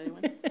ran against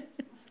anyone.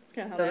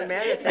 Doesn't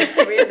matter. Thanks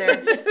for being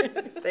there.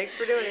 Thanks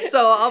for doing it.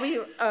 So I'll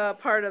be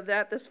part of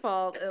that this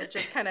fall,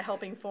 just kind of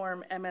helping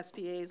form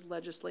MSBA's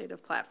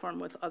legislative platform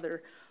with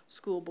other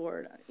school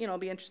board. It'll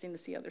be interesting to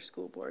see other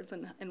school boards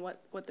and what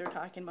they're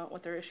talking about,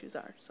 what their issues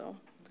are. So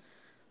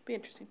it'll be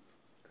interesting.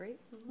 Great.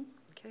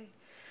 Okay.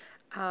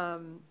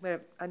 We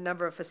have a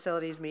number of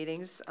facilities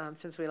meetings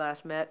since we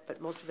last met,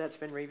 but most of that's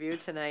been reviewed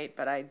tonight.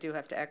 But I do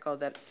have to echo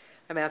that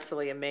I'm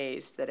absolutely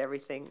amazed that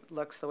everything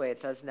looks the way it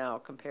does now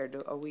compared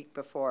to a week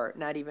before,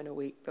 not even a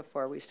week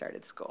before we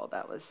started school.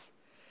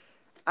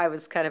 I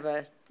was kind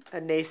of a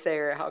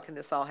naysayer, how can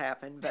this all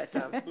happen? But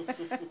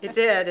it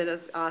did, and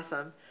it's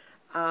awesome.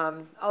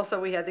 Also,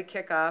 we had the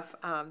kickoff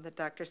that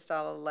Dr.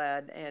 Stalo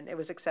led, and it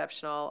was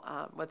exceptional.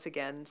 Once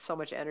again, so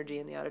much energy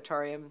in the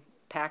auditorium,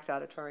 packed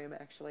auditorium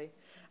actually.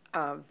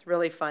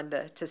 Really fun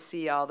to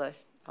see all the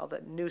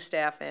new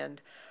staff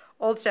and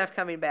old staff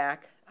coming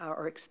back,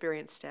 or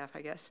experienced staff,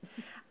 I guess.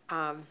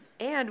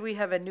 And we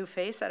have a new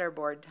face at our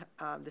board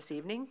this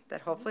evening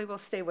that hopefully will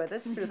stay with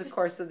us through the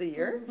course of the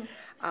year.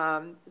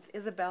 It's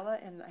Isabella,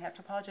 and I have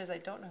to apologize, I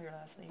don't know your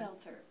last name.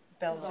 Belzer.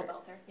 Belzer.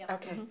 Belzer, yeah.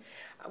 Okay.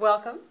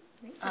 Welcome.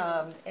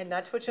 And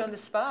not to put you on the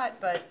spot,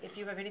 but if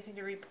you have anything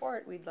to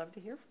report, we'd love to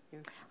hear from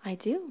you. I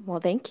do.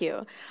 Well, thank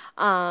you.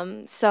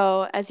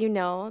 So as you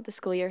know, the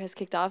school year has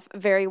kicked off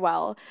very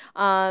well.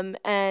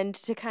 And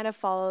to kind of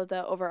follow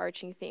the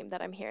overarching theme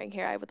that I'm hearing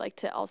here, I would like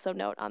to also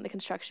note on the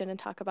construction and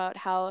talk about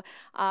how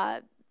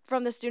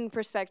from the student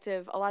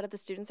perspective, a lot of the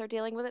students are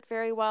dealing with it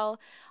very well.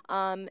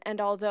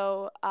 And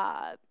although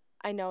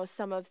I know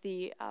some of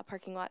the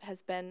parking lot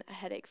has been a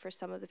headache for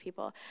some of the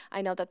people,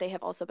 I know that they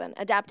have also been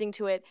adapting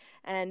to it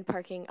and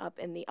parking up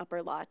in the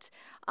upper lot.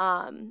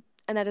 And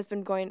that has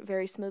been going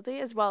very smoothly,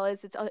 as well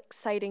as it's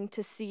exciting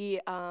to see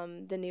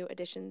the new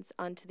additions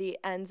onto the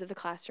ends of the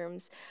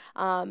classrooms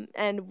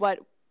and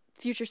what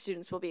future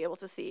students will be able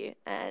to see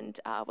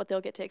and what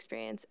they'll get to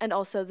experience. And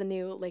also the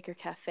new Laker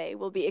Cafe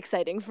will be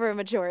exciting for a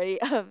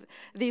majority of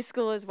the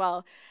school as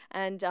well.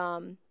 And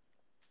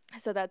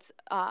so that's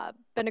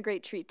been a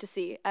great treat to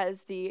see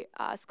as the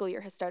school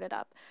year has started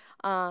up.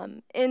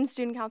 In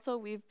Student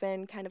Council, we've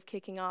been kind of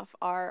kicking off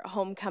our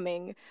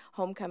homecoming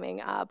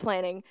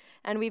planning,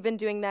 and we've been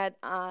doing that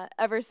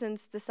ever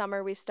since the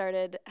summer. We've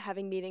started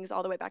having meetings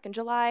all the way back in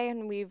July,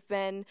 and we've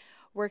been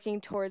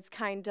working towards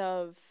kind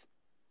of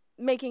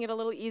making it a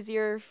little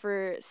easier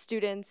for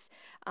students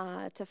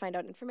to find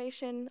out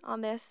information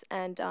on this.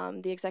 And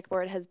the exec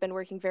board has been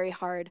working very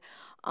hard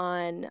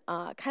on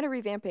kind of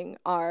revamping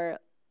our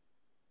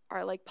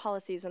like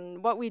policies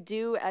and what we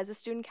do as a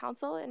student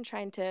council, and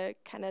trying to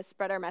kind of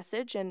spread our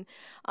message, and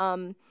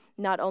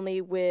not only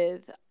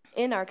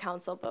within our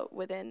council but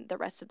within the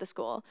rest of the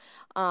school.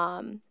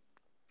 And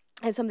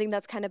something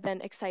that's kind of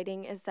been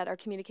exciting is that our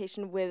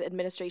communication with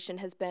administration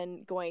has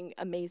been going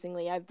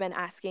amazingly. I've been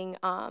asking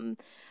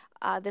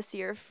this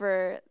year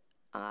for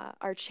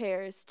our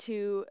chairs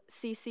to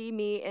CC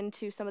me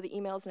into some of the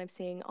emails, and I'm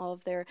seeing all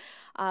of their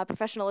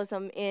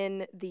professionalism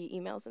in the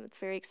emails, and it's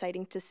very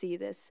exciting to see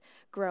this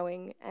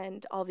growing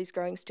and all these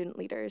growing student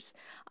leaders.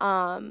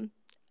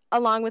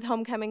 Along with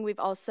homecoming, we've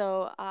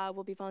also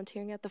will be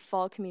volunteering at the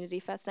Fall Community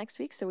Fest next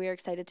week, so we are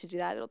excited to do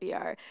that. It'll be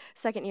our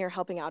second year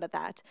helping out at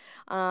that.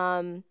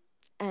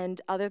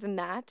 And other than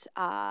that,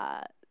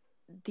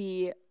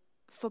 the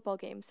football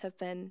games have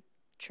been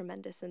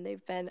tremendous, and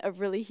they've been a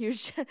really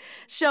huge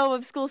show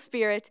of school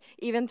spirit,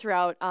 even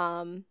throughout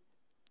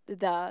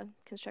the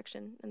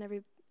construction,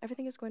 and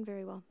everything is going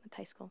very well at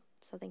high school.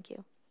 So thank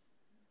you.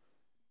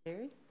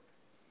 Mary?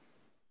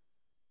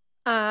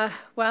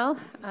 Well,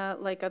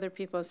 like other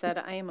people have said,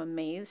 I am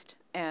amazed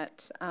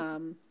at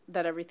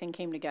that everything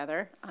came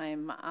together.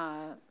 I'm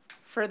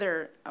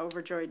further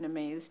overjoyed and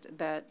amazed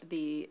that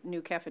the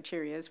new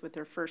cafeterias, with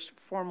their first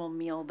formal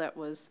meal that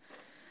was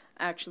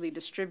actually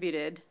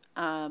distributed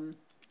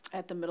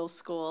at the middle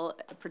school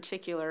in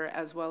particular,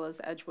 as well as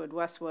Edgewood,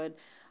 Westwood,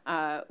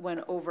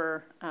 went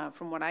over,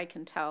 from what I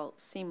can tell,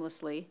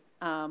 seamlessly.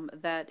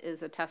 That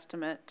is a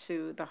testament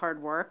to the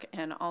hard work,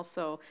 and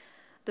also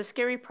the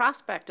scary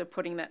prospect of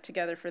putting that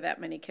together for that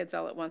many kids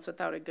all at once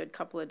without a good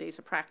couple of days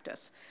of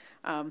practice.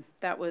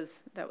 That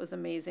was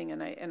amazing,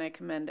 and I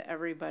commend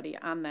everybody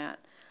on that.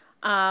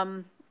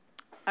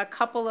 A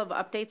couple of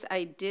updates.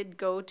 I did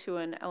go to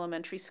an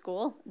elementary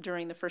school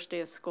during the first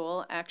day of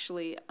school,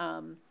 actually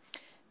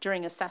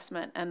during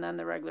assessment and then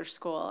the regular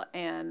school.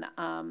 And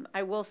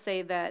I will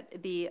say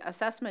that the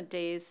assessment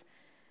days,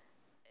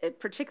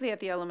 particularly at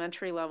the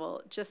elementary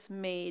level, just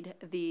made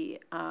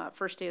the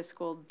first day of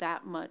school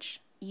that much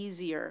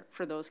easier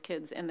for those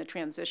kids in the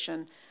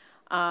transition.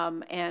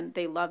 And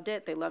they loved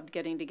it. They loved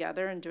getting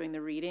together and doing the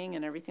reading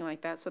and everything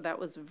like that. So that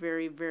was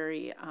very,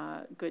 very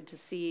good to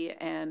see.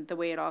 And the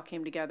way it all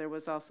came together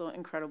was also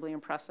incredibly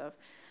impressive.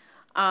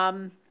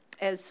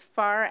 As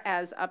far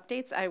as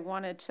updates, I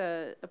wanted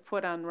to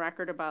put on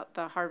record about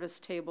the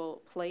Harvest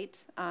Table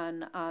Plate on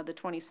the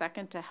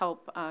 22nd to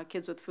help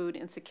kids with food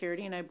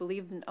insecurity. And I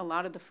believe a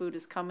lot of the food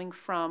is coming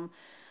from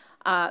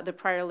the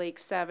Prior Lake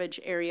Savage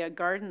area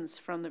gardens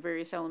from the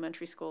various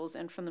elementary schools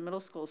and from the middle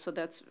schools. So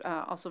that's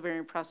also very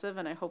impressive,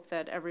 and I hope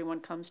that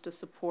everyone comes to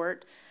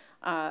support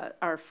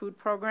our food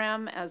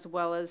program, as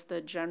well as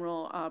the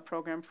general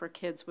program for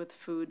kids with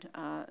food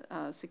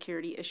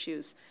security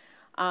issues.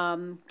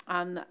 On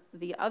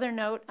the other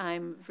note,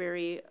 I'm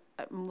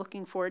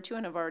looking forward to,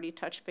 and I've already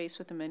touched base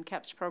with the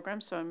MNCAPS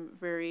program, so I'm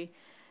very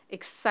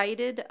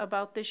excited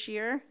about this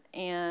year,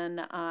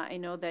 and I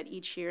know that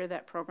each year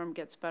that program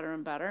gets better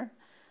and better.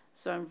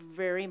 So I'm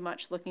very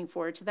much looking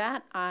forward to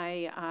that.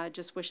 I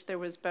just wish there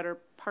was better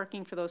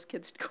parking for those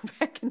kids to go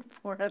back and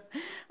forth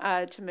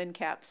to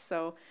MNCAPS.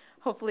 So,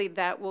 hopefully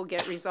that will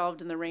get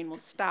resolved and the rain will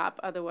stop.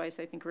 Otherwise,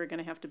 I think we're going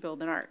to have to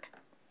build an ark.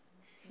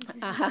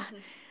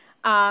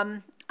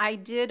 I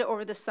did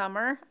over the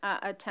summer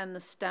attend the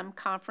STEM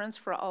conference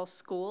for all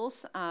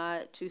schools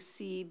to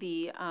see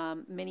the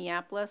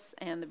Minneapolis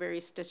and the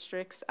various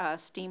districts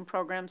STEAM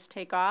programs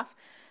take off,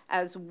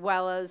 as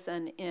well as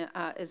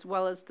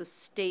the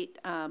state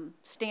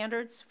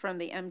standards from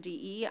the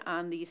MDE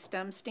on the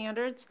STEM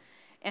standards.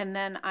 And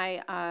then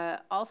I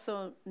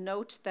also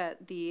note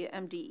that the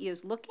MDE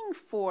is looking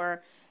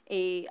for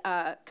a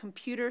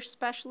computer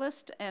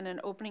specialist and an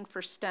opening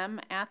for STEM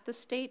at the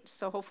state.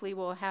 So hopefully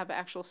we'll have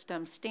actual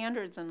STEM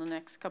standards in the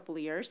next couple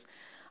of years.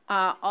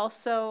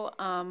 Also,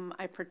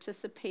 I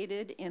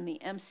participated in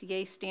the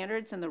MCA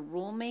standards and the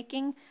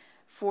rulemaking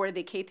for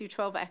the K through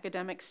 12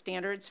 academic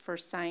standards for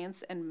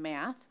science and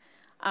math.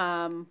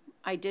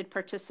 I did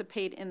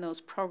participate in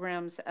those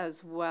programs,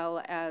 as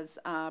well as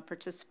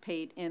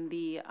participate in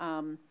the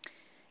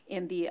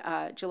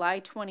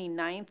July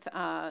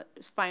 29th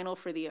final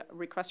for the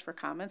request for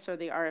comments, or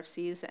the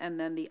RFCs, and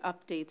then the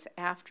updates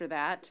after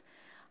that.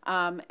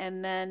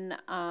 And then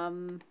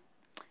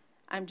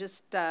I'm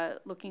just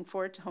looking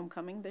forward to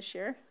homecoming this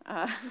year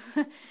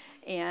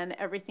and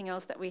everything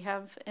else that we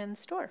have in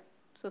store.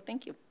 So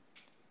thank you.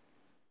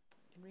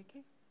 Enrique?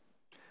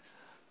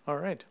 All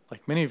right.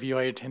 Like many of you,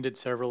 I attended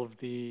several of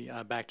the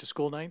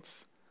back-to-school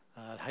nights,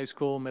 high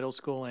school, middle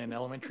school, and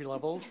elementary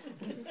levels.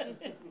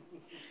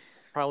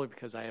 Probably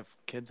because I have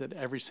kids at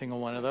every single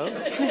one of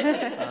those.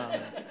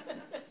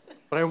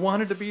 But I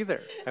wanted to be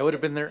there. I would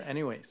have been there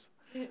anyways.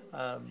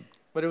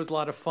 But it was a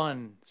lot of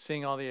fun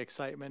seeing all the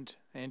excitement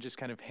and just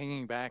kind of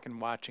hanging back and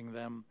watching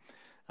them,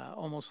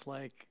 almost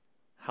like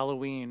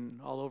Halloween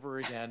all over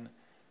again,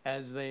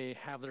 as they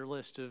have their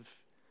list of,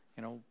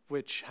 you know,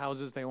 which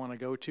houses they want to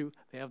go to.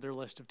 They have their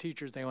list of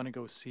teachers they want to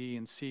go see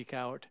and seek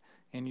out,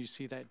 and you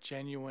see that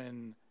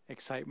genuine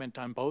excitement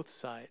on both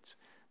sides.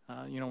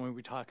 You know, when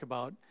we talk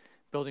about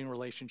building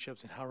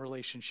relationships and how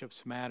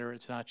relationships matter,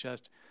 it's not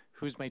just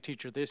who's my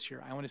teacher this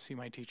year. I want to see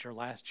my teacher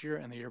last year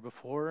and the year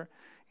before,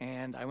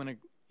 and I want to,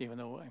 even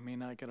though I may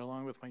not get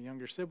along with my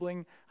younger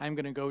sibling, I'm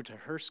going to go to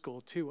her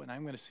school too, and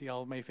I'm going to see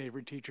all of my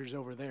favorite teachers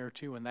over there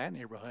too in that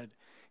neighborhood.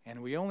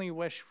 And we only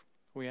wish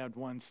we had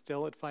one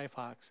still at Five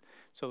Hawks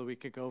so that we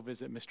could go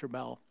visit Mr.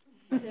 Bell.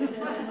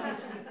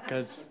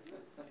 Because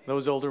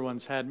those older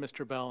ones had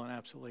Mr. Bell and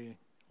absolutely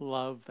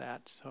love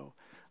that. So,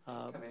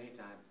 come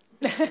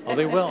anytime. Oh,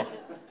 they will.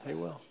 They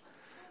will.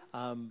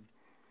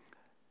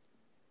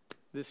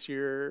 This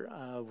year,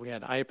 we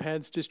had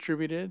iPads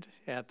distributed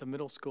at the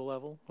middle school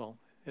level. Well,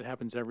 it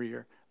happens every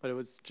year, but it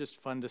was just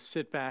fun to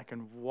sit back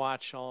and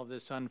watch all of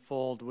this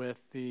unfold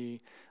with the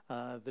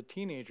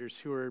teenagers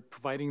who are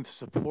providing the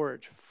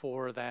support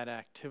for that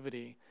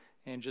activity,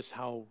 and just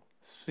how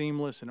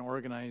seamless and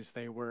organized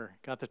they were.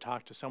 Got to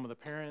talk to some of the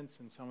parents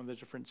and some of the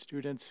different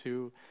students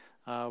who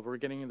were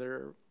getting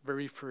their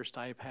very first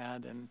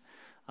iPad, and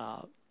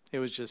it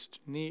was just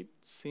neat,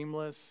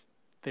 seamless.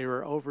 They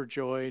were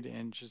overjoyed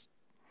and just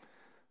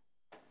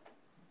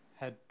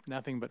had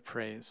nothing but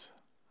praise.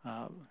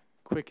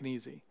 Quick and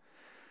easy.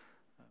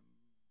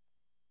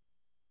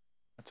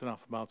 That's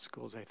enough about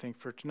schools, I think,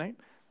 for tonight.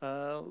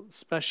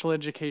 Special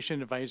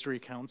Education Advisory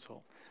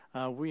Council.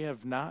 We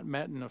have not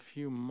met in a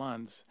few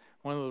months.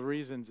 One of the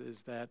reasons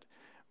is that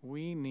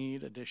we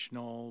need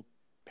additional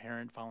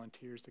parent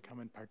volunteers to come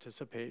and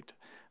participate.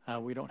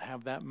 We don't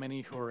have that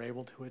many who are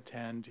able to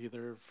attend,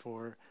 either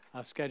for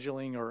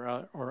scheduling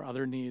or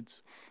other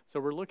needs.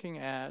 So we're looking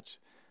at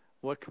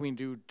what can we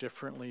do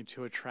differently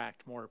to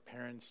attract more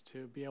parents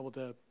to be able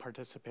to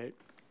participate.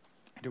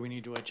 Do we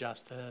need to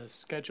adjust the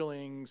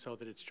scheduling so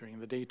that it's during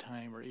the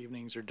daytime or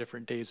evenings or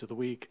different days of the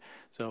week?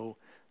 So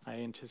I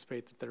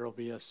anticipate that there will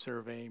be a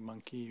survey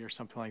monkey or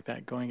something like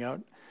that going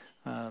out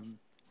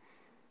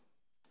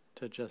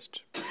to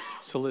just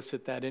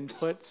solicit that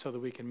input so that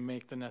we can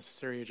make the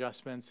necessary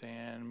adjustments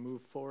and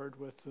move forward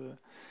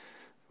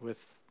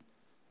with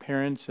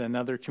parents and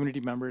other community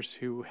members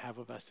who have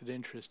a vested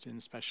interest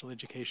in special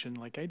education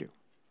like I do.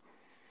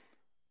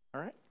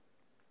 All right.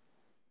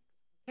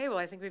 Okay, well,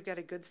 I think we've got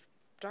a good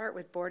start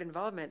with board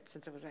involvement,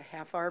 since it was a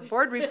half-hour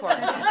board report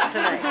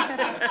tonight.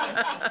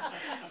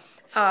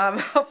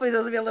 Hopefully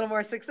those will be a little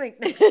more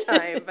succinct next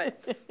time,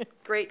 but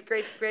great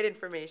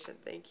information.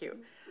 Thank you.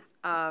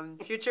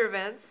 Future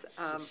events.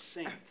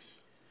 Succinct.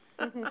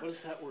 What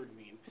does that word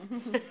mean?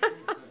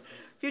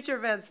 Future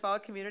events, Fall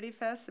Community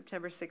Fest,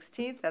 September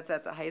 16th. That's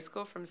at the high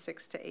school from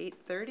 6 to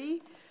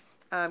 8:30.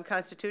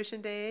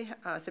 Constitution Day,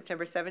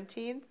 September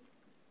 17th.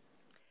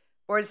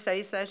 Board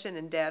study session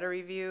and data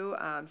review,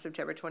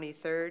 September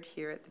 23rd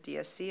here at the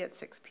DSC at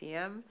 6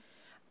 p.m.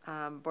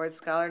 Board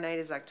Scholar Night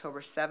is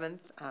October 7th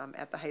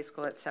at the high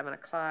school at 7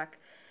 o'clock.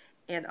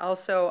 And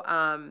also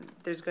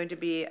there's going to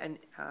be a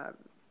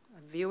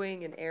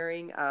viewing and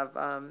airing of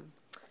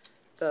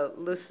the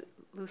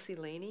Lucy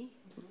Laney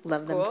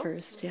Love School. Them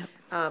First, yeah.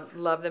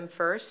 Love Them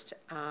First,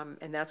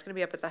 and that's going to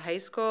be up at the high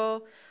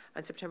school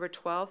on September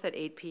 12th at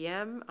 8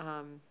 p.m.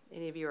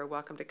 Any of you are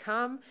welcome to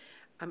come.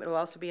 It'll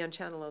also be on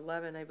Channel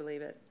 11, I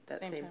believe, at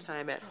that Same same time.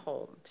 time at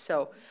home.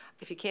 So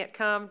if you can't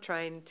come,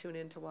 try and tune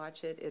in to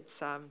watch it. It's,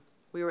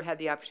 had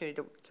the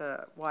opportunity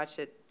to watch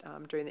it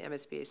during the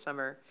MSBA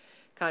summer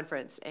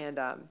conference, and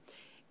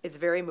it's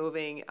very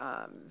moving,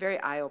 very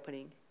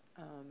eye-opening.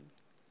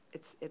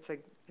 It's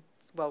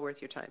well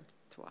worth your time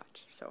to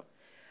watch. So,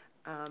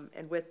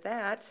 and with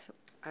that,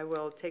 I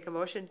will take a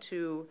motion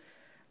to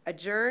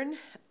adjourn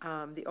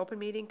the open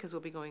meeting because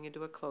we'll be going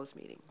into a closed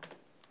meeting.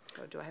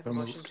 So do I have a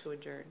motion to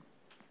adjourn?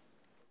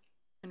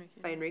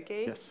 By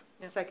Enrique? Yes.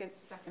 Second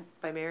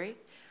by Mary.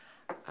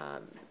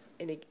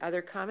 Any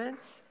other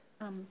comments?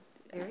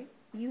 Mary?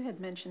 You had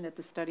mentioned at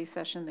the study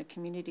session the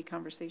community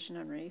conversation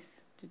on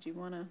race. Did you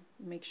want to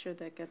make sure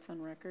that gets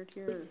on record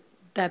here? Or?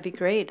 That'd be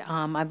great.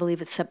 I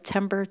believe it's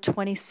September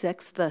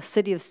 26th. The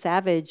City of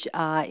Savage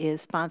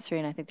is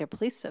sponsoring, I think their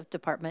police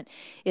department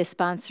is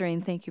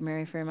sponsoring, thank you,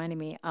 Mary, for reminding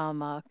me,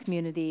 a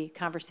community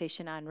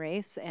conversation on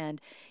race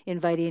and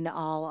inviting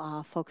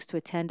all folks to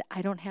attend.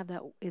 I don't have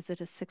that. Is it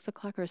a 6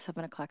 o'clock or a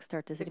 7 o'clock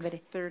start? Does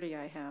anybody? 6:30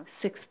 I have.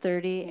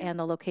 6:30, and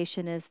the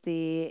location is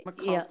the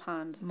McCall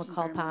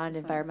Pond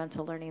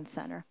Environmental Learning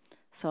Center.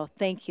 So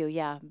thank you.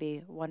 Yeah, it'd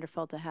be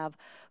wonderful to have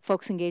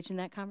folks engage in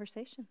that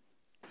conversation.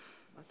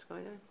 What's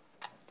going on?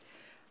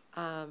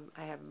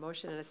 I have a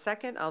motion and a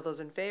second. All those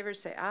in favor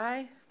say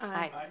aye.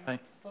 Aye. Aye.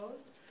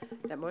 Opposed?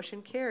 That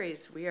motion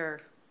carries. We are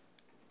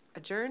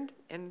adjourned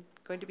and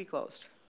going to be closed.